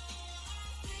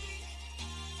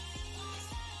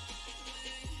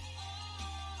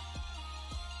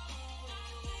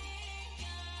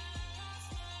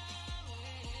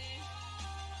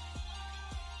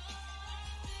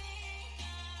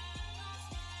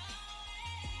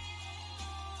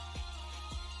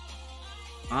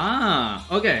 Ah,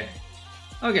 okay.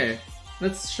 Okay,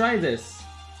 let's try this.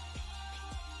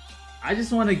 I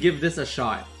just want to give this a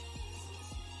shot.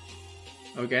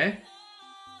 Okay?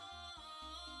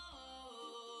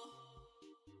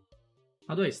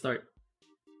 How do I start?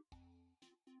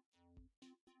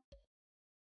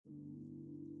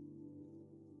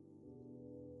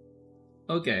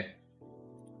 Okay.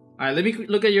 Alright, let me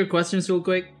look at your questions real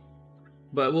quick.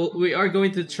 But we are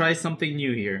going to try something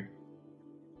new here.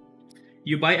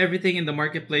 You buy everything in the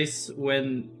marketplace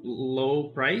when low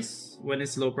price? When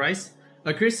it's low price?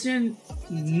 A Christian,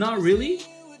 not really.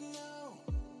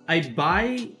 I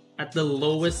buy at the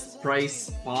lowest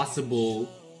price possible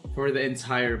for the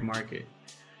entire market.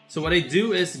 So what I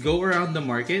do is go around the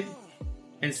market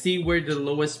and see where the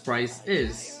lowest price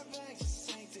is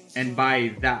and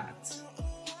buy that.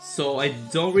 So I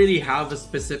don't really have a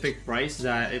specific price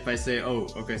that if I say, oh,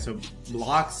 okay, so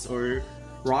blocks or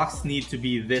rocks need to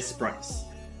be this price.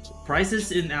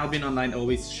 Prices in Albion Online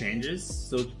always changes,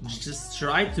 so just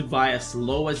try to buy as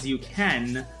low as you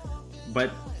can, but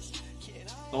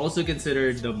also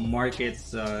consider the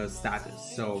market's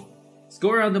status. So let's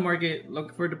go around the market,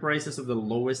 look for the prices of the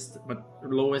lowest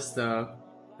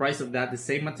price of that, the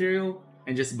same material,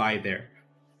 and just buy there.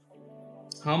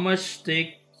 How much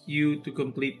take you to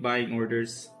complete buying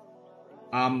orders?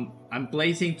 I'm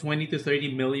placing 20 to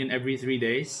 30 million every 3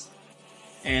 days,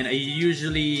 and I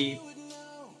usually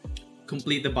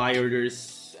complete the buy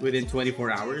orders within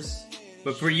 24 hours.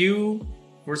 But for you,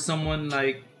 for someone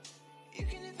like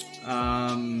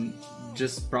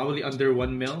just probably under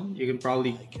 1 mil, you can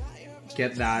probably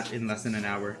get that in less than an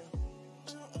hour.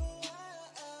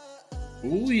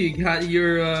 Ooh, you got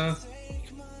your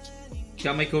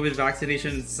got my COVID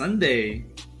vaccination Sunday.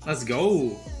 Let's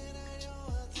go.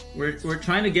 We're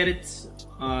trying to get it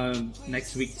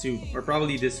next week too, or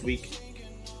probably this week.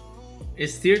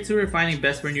 Is tier 2 refining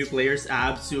best for new players?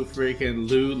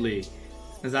 Absolutely.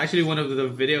 That's actually one of the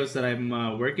videos that I'm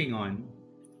working on.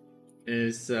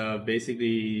 Is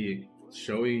basically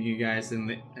showing you guys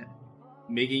and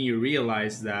making you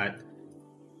realize that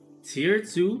tier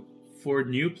 2 for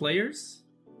new players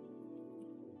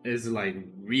is like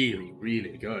really,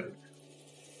 really good.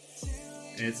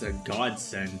 It's a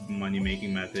godsend money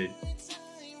making method.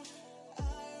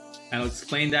 I'll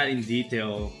explain that in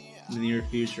detail in the near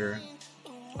future.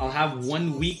 I'll have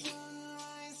 1 week,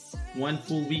 1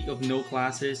 full week of no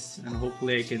classes, and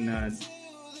hopefully I can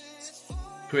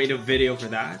create a video for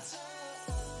that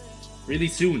really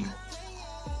soon.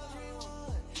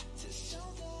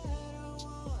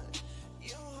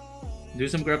 Do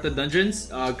some corrupted dungeons.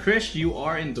 Krish, you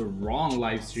are in the wrong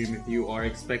live stream if you are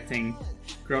expecting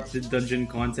corrupted dungeon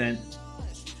content.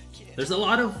 There's a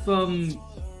lot of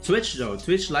Twitch though,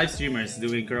 Twitch live streamers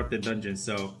doing corrupted dungeons,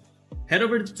 so head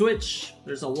over to Twitch.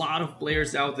 There's a lot of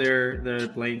players out there that are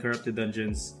playing corrupted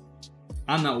dungeons.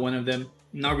 I'm not one of them.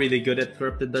 I'm not really good at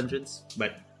corrupted dungeons,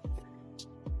 but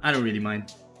I don't really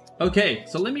mind. Okay,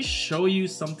 so let me show you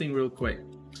something real quick.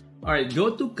 Alright,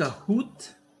 go to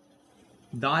Kahoot.it.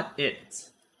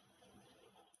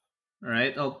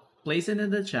 Alright, I'll place it in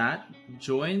the chat.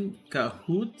 Join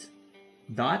Kahoot.it,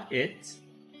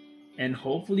 and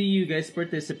hopefully you guys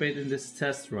participate in this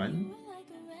test run.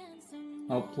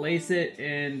 I'll place it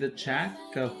in the chat,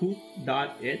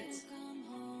 Kahoot.it.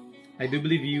 I do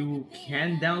believe you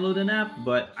can download an app,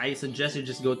 but I suggest you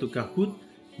just go to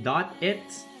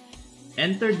Kahoot.it,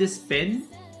 enter this pin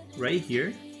right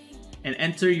here, and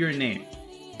enter your name.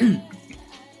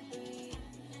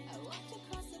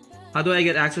 How do I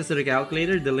get access to the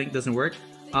calculator? The link doesn't work.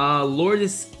 Lord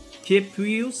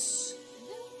Skipius.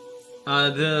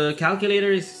 The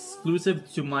calculator is exclusive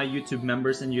to my YouTube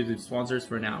members and YouTube sponsors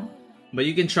for now. But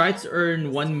you can try to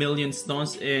earn 1 million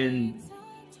stones in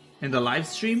the live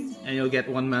stream, and you'll get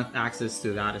 1 month access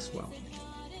to that as well.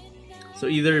 So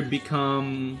either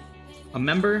become a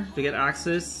member to get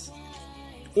access,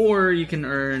 or you can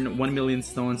earn 1 million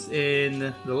stones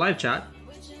in the live chat,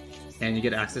 and you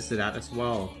get access to that as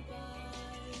well.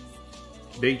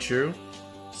 Big true.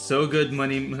 So good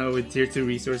money with tier 2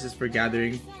 resources for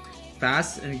gathering.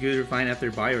 Fast and good refine after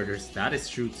buy orders. That is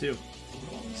true too.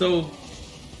 So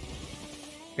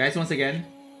guys, once again,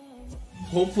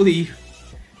 hopefully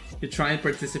you try and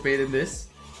participate in this.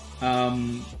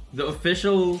 The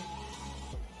official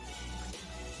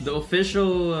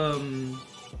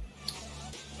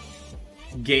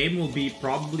game will be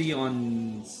probably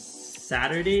on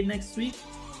Saturday next week,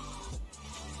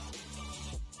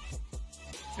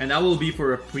 and that will be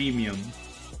for a premium.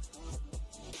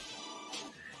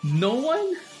 No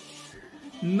one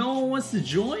wants to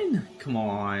join? Come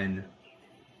on.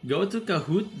 Go to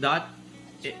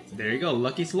Kahoot.it. There you go,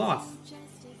 Lucky Sloth.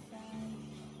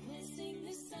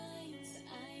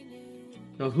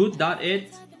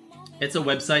 Kahoot.it. It's a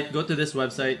website. Go to this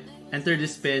website. Enter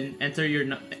this pin. Enter your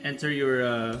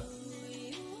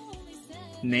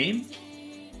name.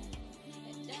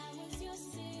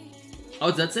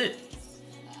 Oh, that's it.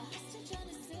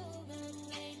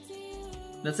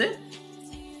 That's it.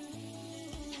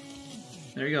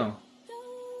 There you go.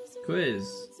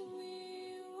 Quiz.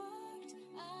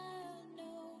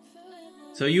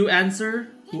 So you answer,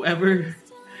 whoever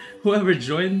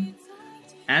joined,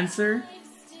 answer.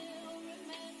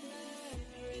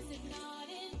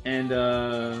 And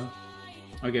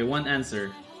okay, 1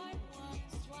 answer.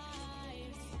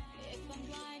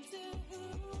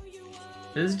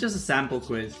 This is just a sample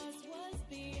quiz.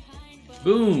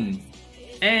 Boom.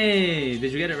 Hey,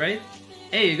 did you get it right?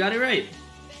 Hey, you got it right.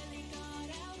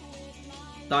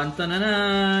 Dun dun dun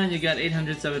dun, you got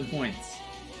 807 points.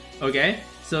 Okay,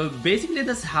 so basically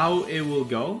that's how it will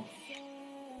go.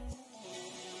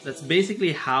 That's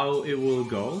basically how it will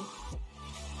go.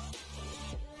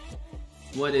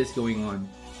 What is going on?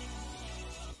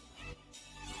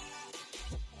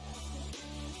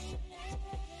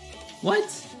 What?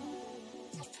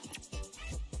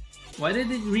 Why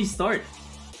did it restart?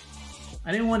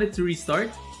 I didn't want it to restart.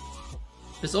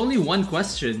 There's only 1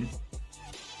 question.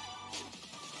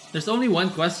 There's only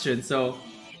 1 question, so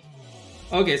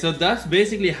Okay, so that's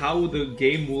basically how the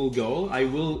game will go. I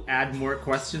will add more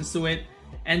questions to it,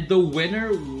 and the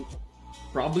winner,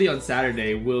 probably on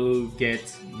Saturday, will get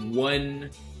 1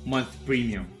 month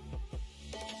premium.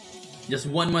 Just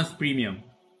 1 month premium.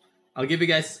 I'll give you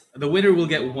guys, the winner will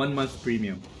get 1 month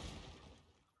premium.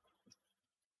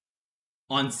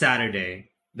 On Saturday.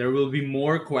 There will be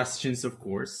more questions, of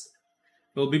course.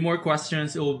 There will be more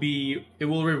questions. It will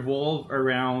revolve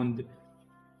around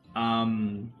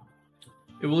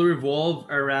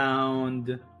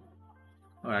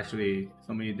oh, actually,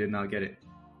 somebody did not get it.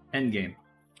 Endgame.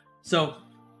 So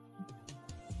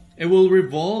it will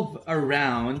revolve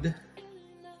around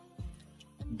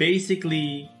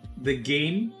basically the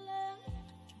game,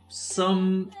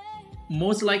 some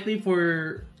most likely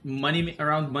for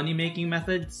around money making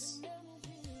methods.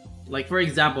 Like, for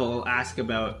example, I'll ask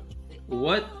about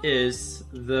what is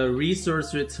the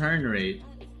resource return rate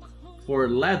for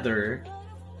leather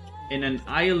in an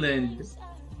island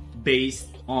based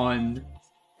on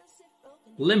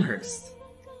Limhurst,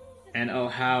 and we'll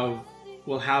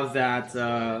have that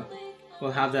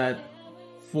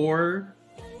 4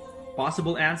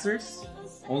 possible answers.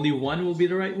 Only one will be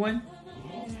the right one,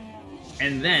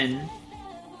 and then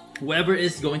whoever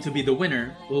is going to be the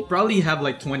winner will probably have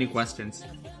like 20 questions.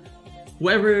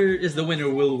 Whoever is the winner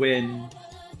will win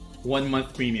 1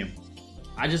 month premium.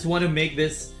 I just want to make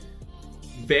this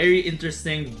very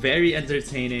interesting, very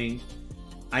entertaining.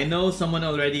 I know someone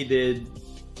already did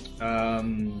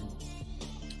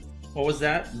what was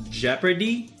that?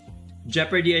 Jeopardy,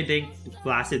 I think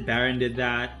Placid Baron did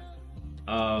that.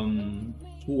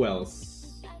 Who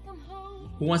else?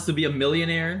 Who Wants to Be a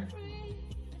Millionaire?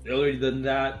 They already done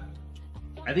that.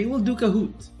 I think we'll do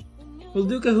Kahoot.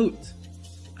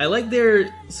 I like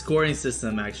their scoring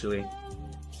system, actually.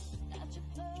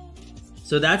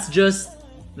 So that's just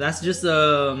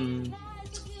a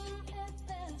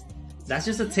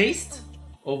taste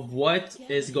of what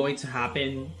is going to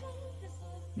happen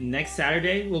next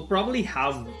Saturday. We'll probably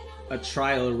have a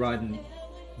trial run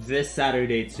this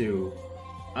Saturday too,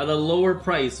 at a lower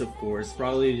price, of course,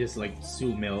 probably just like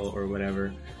 2 mil or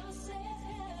whatever.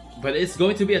 But it's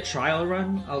going to be a trial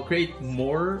run. I'll create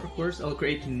more, of course. I'll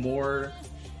create more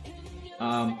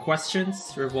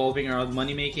questions revolving around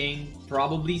money making,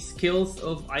 probably skills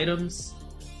of items,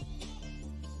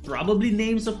 probably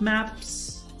names of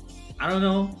maps. I don't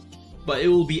know, but it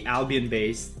will be Albion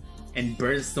based and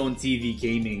Burnstone TV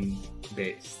gaming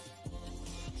based.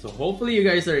 So hopefully you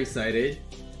guys are excited.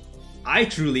 I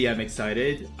truly am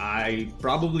excited. I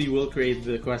probably will create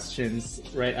the questions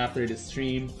right after the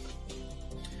stream.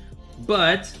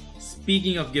 But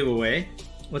speaking of giveaway,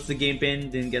 what's the game pin?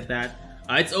 Didn't get that.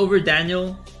 It's over,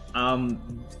 Daniel.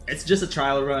 It's just a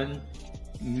trial run.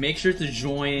 Make sure to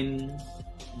join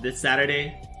this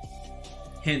Saturday.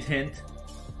 Hint, hint.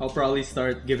 I'll probably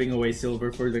start giving away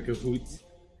silver for the Kahoot.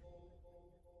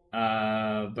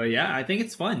 But yeah, I think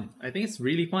it's fun. I think it's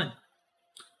really fun.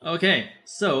 Okay,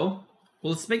 so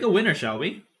let's pick a winner, shall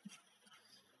we?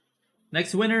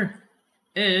 Next winner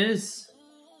is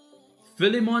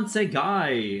Philemon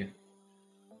Segay.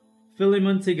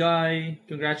 Philemon Segay,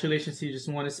 congratulations, you just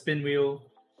won a spin wheel.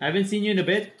 I haven't seen you in a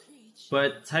bit,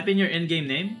 but type in your in-game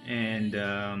name and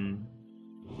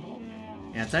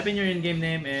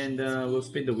we'll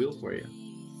spin the wheel for you.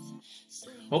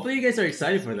 Hopefully you guys are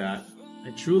excited for that. I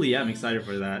truly am excited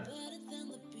for that.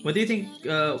 What do you think?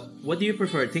 What do you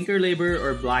prefer, Tinker Labor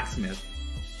or Blacksmith?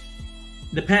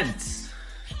 Depends.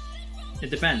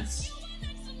 It depends.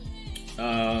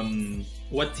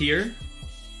 What tier?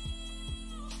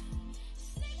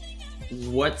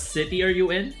 What city are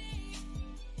you in?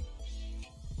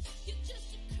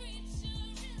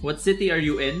 What city are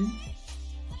you in?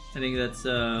 I think that's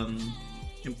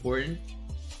important.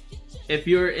 If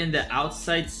you're in the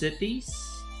outside cities,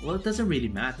 well, it doesn't really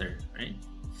matter, right?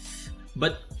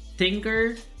 But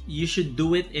Tinker, you should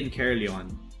do it in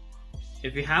Caerleon.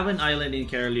 If you have an island in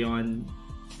Caerleon,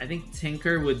 I think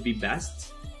Tinker would be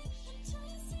best.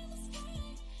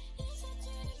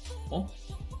 Oh.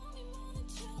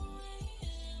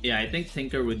 Yeah, I think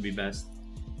Tinker would be best.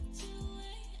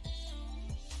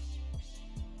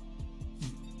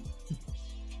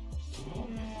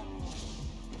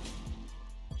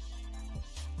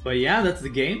 But yeah, that's the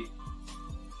game.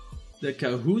 The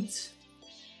Kahoot.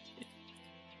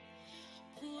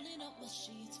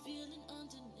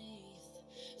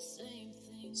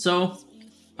 So,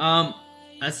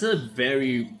 that's a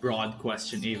very broad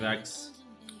question, Avex.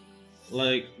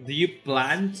 Like, do you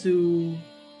plan to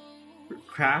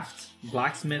craft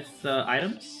blacksmith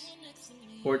items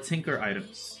or tinker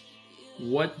items?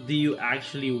 What do you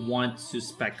actually want to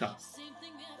spec up?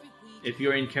 If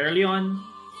you're in Caerleon,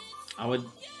 I would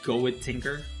go with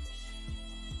Tinker.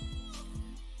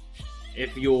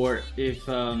 If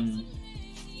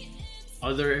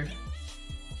other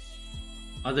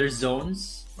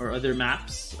zones or other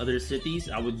maps, other cities,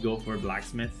 I would go for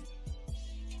Blacksmith.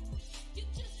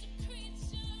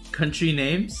 Country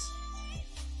names?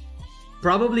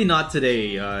 Probably not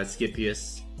today,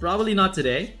 Scipius. Probably not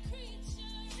today.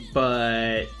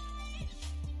 But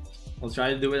I'll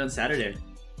try to do it on Saturday.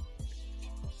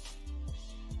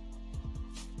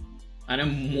 And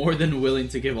I'm more than willing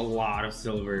to give a lot of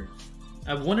silver. I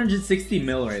have 160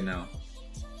 mil right now.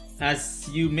 As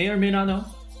you may or may not know,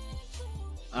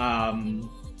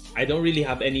 I don't really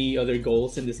have any other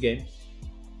goals in this game.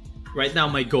 Right now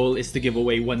my goal is to give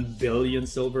away 1 billion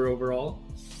silver overall.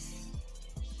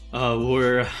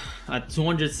 We're at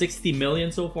 260 million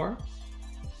so far.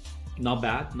 Not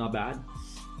bad, not bad.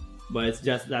 But it's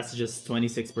that's just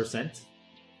 26%.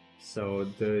 So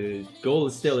the goal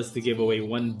still is to give away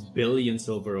 1 billion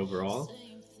silver overall.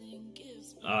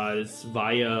 It's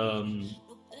via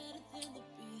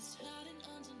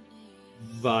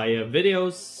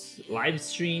videos, live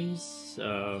streams.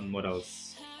 What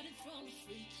else?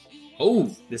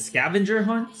 Oh, the scavenger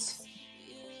hunts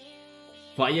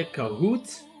via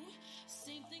Kahoot.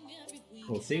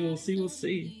 We'll see. We'll see. We'll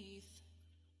see.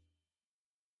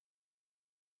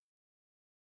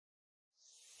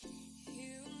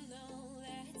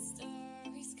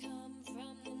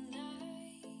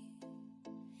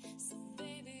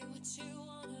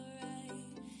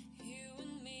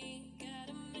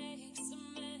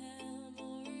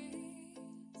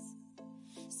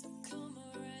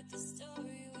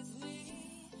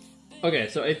 Okay,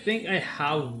 so I think I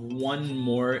have one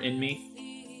more in me.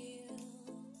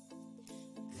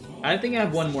 I think I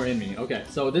have one more in me. Okay,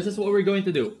 so this is what we're going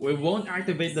to do. We won't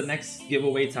activate the next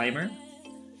giveaway timer,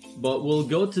 but we'll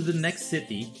go to the next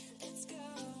city.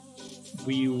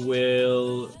 We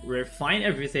will refine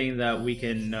everything that we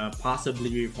can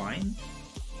possibly refine.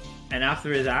 And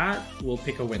after that, we'll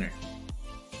pick a winner.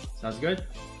 Sounds good?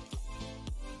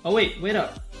 Oh wait, wait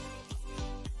up.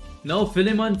 No,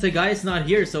 Philemon Tagay is not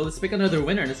here, so let's pick another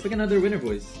winner. Let's pick another winner,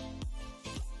 boys.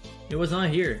 It was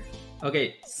not here.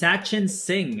 Okay, Sachin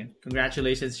Singh.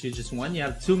 Congratulations, you just won. You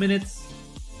have 2 minutes.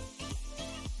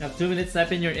 You have 2 minutes.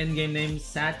 Type in your in-game name,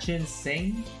 Sachin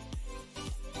Singh.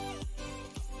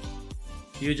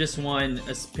 You just won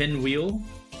a spin wheel.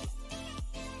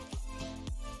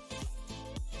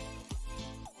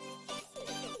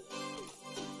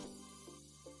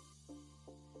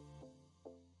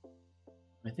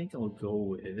 I think I'll go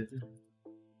with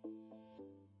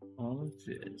all of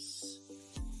this.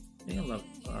 I think I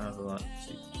have a lot of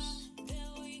these.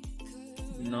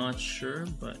 Not sure,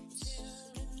 but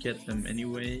get them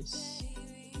anyways.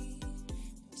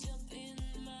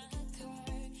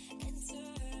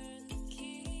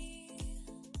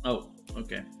 Oh,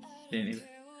 okay. Didn't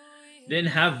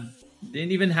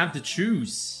even have to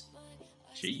choose.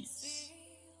 Jeez.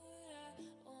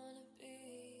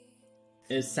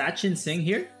 Is Sachin Singh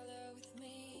here?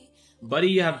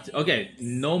 Buddy, you have to, okay,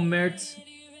 no Mert.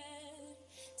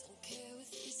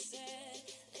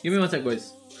 Give me 1 sec,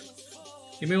 boys.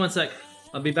 Give me 1 sec.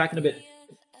 I'll be back in a bit.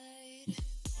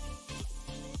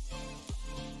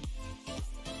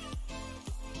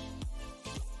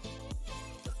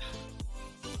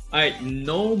 Alright,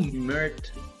 no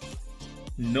Mert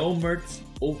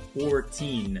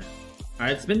 014.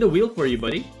 Alright, spin the wheel for you,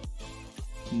 buddy.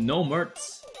 No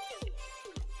Merts.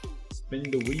 Spin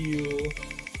the wheel.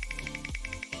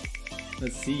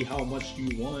 Let's see how much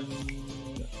you won.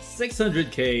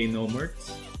 600k, no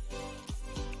Merts.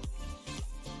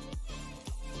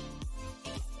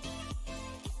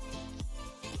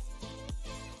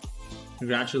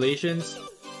 Congratulations.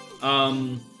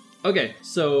 Okay,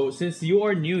 so since you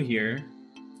are new here,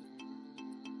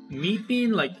 meet me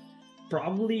in like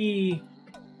probably.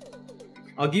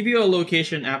 I'll give you a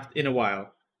location in a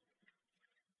while.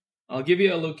 I'll give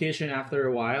you a location after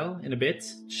a while, in a bit,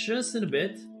 just in a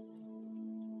bit,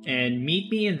 and meet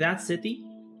me in that city,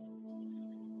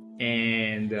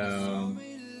 and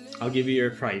I'll give you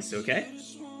your price, okay?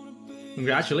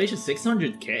 Congratulations,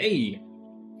 600k!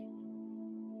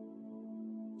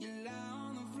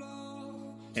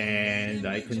 And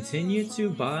I continue to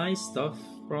buy stuff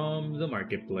from the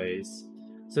marketplace.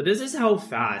 So this is how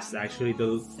fast actually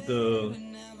the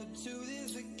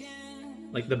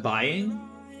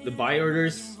buy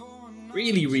orders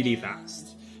really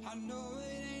fast.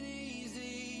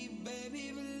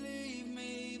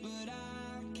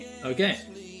 Okay,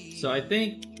 so I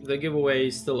think the giveaway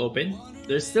is still open.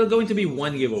 There's still going to be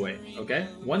one giveaway, okay?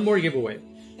 One more giveaway.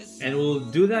 And we'll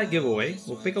do that giveaway.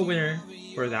 We'll pick a winner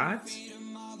for that.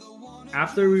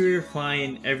 After we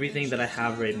refine everything that I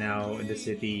have right now in the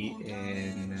city,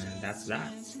 and that's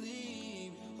that.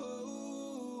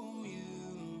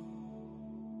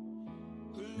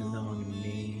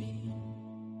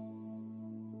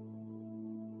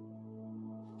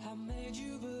 I made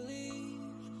you believe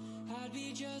I'd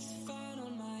be just fine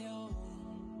on my own.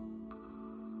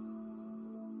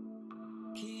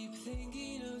 Keep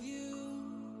thinking of you,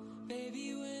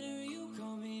 baby, when are you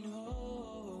coming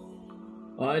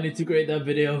home? Oh, I need to grade that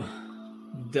video.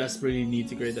 Desperately need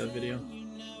to grade that video. You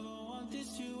never want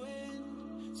this to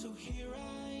end, so here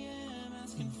I am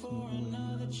asking for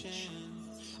another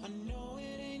chance. I know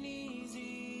it ain't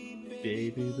easy,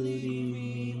 Baby, believe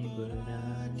me, but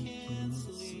I can't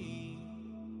sleep.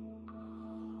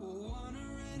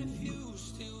 Wondering if you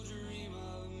still dream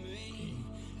of me.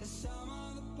 As some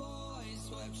other boys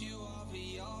swept you off of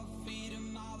your feet,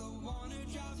 am I the one who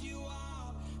dropped you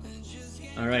off and just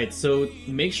can't Alright, so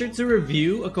make sure to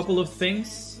review a couple of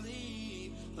things.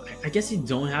 I guess you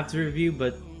don't have to review,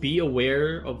 but be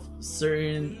aware of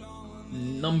certain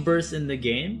numbers in the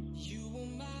game.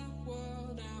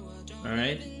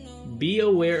 Alright? Be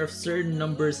aware of certain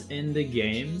numbers in the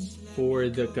game for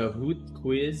the Kahoot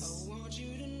quiz.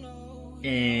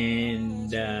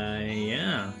 And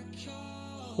yeah.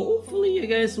 Hopefully you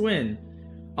guys win.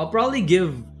 I'll probably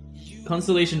give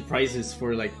consolation prizes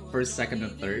for like first, second,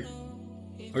 and third.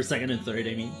 Or second and third,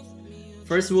 I mean.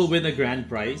 First we'll win a grand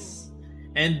prize.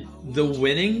 And the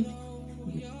winning,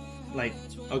 like,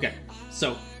 okay.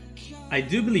 So, I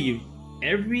do believe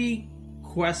every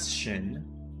question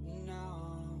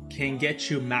can get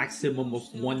you maximum of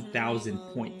 1,000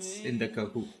 points in the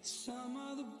Kahoot.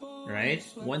 Right?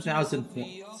 1,000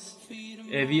 points.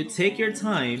 If you take your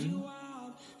time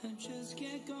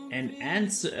and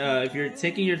answer, if you're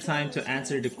taking your time to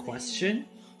answer the question,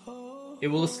 it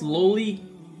will slowly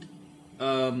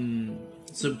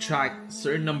subtract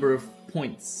certain number of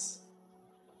points.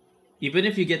 Even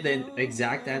if you get the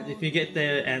exact if you get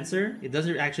the answer, it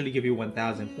doesn't actually give you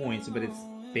 1,000 points, but it's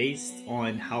based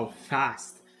on how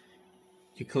fast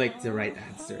you click the right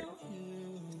answer.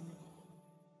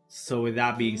 So with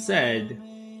that being said,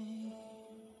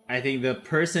 I think the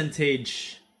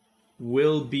percentage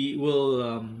will be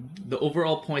the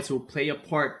overall points will play a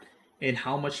part in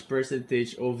how much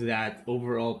percentage of that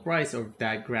overall price or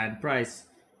that grand prize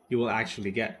you will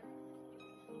actually get.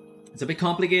 It's a bit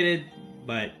complicated,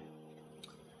 but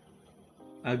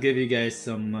I'll give you guys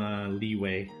some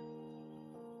leeway.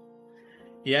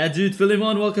 Yeah, dude,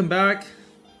 Philemon, welcome back.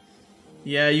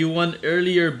 Yeah, you won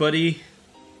earlier, buddy.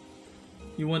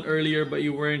 You won earlier, but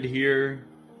you weren't here.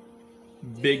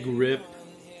 Big rip.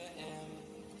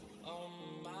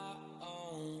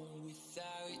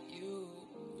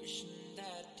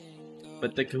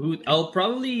 But the Kahoot, I'll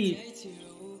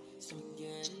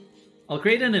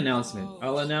create an announcement.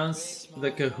 I'll announce the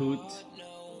Kahoot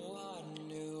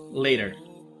later,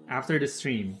 after the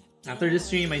stream. After the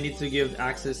stream, I need to give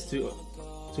access to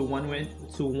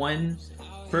one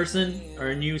person or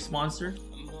a new sponsor,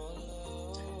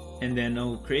 and then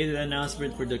I'll create an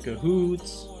announcement for the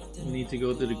Kahoot. We need to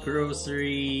go to the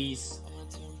groceries.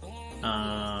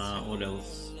 What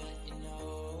else?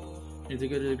 I need to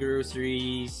go to the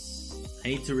groceries. I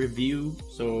need to review,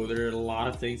 so there are a lot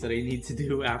of things that I need to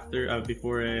do after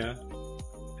before I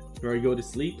go to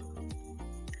sleep.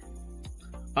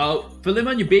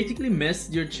 Philemon, you basically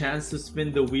missed your chance to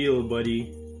spin the wheel,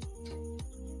 buddy.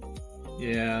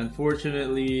 Yeah,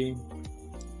 unfortunately,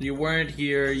 you weren't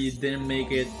here. You didn't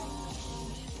make it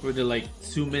for the like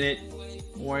 2-minute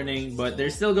warning, but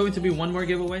there's still going to be one more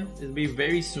giveaway. It'll be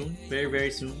very soon, very,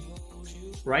 very soon.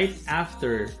 Right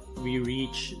after we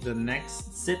reach the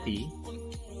next city.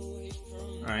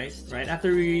 Alright, right after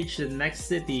we reach the next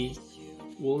city,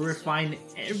 we'll refine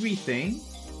everything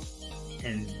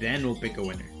and then we'll pick a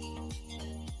winner.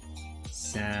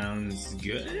 Sounds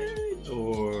good?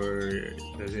 Or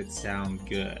does it sound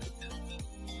good?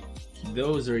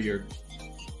 Those are your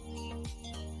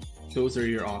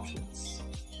options.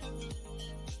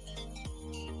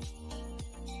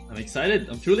 I'm excited.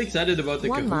 I'm truly excited about the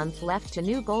 1 Kahoot. month left to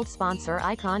new gold sponsor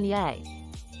icon, yay.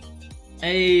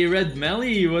 Hey, Red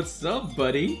Melly, what's up,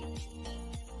 buddy?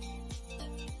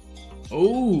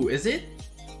 Oh, is it?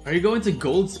 Are you going to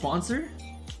gold sponsor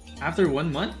after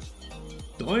 1 month?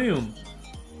 Damn.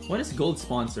 What is gold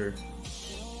sponsor?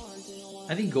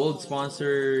 I think gold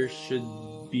sponsor should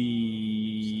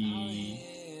be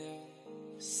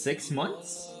 6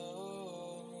 months?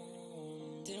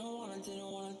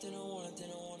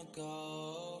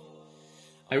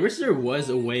 I wish there was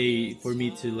a way for me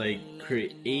to like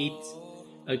create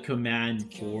a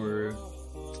command for,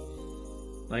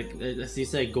 like, as you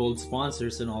say, gold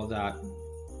sponsors and all that.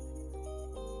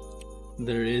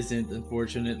 There isn't,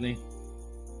 unfortunately.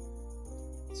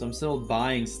 So I'm still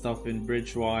buying stuff in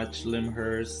Bridgewatch,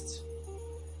 Limhurst,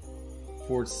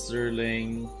 Fort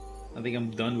Sterling. I think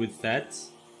I'm done with that.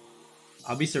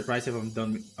 I'll be surprised if I'm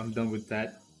done with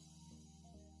that.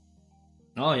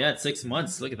 Oh yeah, it's 6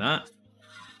 months. Look at that.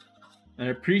 And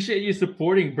I appreciate you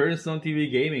supporting Burnstone TV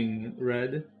Gaming,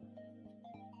 Red.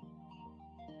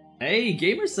 Hey,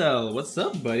 Gamercell, what's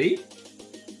up, buddy?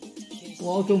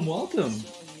 Welcome, welcome.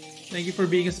 Thank you for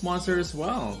being a sponsor as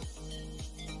well.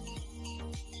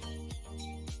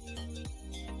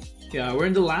 Yeah, we're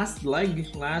in the last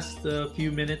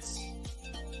few minutes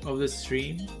of the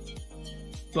stream.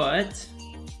 But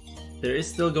there is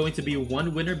still going to be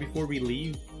one winner before we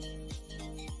leave.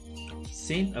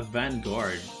 Saint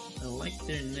Avantgarde. I like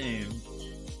their name.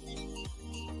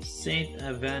 Saint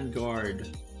Avantgarde.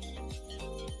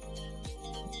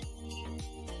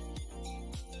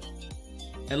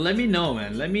 And let me know,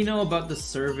 man. Let me know about the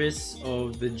service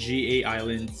of the GA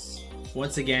Islands.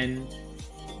 Once again,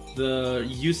 the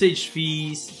usage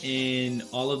fees in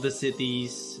all of the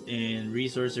cities and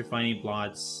resource refining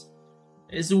plots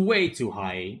is way too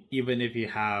high. Even if you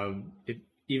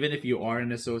are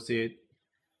an associate,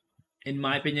 in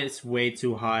my opinion, it's way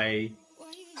too high.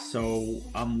 So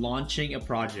I'm launching a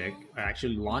project. I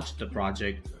actually launched the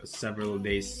project several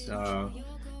days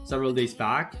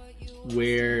back,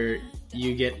 where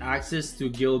you get access to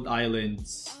guild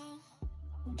islands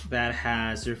that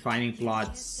has refining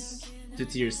plots to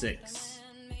tier 6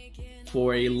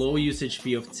 for a low usage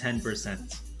fee of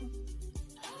 10%.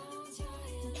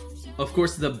 Of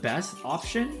course, the best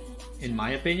option, in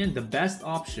my opinion, the best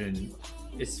option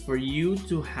is for you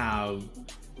to have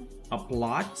a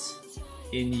plot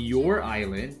in your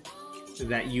island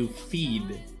that you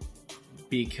feed,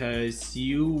 because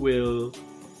it'll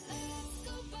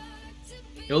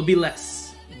be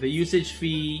less. The usage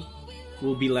fee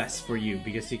will be less for you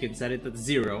because you can set it at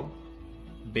 0,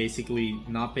 basically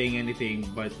not paying anything,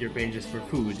 but you're paying just for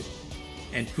food,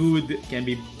 and food can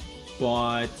be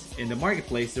bought in the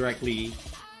marketplace directly,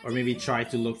 or maybe try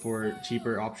to look for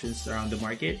cheaper options around the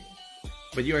market.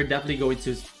 But you are definitely going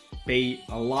to pay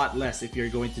a lot less if you're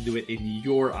going to do it in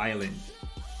your island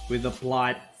with a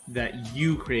plot that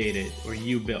you created or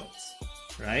you built,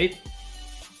 right?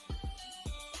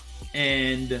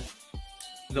 And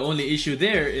the only issue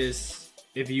there is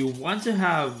if you want to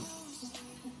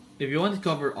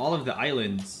cover all of the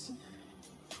islands,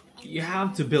 you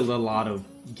have to build a lot of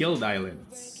guild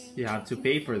islands. You have to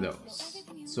pay for those.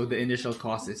 So the initial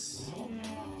cost is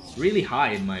really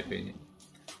high, in my opinion.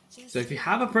 So if you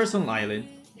have a personal island,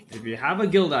 if you have a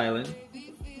guild island,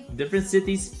 different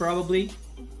cities probably,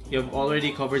 you have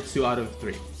already covered 2 out of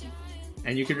 3.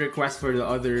 And you can request for the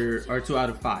other, or 2 out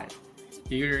of 5.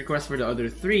 You can request for the other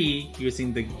 3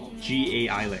 using the GA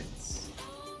islands.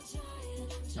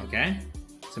 Okay?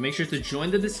 So make sure to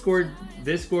join the Discord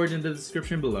in the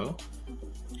description below.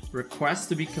 Request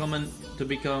to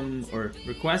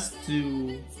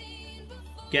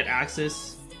get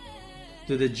access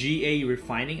to the GA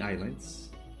refining islands.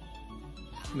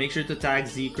 Make sure to tag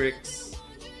Zcrix,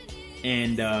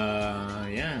 and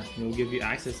yeah, we'll give you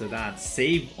access to that.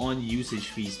 Save on usage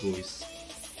fees, boys.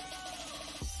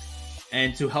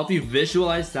 And to help you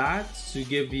visualize that, to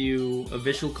give you a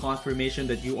visual confirmation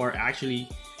that you are actually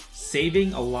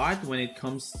saving a lot when it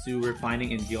comes to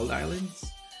refining in guild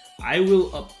islands, I will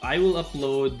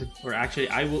upload, or actually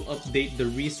I will update the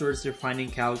resource refining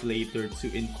calculator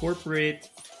to incorporate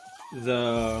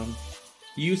the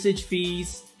usage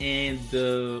fees and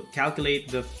calculate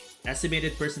the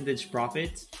estimated percentage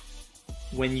profit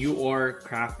when you are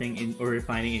crafting in or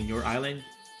refining in your island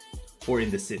or in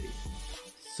the city.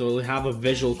 So we'll have a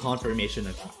visual confirmation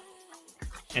of that.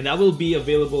 And that will be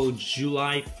available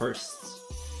July 1st.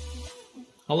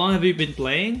 How long have you been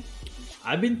playing?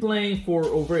 I've been playing for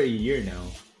over a year now.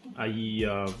 I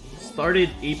started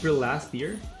April last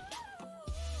year.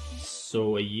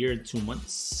 So a year and 2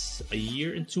 months. A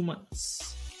year and 2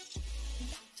 months.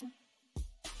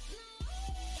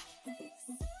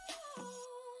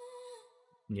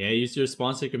 Yeah, use your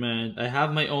sponsor command. I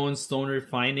have my own Stoner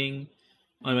refining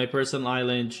on my personal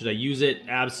island. Should I use it?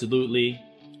 Absolutely.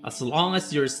 As long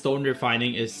as your Stoner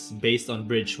refining is based on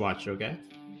Bridgewatch, okay?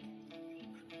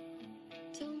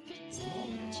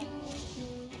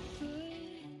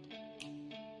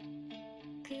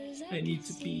 I need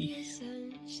to pee.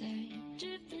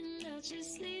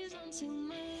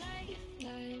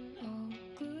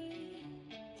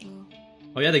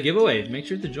 Oh yeah, the giveaway. Make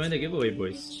sure to join the giveaway,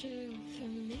 boys.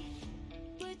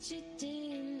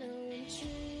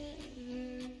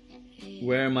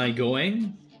 Where am I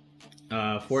going?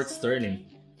 Fort Sterling.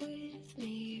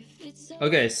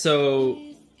 Okay, so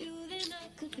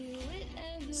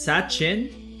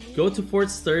Sachin, go to Fort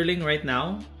Sterling right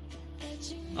now.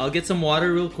 I'll get some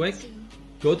water real quick.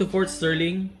 Go to Fort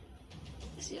Sterling.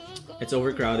 It's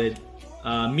overcrowded.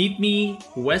 Meet me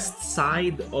west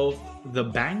side of the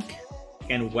bank.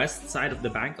 And west side of the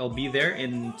bank. I'll be there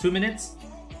in 2 minutes.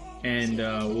 And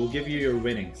we'll give you your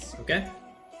winnings, okay?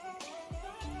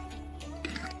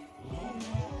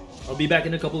 I'll be back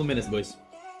in a couple of minutes, boys.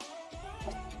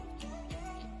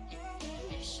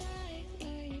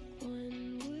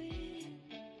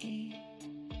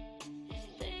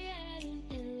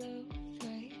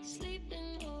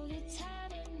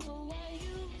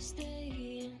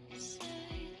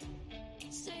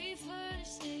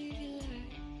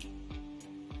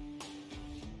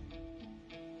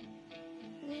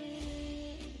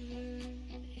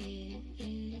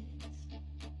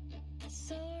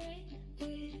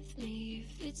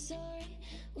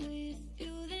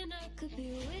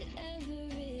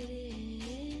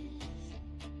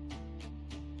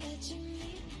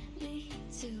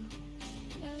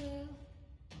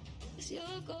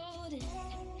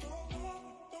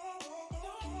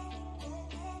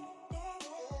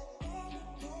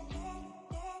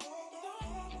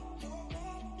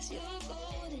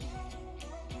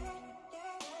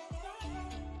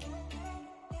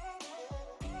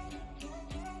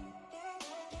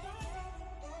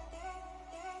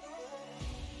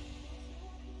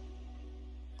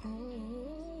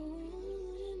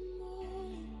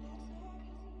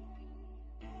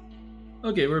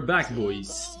 Okay, we're back,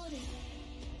 boys.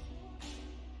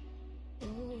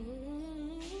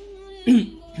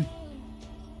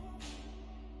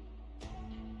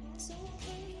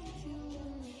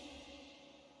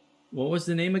 What was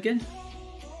the name again?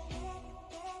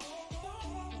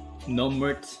 No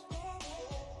Mert.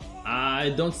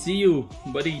 I don't see you,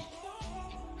 buddy.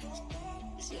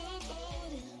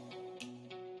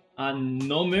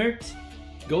 No Mert.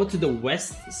 Go to the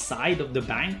west side of the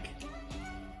bank.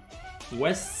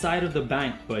 West side of the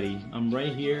bank, buddy. I'm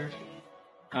right here.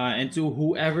 And to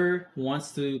whoever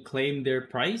wants to claim their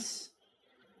price,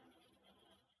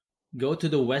 go to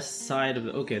the west side of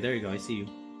the... Okay, there you go. I see you.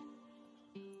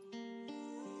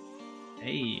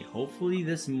 Hey, hopefully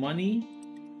this money...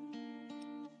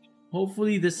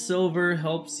 Hopefully this silver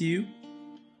helps you.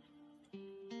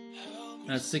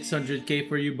 That's 600k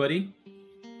for you, buddy.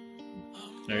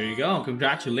 There you go.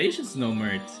 Congratulations, No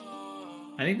Mert.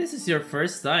 I think this is your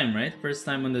first time, right? First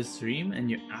time on the stream, and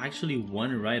you actually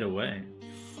won right away.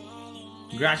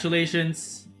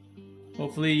 Congratulations.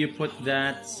 Hopefully you put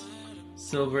that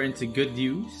silver into good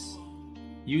use.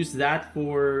 Use that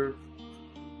for...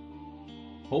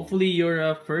 Hopefully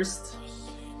your first...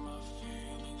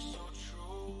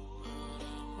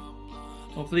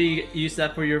 Hopefully use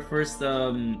that for your first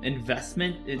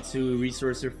investment into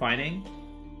resource refining.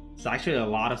 It's actually a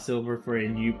lot of silver for a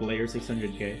new player,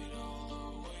 600k.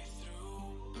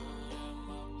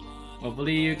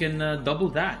 Hopefully you can double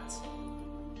that.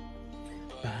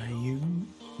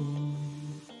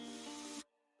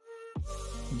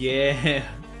 Yeah.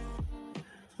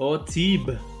 Oh,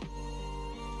 Teeb.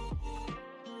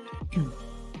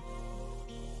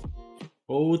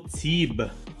 Oh,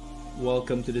 Teeb.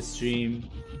 Welcome to the stream.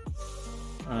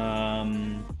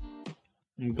 I'm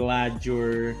glad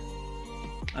you're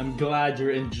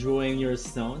enjoying your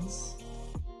stones.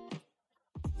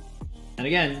 And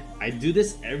again, I do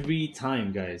this every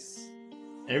time, guys.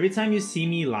 Every time you see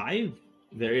me live,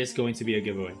 there is going to be a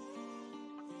giveaway.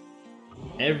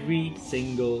 Every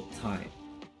single time.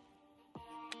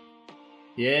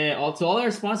 Yeah, to all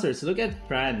our sponsors, look at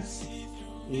France.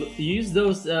 Use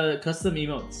those custom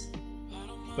emotes.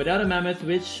 Without a mammoth,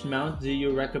 which mount do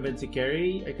you recommend to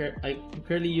carry? I'm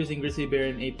currently using Grizzly Bear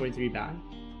in 8.3 bag.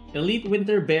 Elite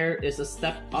Winter Bear is a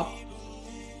step up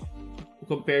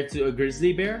compared to a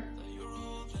Grizzly Bear.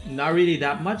 Not really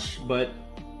that much, but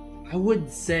I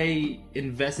would say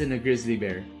invest in a Grizzly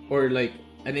Bear. Or like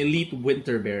an Elite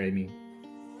Winter Bear, I mean.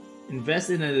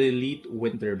 Invest in an Elite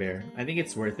Winter Bear. I think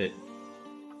it's worth it.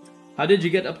 How did you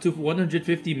get up to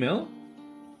 150 mil?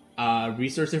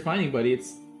 Resource refining, buddy.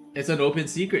 It's an open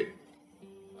secret.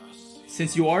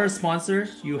 Since you are a sponsor,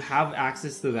 you have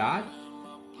access to that.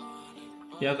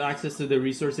 You have access to the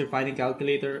resource refining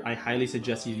calculator. I highly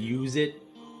suggest you use it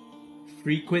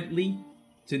frequently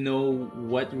to know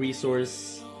what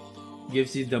resource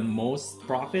gives you the most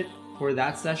profit for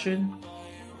that session.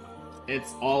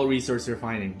 It's all resource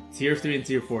refining. Tier 3 and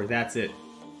Tier 4, that's it.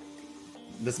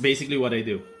 That's basically what I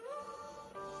do.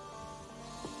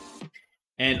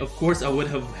 And of course I would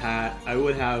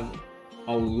have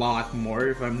a lot more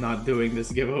if I'm not doing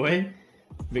this giveaway,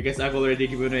 because I've already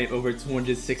given away over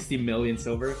 260 million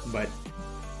silver. But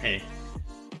hey,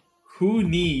 who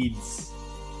really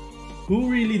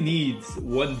needs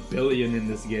 1 billion in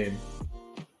this game?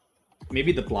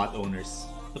 Maybe the plot owners.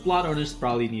 The plot owners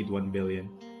probably need 1 billion,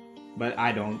 but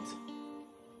I don't.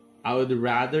 I would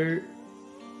rather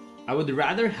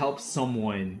help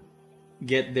someone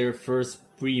get their first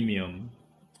premium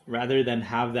rather than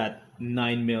have that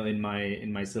 9 mil in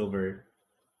my silver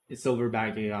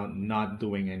bank account not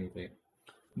doing anything.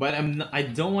 But I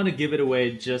don't want to give it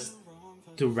away just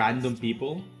to random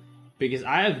people, because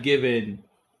I have given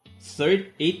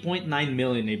 8.9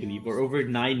 million, I believe, or over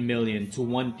 9 million to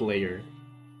one player,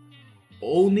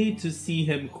 only to see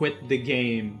him quit the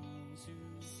game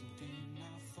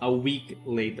a week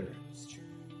later.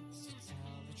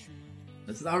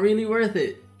 That's not really worth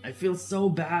it. I feel so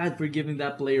bad for giving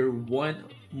that player 1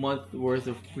 month worth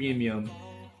of premium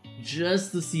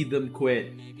just to see them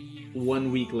quit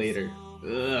 1 week later.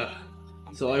 Ugh.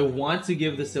 So I want to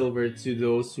give the silver to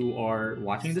those who are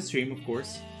watching the stream, of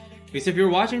course. Because if you're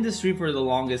watching the stream for the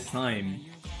longest time,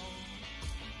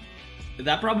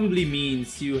 that probably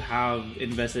means you have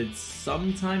invested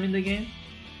some time in the game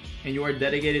and you are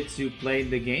dedicated to playing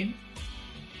the game.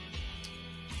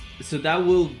 So that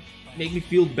will make me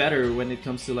feel better when it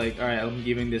comes to like, alright, I'm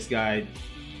giving this guy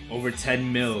over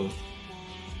 10 mil.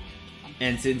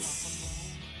 And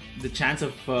since the chance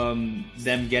of them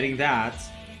getting that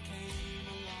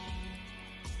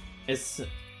is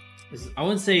I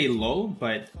wouldn't say low,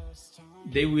 but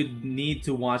they would need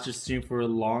to watch the stream for a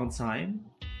long time.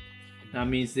 That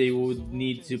means they would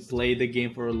need to play the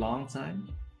game for a long time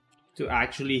to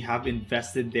actually have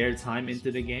invested their time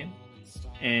into the game.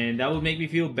 And that would make me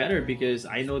feel better, because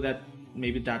I know that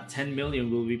maybe that 10 million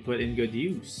will be put in good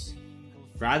use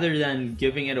rather than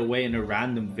giving it away in a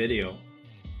random video.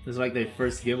 It's like their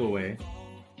first giveaway.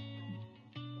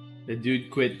 The dude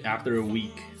quit after a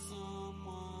week.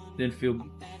 I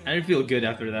didn't feel good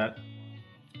after that.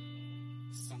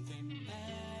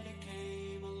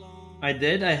 I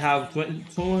have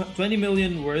 20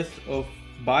 million worth of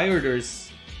buy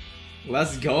orders.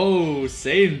 Let's go.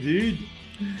 Same, dude.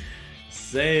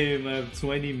 Same. I have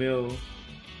 20 mil.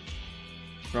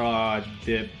 Fraud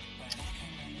dip.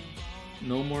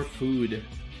 No more food.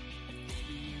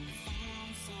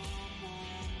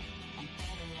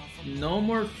 No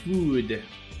more food.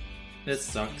 That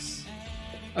sucks.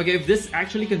 Okay, if this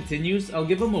actually continues, I'll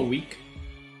give him a week.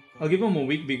 I'll give him a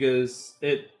week because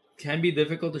it can be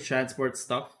difficult to transport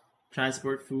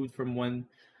food from one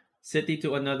city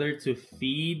to another to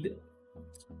feed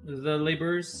the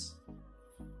laborers.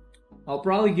 I'll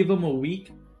probably give him a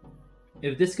week.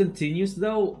 If this continues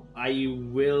though, I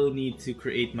will need to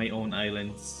create my own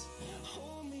islands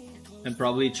and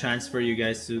probably transfer you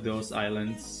guys to those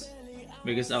islands,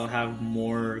 because I'll have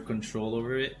more control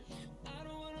over it.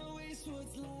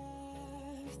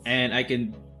 And I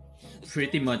can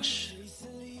pretty much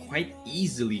quite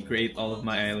easily create all of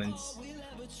my islands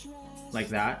like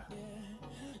that.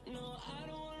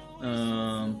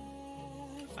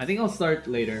 I think I'll start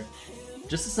later,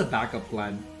 just as a backup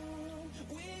plan.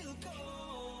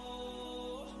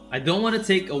 I don't want to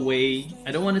take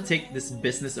this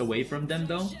business away from them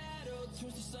though.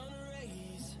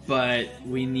 But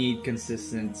we need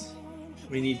consistency.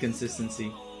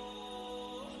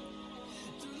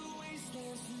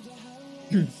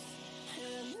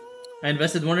 I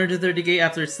invested 130k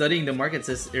after studying the market,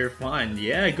 says Irfan.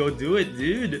 Yeah, go do it,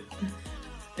 dude.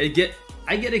 I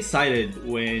get excited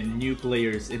when new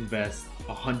players invest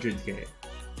 100k,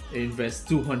 they invest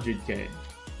 200k,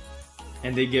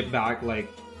 and they get back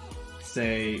like,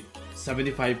 say,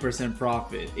 75%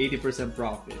 profit, 80%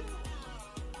 profit.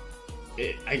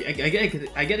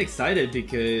 I get excited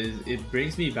because it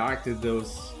brings me back to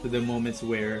the moments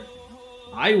where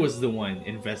I was the one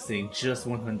investing just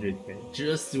 100k,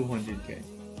 just 200k.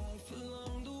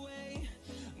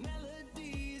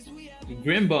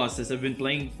 Grim Boss says, I've been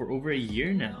playing for over a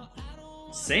year now.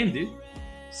 Same, dude.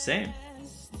 Same.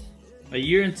 A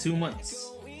year and 2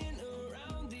 months.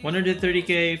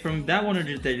 130k. From that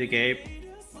 130k,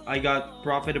 I got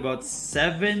profit about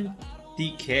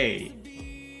 70k.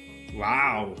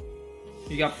 Wow.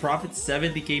 You got profit,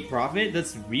 70k profit?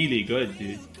 That's really good,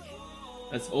 dude.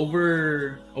 That's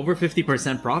over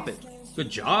 50% profit. Good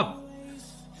job.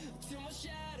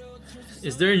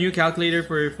 Is there a new calculator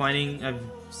for finding? I've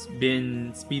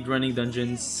been speedrunning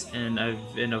dungeons and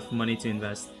I've enough money to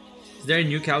invest. Is there a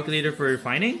new calculator for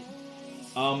finding?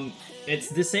 It's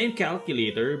the same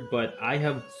calculator, but I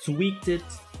have tweaked it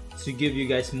to give you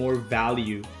guys more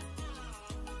value.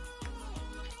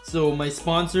 So my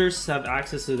sponsors have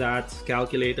access to that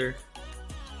calculator.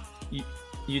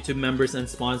 YouTube members and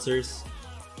sponsors.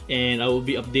 And I will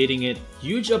be updating it.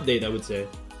 Huge update, I would say.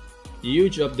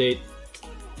 Huge update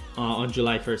on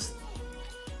July 1st.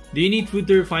 Do you need food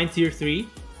to refine tier 3?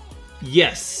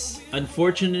 Yes.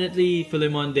 Unfortunately,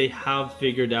 Philemon, they have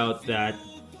figured out that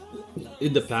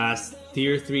in the past,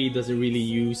 tier 3 doesn't really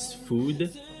use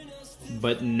food.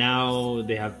 But now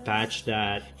they have patched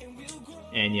that.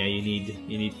 And yeah, you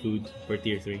need food for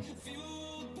tier 3.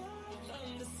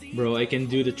 Bro, I can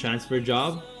do the transfer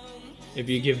job if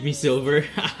you give me silver.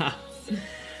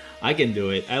 I can do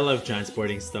it. I love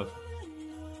transporting stuff.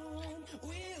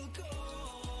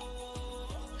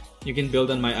 You can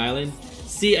build on my island.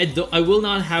 See, I will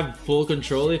not have full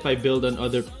control if I build on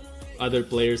other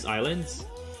players' islands.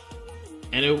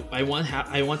 And I want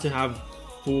to have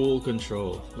full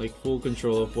control, like full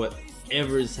control of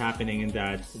whatever is happening in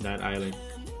that island.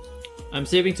 I'm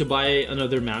saving to buy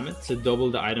another mammoth to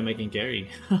double the item I can carry.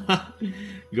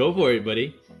 Go for it,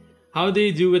 buddy. How do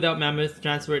you do without mammoth?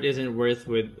 Transport isn't worth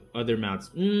with other mounts.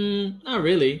 Not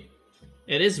really.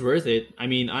 It is worth it. I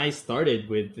mean, I started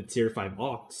with the tier 5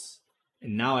 ox,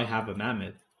 and now I have a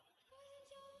mammoth.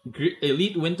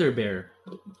 Elite winter bear.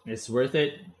 It's worth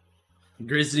it.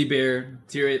 Grizzly bear,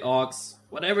 tier 8 ox,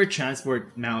 whatever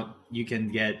transport mount you can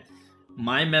get.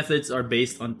 My methods are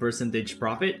based on percentage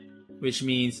profit, which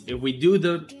means if we do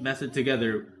the method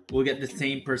together, we'll get the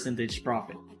same percentage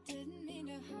profit.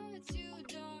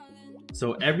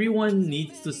 So everyone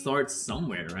needs to start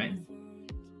somewhere, right?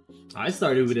 I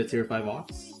started with a tier 5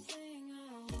 ox.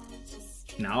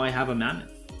 Now I have a mammoth.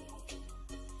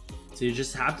 So you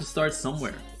just have to start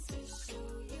somewhere.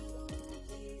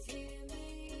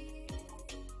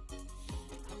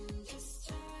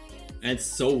 And it's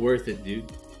so worth it,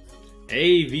 dude.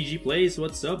 Hey, VG Plays,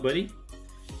 what's up, buddy?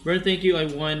 Burn, thank you. I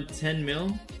won 10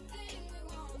 mil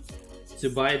to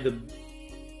buy the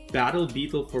Battle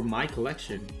Beetle for my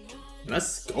collection.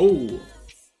 Let's go!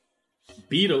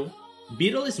 Beetle.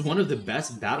 Beetle is one of the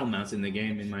best battle mounts in the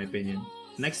game, in my opinion.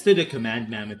 Next to the Command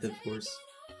Mammoth, of course.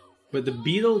 But the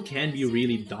Beetle can be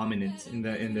really dominant in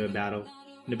the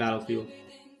battlefield.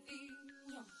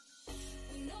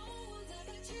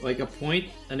 Like appoint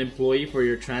an employee for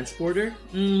your transporter?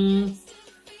 I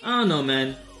don't know,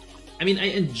 man. I mean, I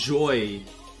enjoy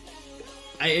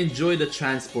the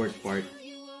transport part.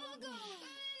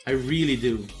 I really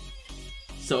do.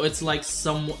 So it's like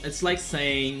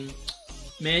saying,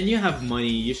 man, you have money,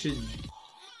 you should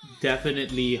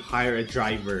definitely hire a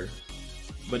driver.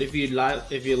 But if you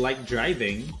like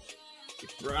driving, you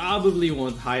probably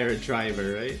won't hire a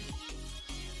driver, right?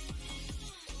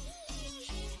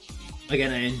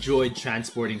 Again, I enjoyed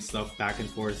transporting stuff back and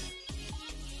forth.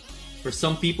 For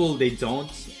some people, they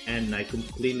don't, and I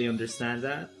completely understand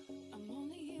that.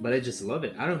 But I just love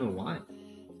it. I don't know why.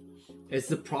 It's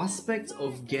the prospect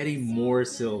of getting more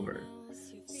silver.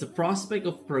 It's the prospect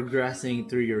of progressing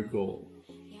through your goal.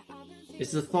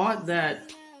 It's the thought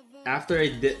that after I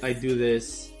do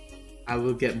this, I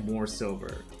will get more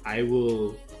silver. I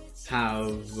will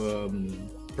have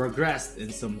progressed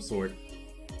in some sort.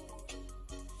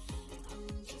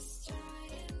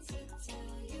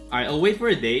 Alright, I'll wait for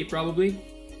a day probably,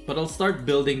 but I'll start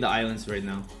building the islands right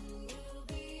now.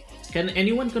 Can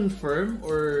anyone confirm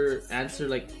or answer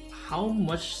like how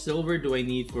much silver do I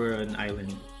need for an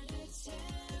island?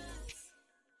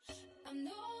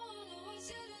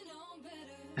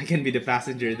 I can be the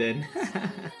passenger then.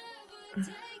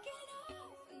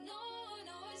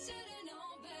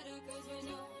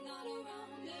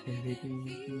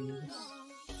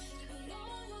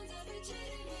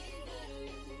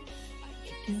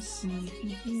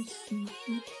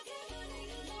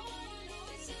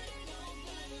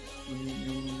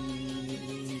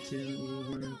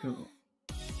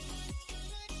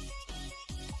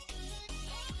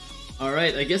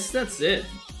 Alright, I guess that's it.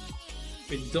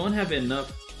 We don't have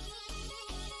enough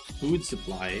food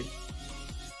supply.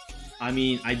 I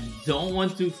mean, I don't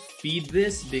want to feed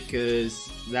this because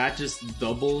that just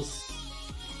doubles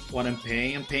what I'm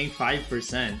paying. I'm paying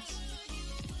 5%.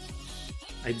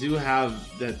 I do have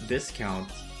that discount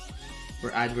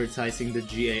for advertising the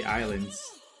GA Islands.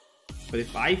 But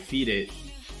if I feed it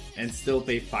and still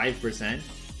pay 5%,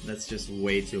 that's just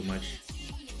way too much.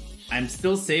 I'm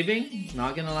still saving,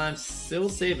 not gonna lie, I'm still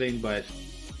saving, but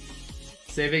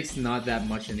saving's not that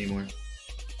much anymore.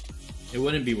 It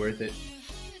wouldn't be worth it.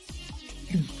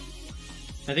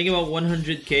 I think about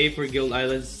 100k for Guild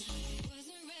Islands.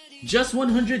 Just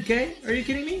 100k? Are you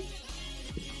kidding me?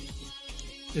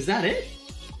 Is that it?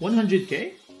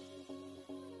 100k?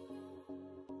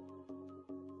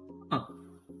 Huh.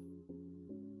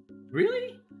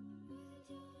 Really?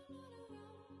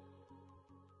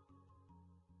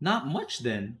 Not much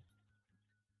then.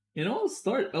 You know,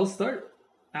 I'll start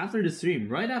after the stream.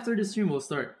 Right after the stream, we'll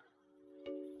start.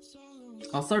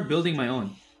 I'll start building my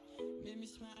own.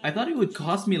 I thought it would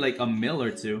cost me like $1 mil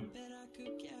or $2.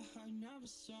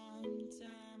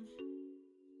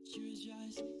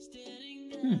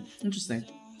 Interesting.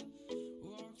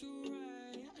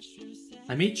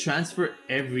 I may transfer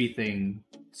everything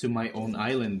to my own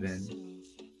island then.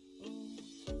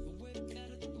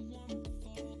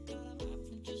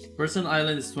 Personal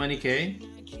island is 20k.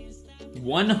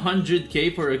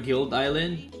 100k for a guild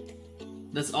island.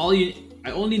 That's all you.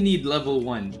 I only need level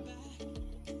 1.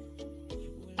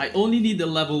 I only need the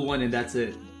level 1 and that's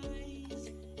it.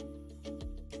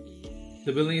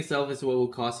 The building itself is what will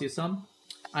cost you some.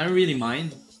 I don't really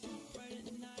mind.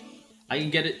 I can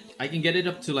get it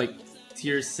up to like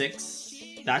tier 6.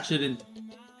 That shouldn't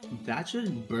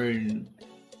burn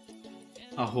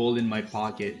a hole in my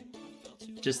pocket.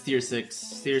 Just tier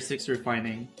 6. Tier 6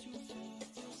 refining.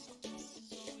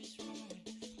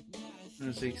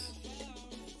 Tier 6.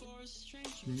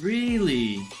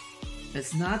 Really?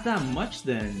 It's not that much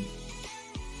then.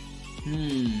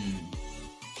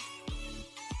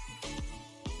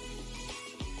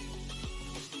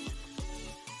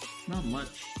 Not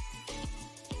much.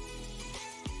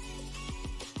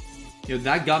 Yo,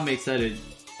 that got me excited.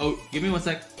 Oh, give me 1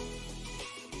 sec.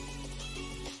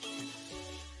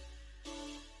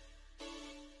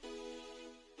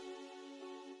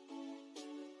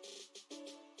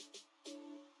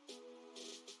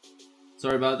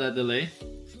 Sorry about that delay.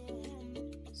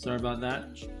 Sorry about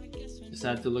that. Just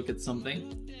had to look at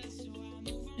something.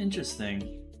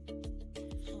 Interesting.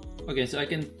 Okay, so I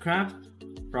can craft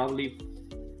probably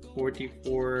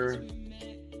 44.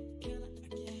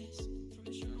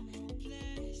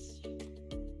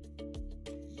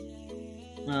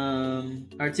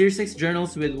 Are tier 6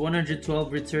 journals with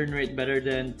 112 return rate better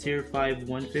than tier 5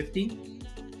 150?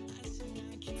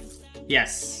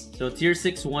 Yes. So tier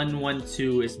 6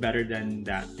 112 is better than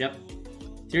that. Yep.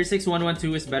 Tier 6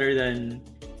 112 is better than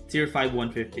tier 5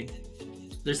 150.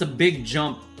 There's a big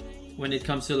jump when it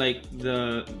comes to like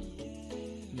the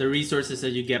resources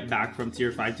that you get back from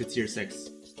tier 5 to tier 6.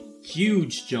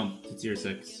 Huge jump to tier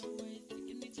 6.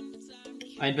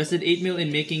 I invested 8 mil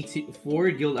in making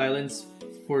 4 guild islands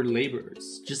for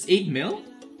laborers. Just 8 mil?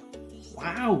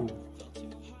 Wow.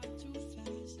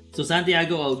 So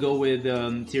Santiago, I'll go with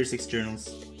tier 6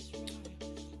 journals.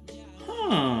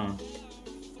 Huh.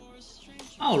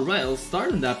 Alright, I'll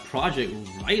start on that project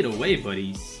right away,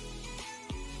 buddies.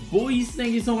 Boys,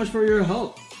 thank you so much for your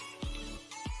help.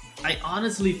 I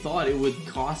honestly thought it would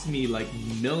cost me like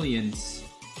millions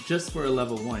just for a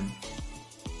level 1.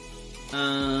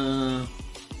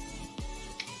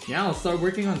 Yeah, I'll start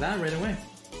working on that right away.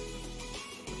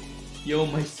 Yo,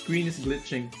 my screen is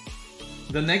glitching.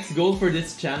 The next goal for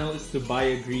this channel is to buy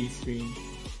a green screen.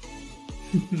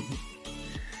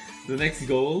 The next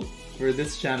goal for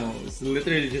this channel is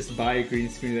literally just buy a green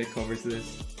screen that covers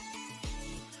this.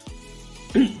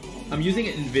 I'm using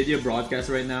an NVIDIA broadcast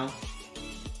right now.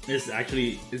 It's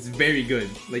very good.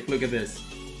 Like, look at this.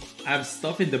 I have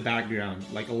stuff in the background,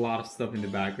 like a lot of stuff in the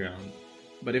background.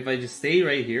 But if I just stay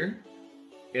right here,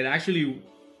 it actually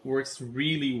works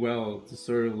really well to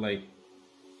sort of like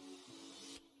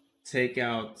take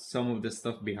out some of the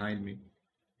stuff behind me.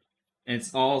 And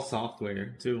it's all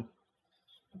software too.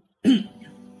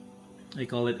 I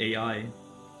call it AI.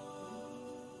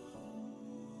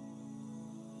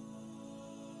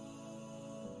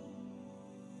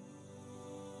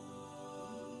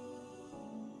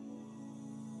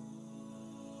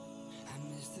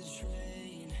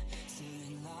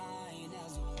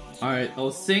 Alright,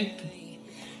 I'll sink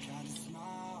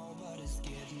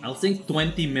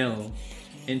 20 mil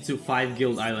into 5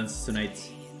 guild islands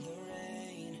tonight.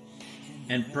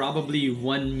 And probably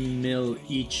 1 mil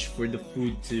each for the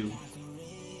food too.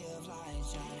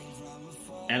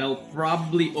 And I'll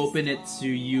probably open it to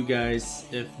you guys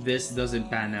if this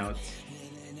doesn't pan out.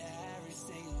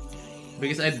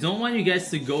 Because I don't want you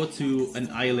guys to go to an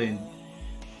island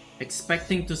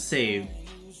expecting to save,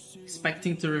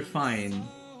 expecting to refine,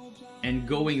 and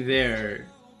going there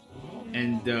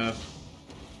and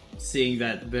seeing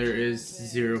that there is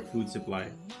 0 food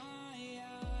supply.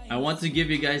 I want to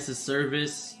give you guys a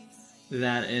service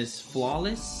that is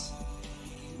flawless,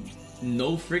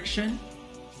 no friction,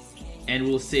 and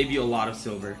will save you a lot of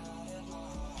silver.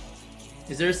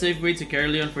 Is there a safe way to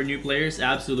Carleon for new players?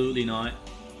 Absolutely not.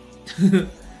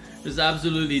 There's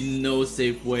absolutely no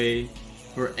safe way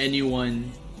for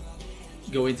anyone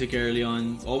going to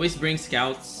Carleon. Always bring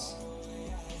scouts.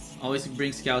 Always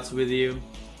bring scouts with you.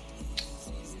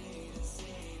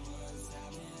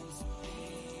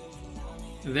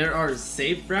 there are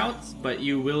safe routes, but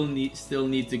you will still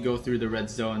need to go through the red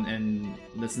zone, and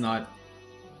that's not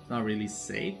really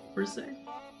safe per se.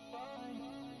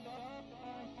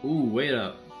 Ooh, wait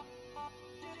up.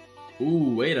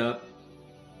 Ooh, wait up.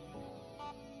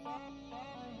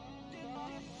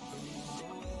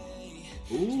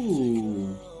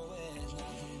 Ooh.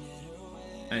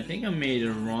 I think I made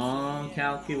a wrong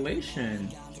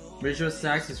calculation. Visual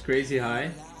stacks is crazy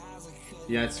high.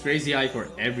 Yeah, it's crazy high for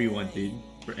everyone, dude.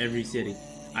 For every city.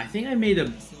 I think I made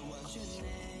an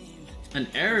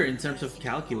error in terms of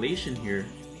calculation here.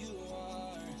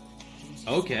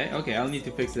 Okay, I'll need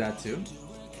to fix that too.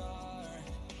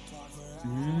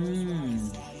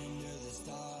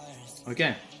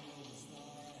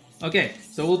 Okay,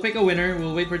 so we'll pick a winner.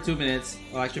 We'll wait for 2 minutes.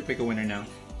 I'll actually pick a winner now.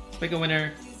 Pick a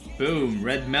winner. Boom.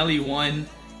 Red Melly won.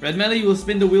 Red Melly will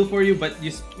spin the wheel for you, but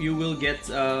you will get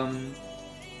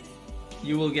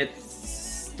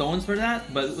stones for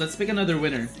that. But let's pick another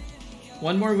winner.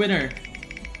 One more winner.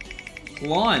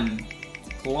 Klon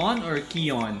or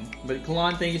Keon? But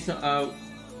Klon, thank you so.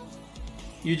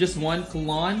 You just won,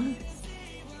 Klon.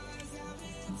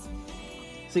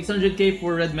 600k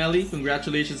for Red Melly.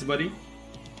 Congratulations, buddy.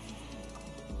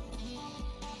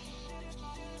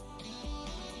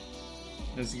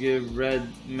 Let's give Red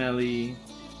Melly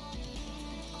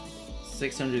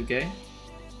 600k.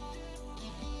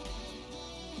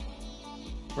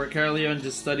 For Caroleon,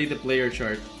 just study the player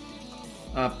chart.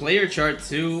 Player chart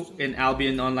 2 in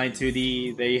Albion Online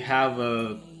 2D, they have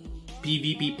a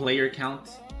PvP player count.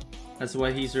 That's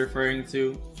what he's referring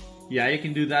to. Yeah, you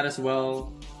can do that as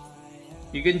well.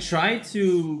 You can try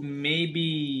to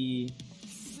maybe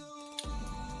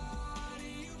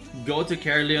go to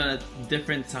Caroleon at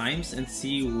different times and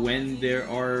see when there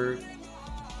are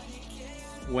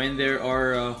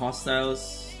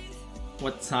hostiles,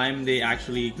 what time they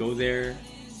actually go there,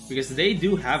 because they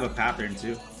do have a pattern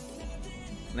too.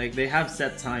 Like, they have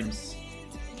set times.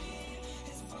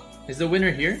 Is the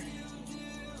winner here?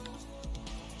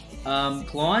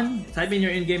 Klon, type in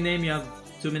your in-game name. You have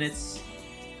 2 minutes.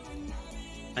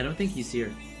 I don't think he's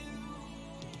here.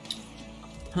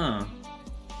 Huh.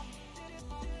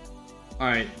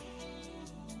 Alright.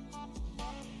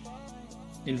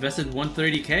 Invested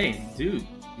 130k. Dude,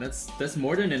 that's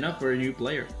more than enough for a new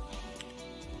player.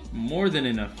 More than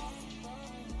enough.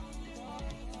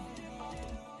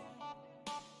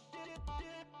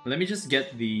 Let me just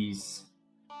get these.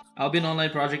 Albion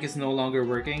Online project is no longer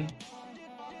working.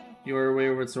 You're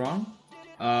aware of what's wrong?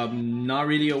 Not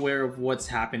really aware of what's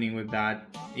happening with that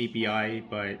API,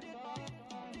 but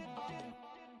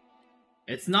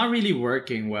it's not really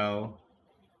working well.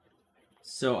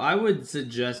 So I would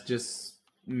suggest just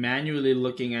manually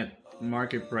looking at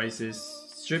market prices.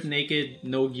 Strip naked,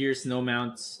 no gears, no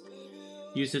mounts.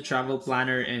 Use a travel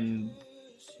planner and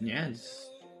yeah, just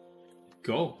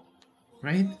go.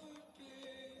 Right?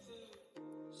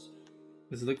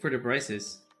 Let's look for the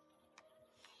prices.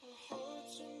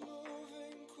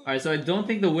 Alright, so I don't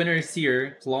think the winner is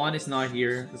here. Klon is not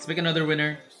here. Let's pick another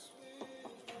winner.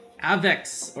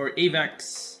 Avex or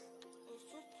Avex.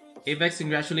 Avex,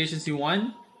 congratulations, you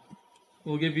won.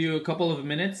 We'll give you a couple of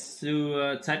minutes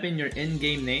to type in your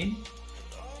in-game name.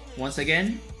 Once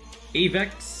again,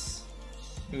 Avex.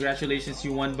 Congratulations,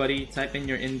 you won, buddy. Type in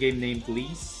your in-game name,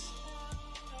 please.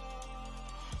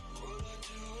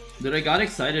 Dude, I got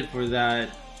excited for that.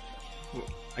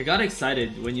 I got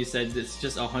excited when you said it's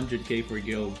just 100k for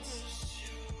guilds.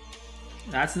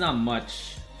 That's not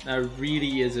much. That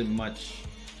really isn't much.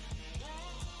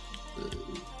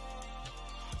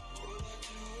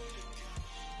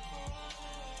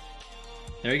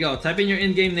 There you go. Type in your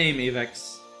in-game name,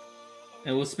 Avex.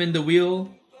 And we'll spin the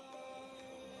wheel.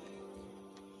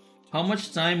 How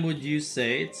much time would you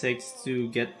say it takes to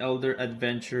get Elder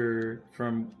Adventure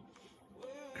from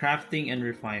crafting and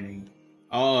refining?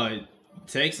 Oh, it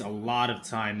takes a lot of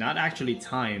time. Not actually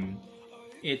time.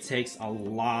 It takes a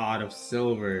lot of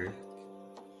silver.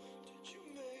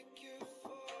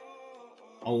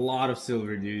 A lot of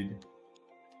silver, dude.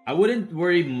 I wouldn't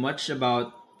worry much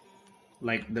about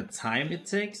like the time it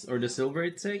takes or the silver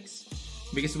it takes,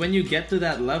 because when you get to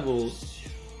that level,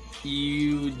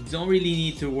 you don't really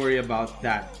need to worry about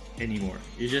that anymore.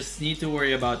 You just need to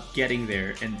worry about getting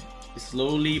there and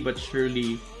slowly but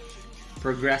surely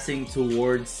progressing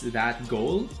towards that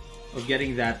goal of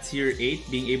getting that tier 8,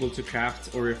 being able to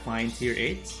craft or refine tier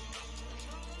 8.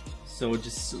 So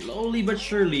just slowly but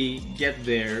surely get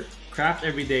there, craft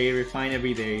every day, refine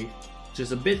every day,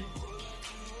 just a bit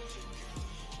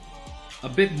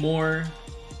more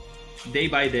day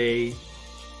by day.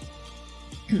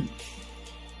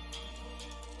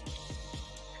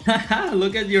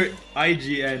 Look at your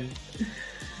IGN.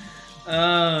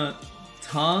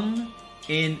 Tongue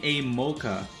in a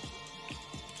mocha.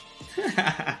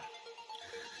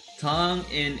 Tongue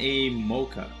in a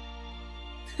mocha.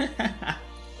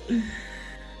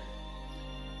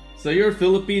 So you're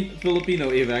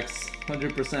Filipino, Avex,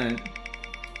 100%.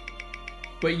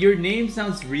 But your name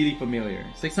sounds really familiar.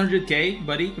 600k,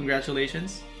 buddy.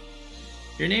 Congratulations.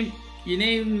 Your name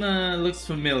looks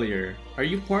familiar. Are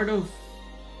you part of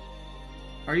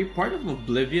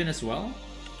Oblivion as well?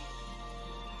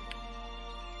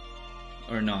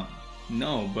 Or not?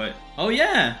 No, but oh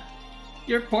yeah,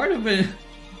 you're part of it.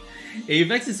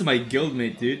 Avex is my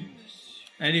guildmate, dude.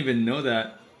 I didn't even know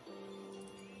that.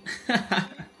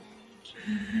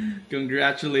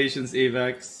 Congratulations,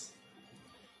 Avex.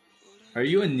 Are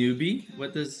you a newbie?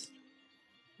 What is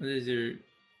your...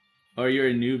 Oh, you're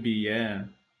a newbie, yeah.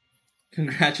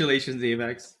 Congratulations,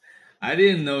 Avex. I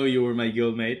didn't know you were my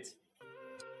guildmate.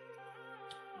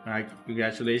 Alright,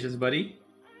 congratulations, buddy.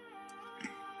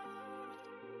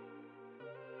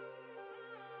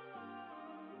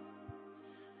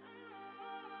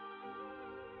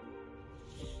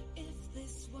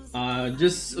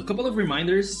 Just a couple of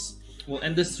reminders. We'll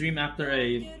end the stream after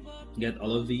I get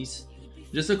all of these.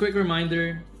 Just a quick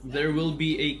reminder, there will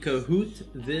be a Kahoot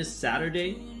this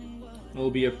Saturday. There will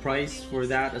be a prize for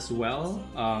that as well.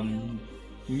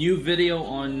 New video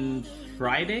on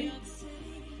Friday.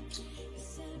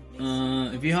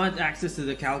 If you had access to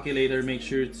the calculator, make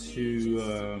sure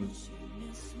to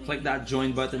click that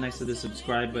join button next to the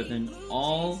subscribe button.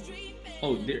 Oh,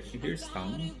 there's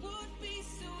Tom.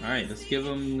 Alright, let's give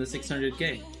him the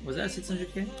 600k. Was that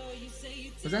 600k?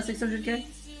 Was that 600k?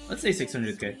 Let's say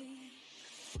 600k.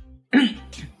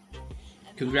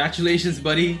 Congratulations,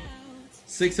 buddy.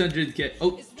 600k.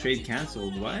 Oh, trade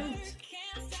cancelled. What?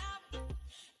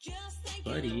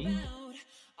 Buddy.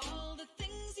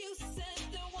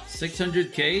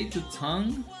 600k to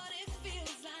Tongue?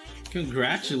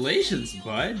 Congratulations,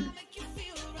 bud.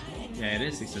 Yeah, it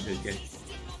is 600k.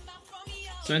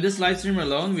 So in this live stream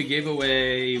alone, we gave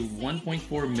away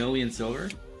 1.4 million silver.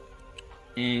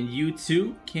 And you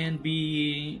too can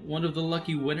be one of the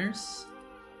lucky winners.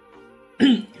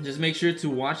 Just make sure to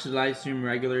watch the live stream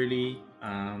regularly.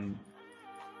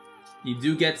 You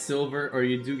do get silver, or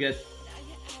you do get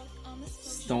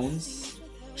stones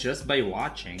just by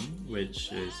watching,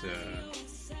 which is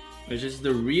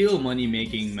the real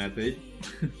money-making method.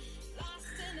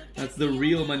 That's the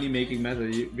real money-making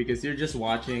method, because you're just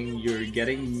watching, you're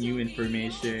getting new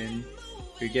information,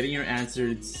 you're getting your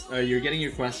answers, you're getting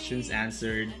your questions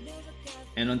answered,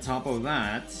 and on top of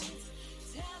that,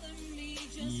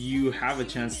 you have a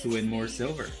chance to win more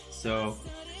silver. So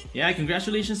yeah,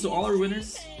 congratulations to all our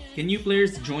winners. Can you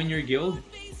players join your guild?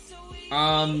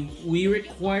 We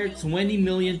require 20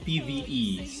 million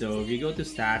PVE. So if you go to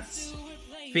stats,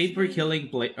 fate for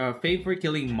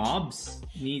killing mobs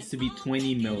needs to be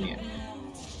 20 million.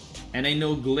 And I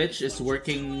know Glitch is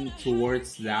working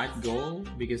towards that goal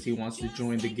because he wants to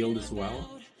join the guild as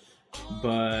well.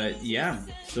 But yeah,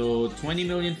 so 20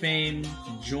 million fame,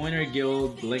 join our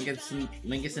guild, link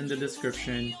is in the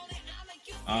description.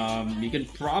 You can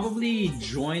probably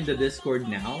join the Discord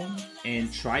now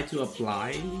and try to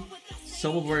apply.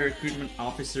 Some of our recruitment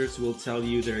officers will tell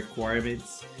you the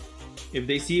requirements. If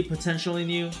they see potential in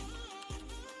you,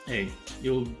 hey,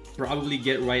 you'll probably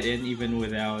get right in even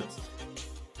without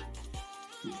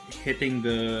hitting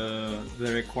the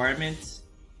requirements.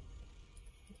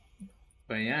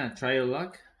 But yeah, try your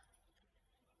luck,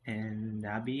 and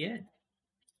that'll be it.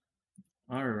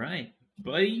 Alright,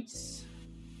 buddies.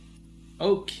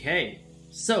 Okay,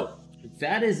 so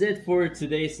that is it for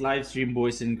today's live stream,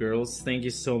 boys and girls. Thank you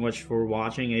so much for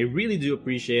watching. I really do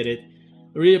appreciate it.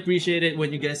 I really appreciate it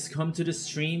when you guys come to the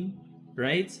stream,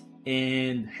 right?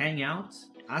 And hang out,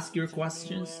 ask your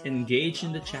questions, engage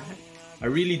in the chat. I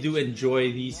really do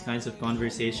enjoy these kinds of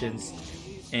conversations,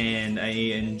 and I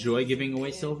enjoy giving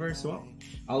away silver as well.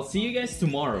 I'll see you guys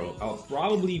tomorrow. I'll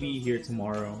probably be here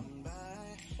tomorrow.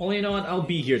 Oh, you know what? I'll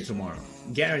be here tomorrow.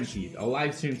 Guaranteed. I'll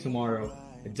live stream tomorrow.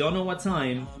 I don't know what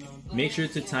time. Make sure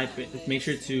to type it. Make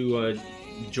sure to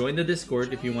join the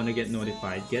Discord if you want to get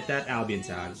notified. Get that Albion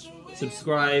tag.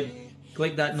 Subscribe.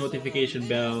 Click that notification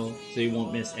bell so you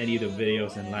won't miss any of the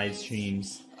videos and live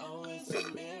streams.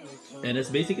 And that's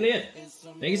basically it.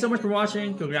 Thank you so much for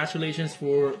watching. Congratulations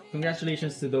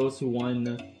to those who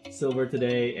won silver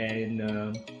today,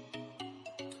 and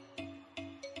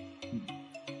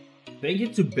thank you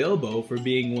to Bilbo for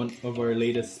being one of our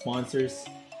latest sponsors.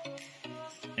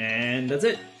 And that's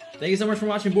it. Thank you so much for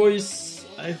watching, boys.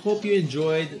 I hope you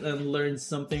enjoyed and learned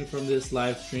something from this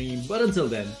live stream. But until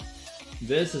then,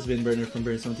 This has been Bernard from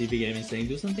Burnstone TV Gaming saying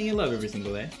do something you love every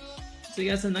single day. See you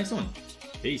guys in the next one.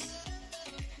 Peace.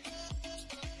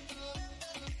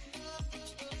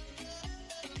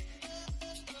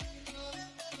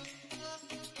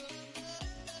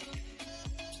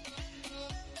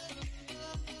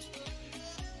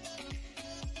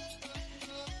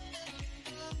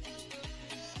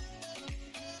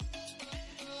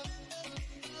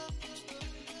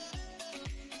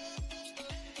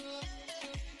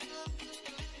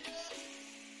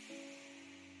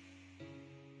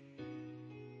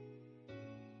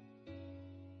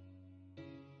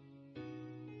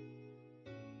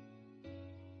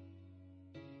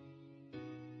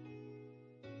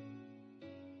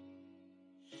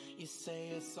 You say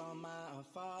it's all my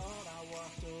fault, I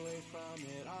walked away from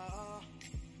it all.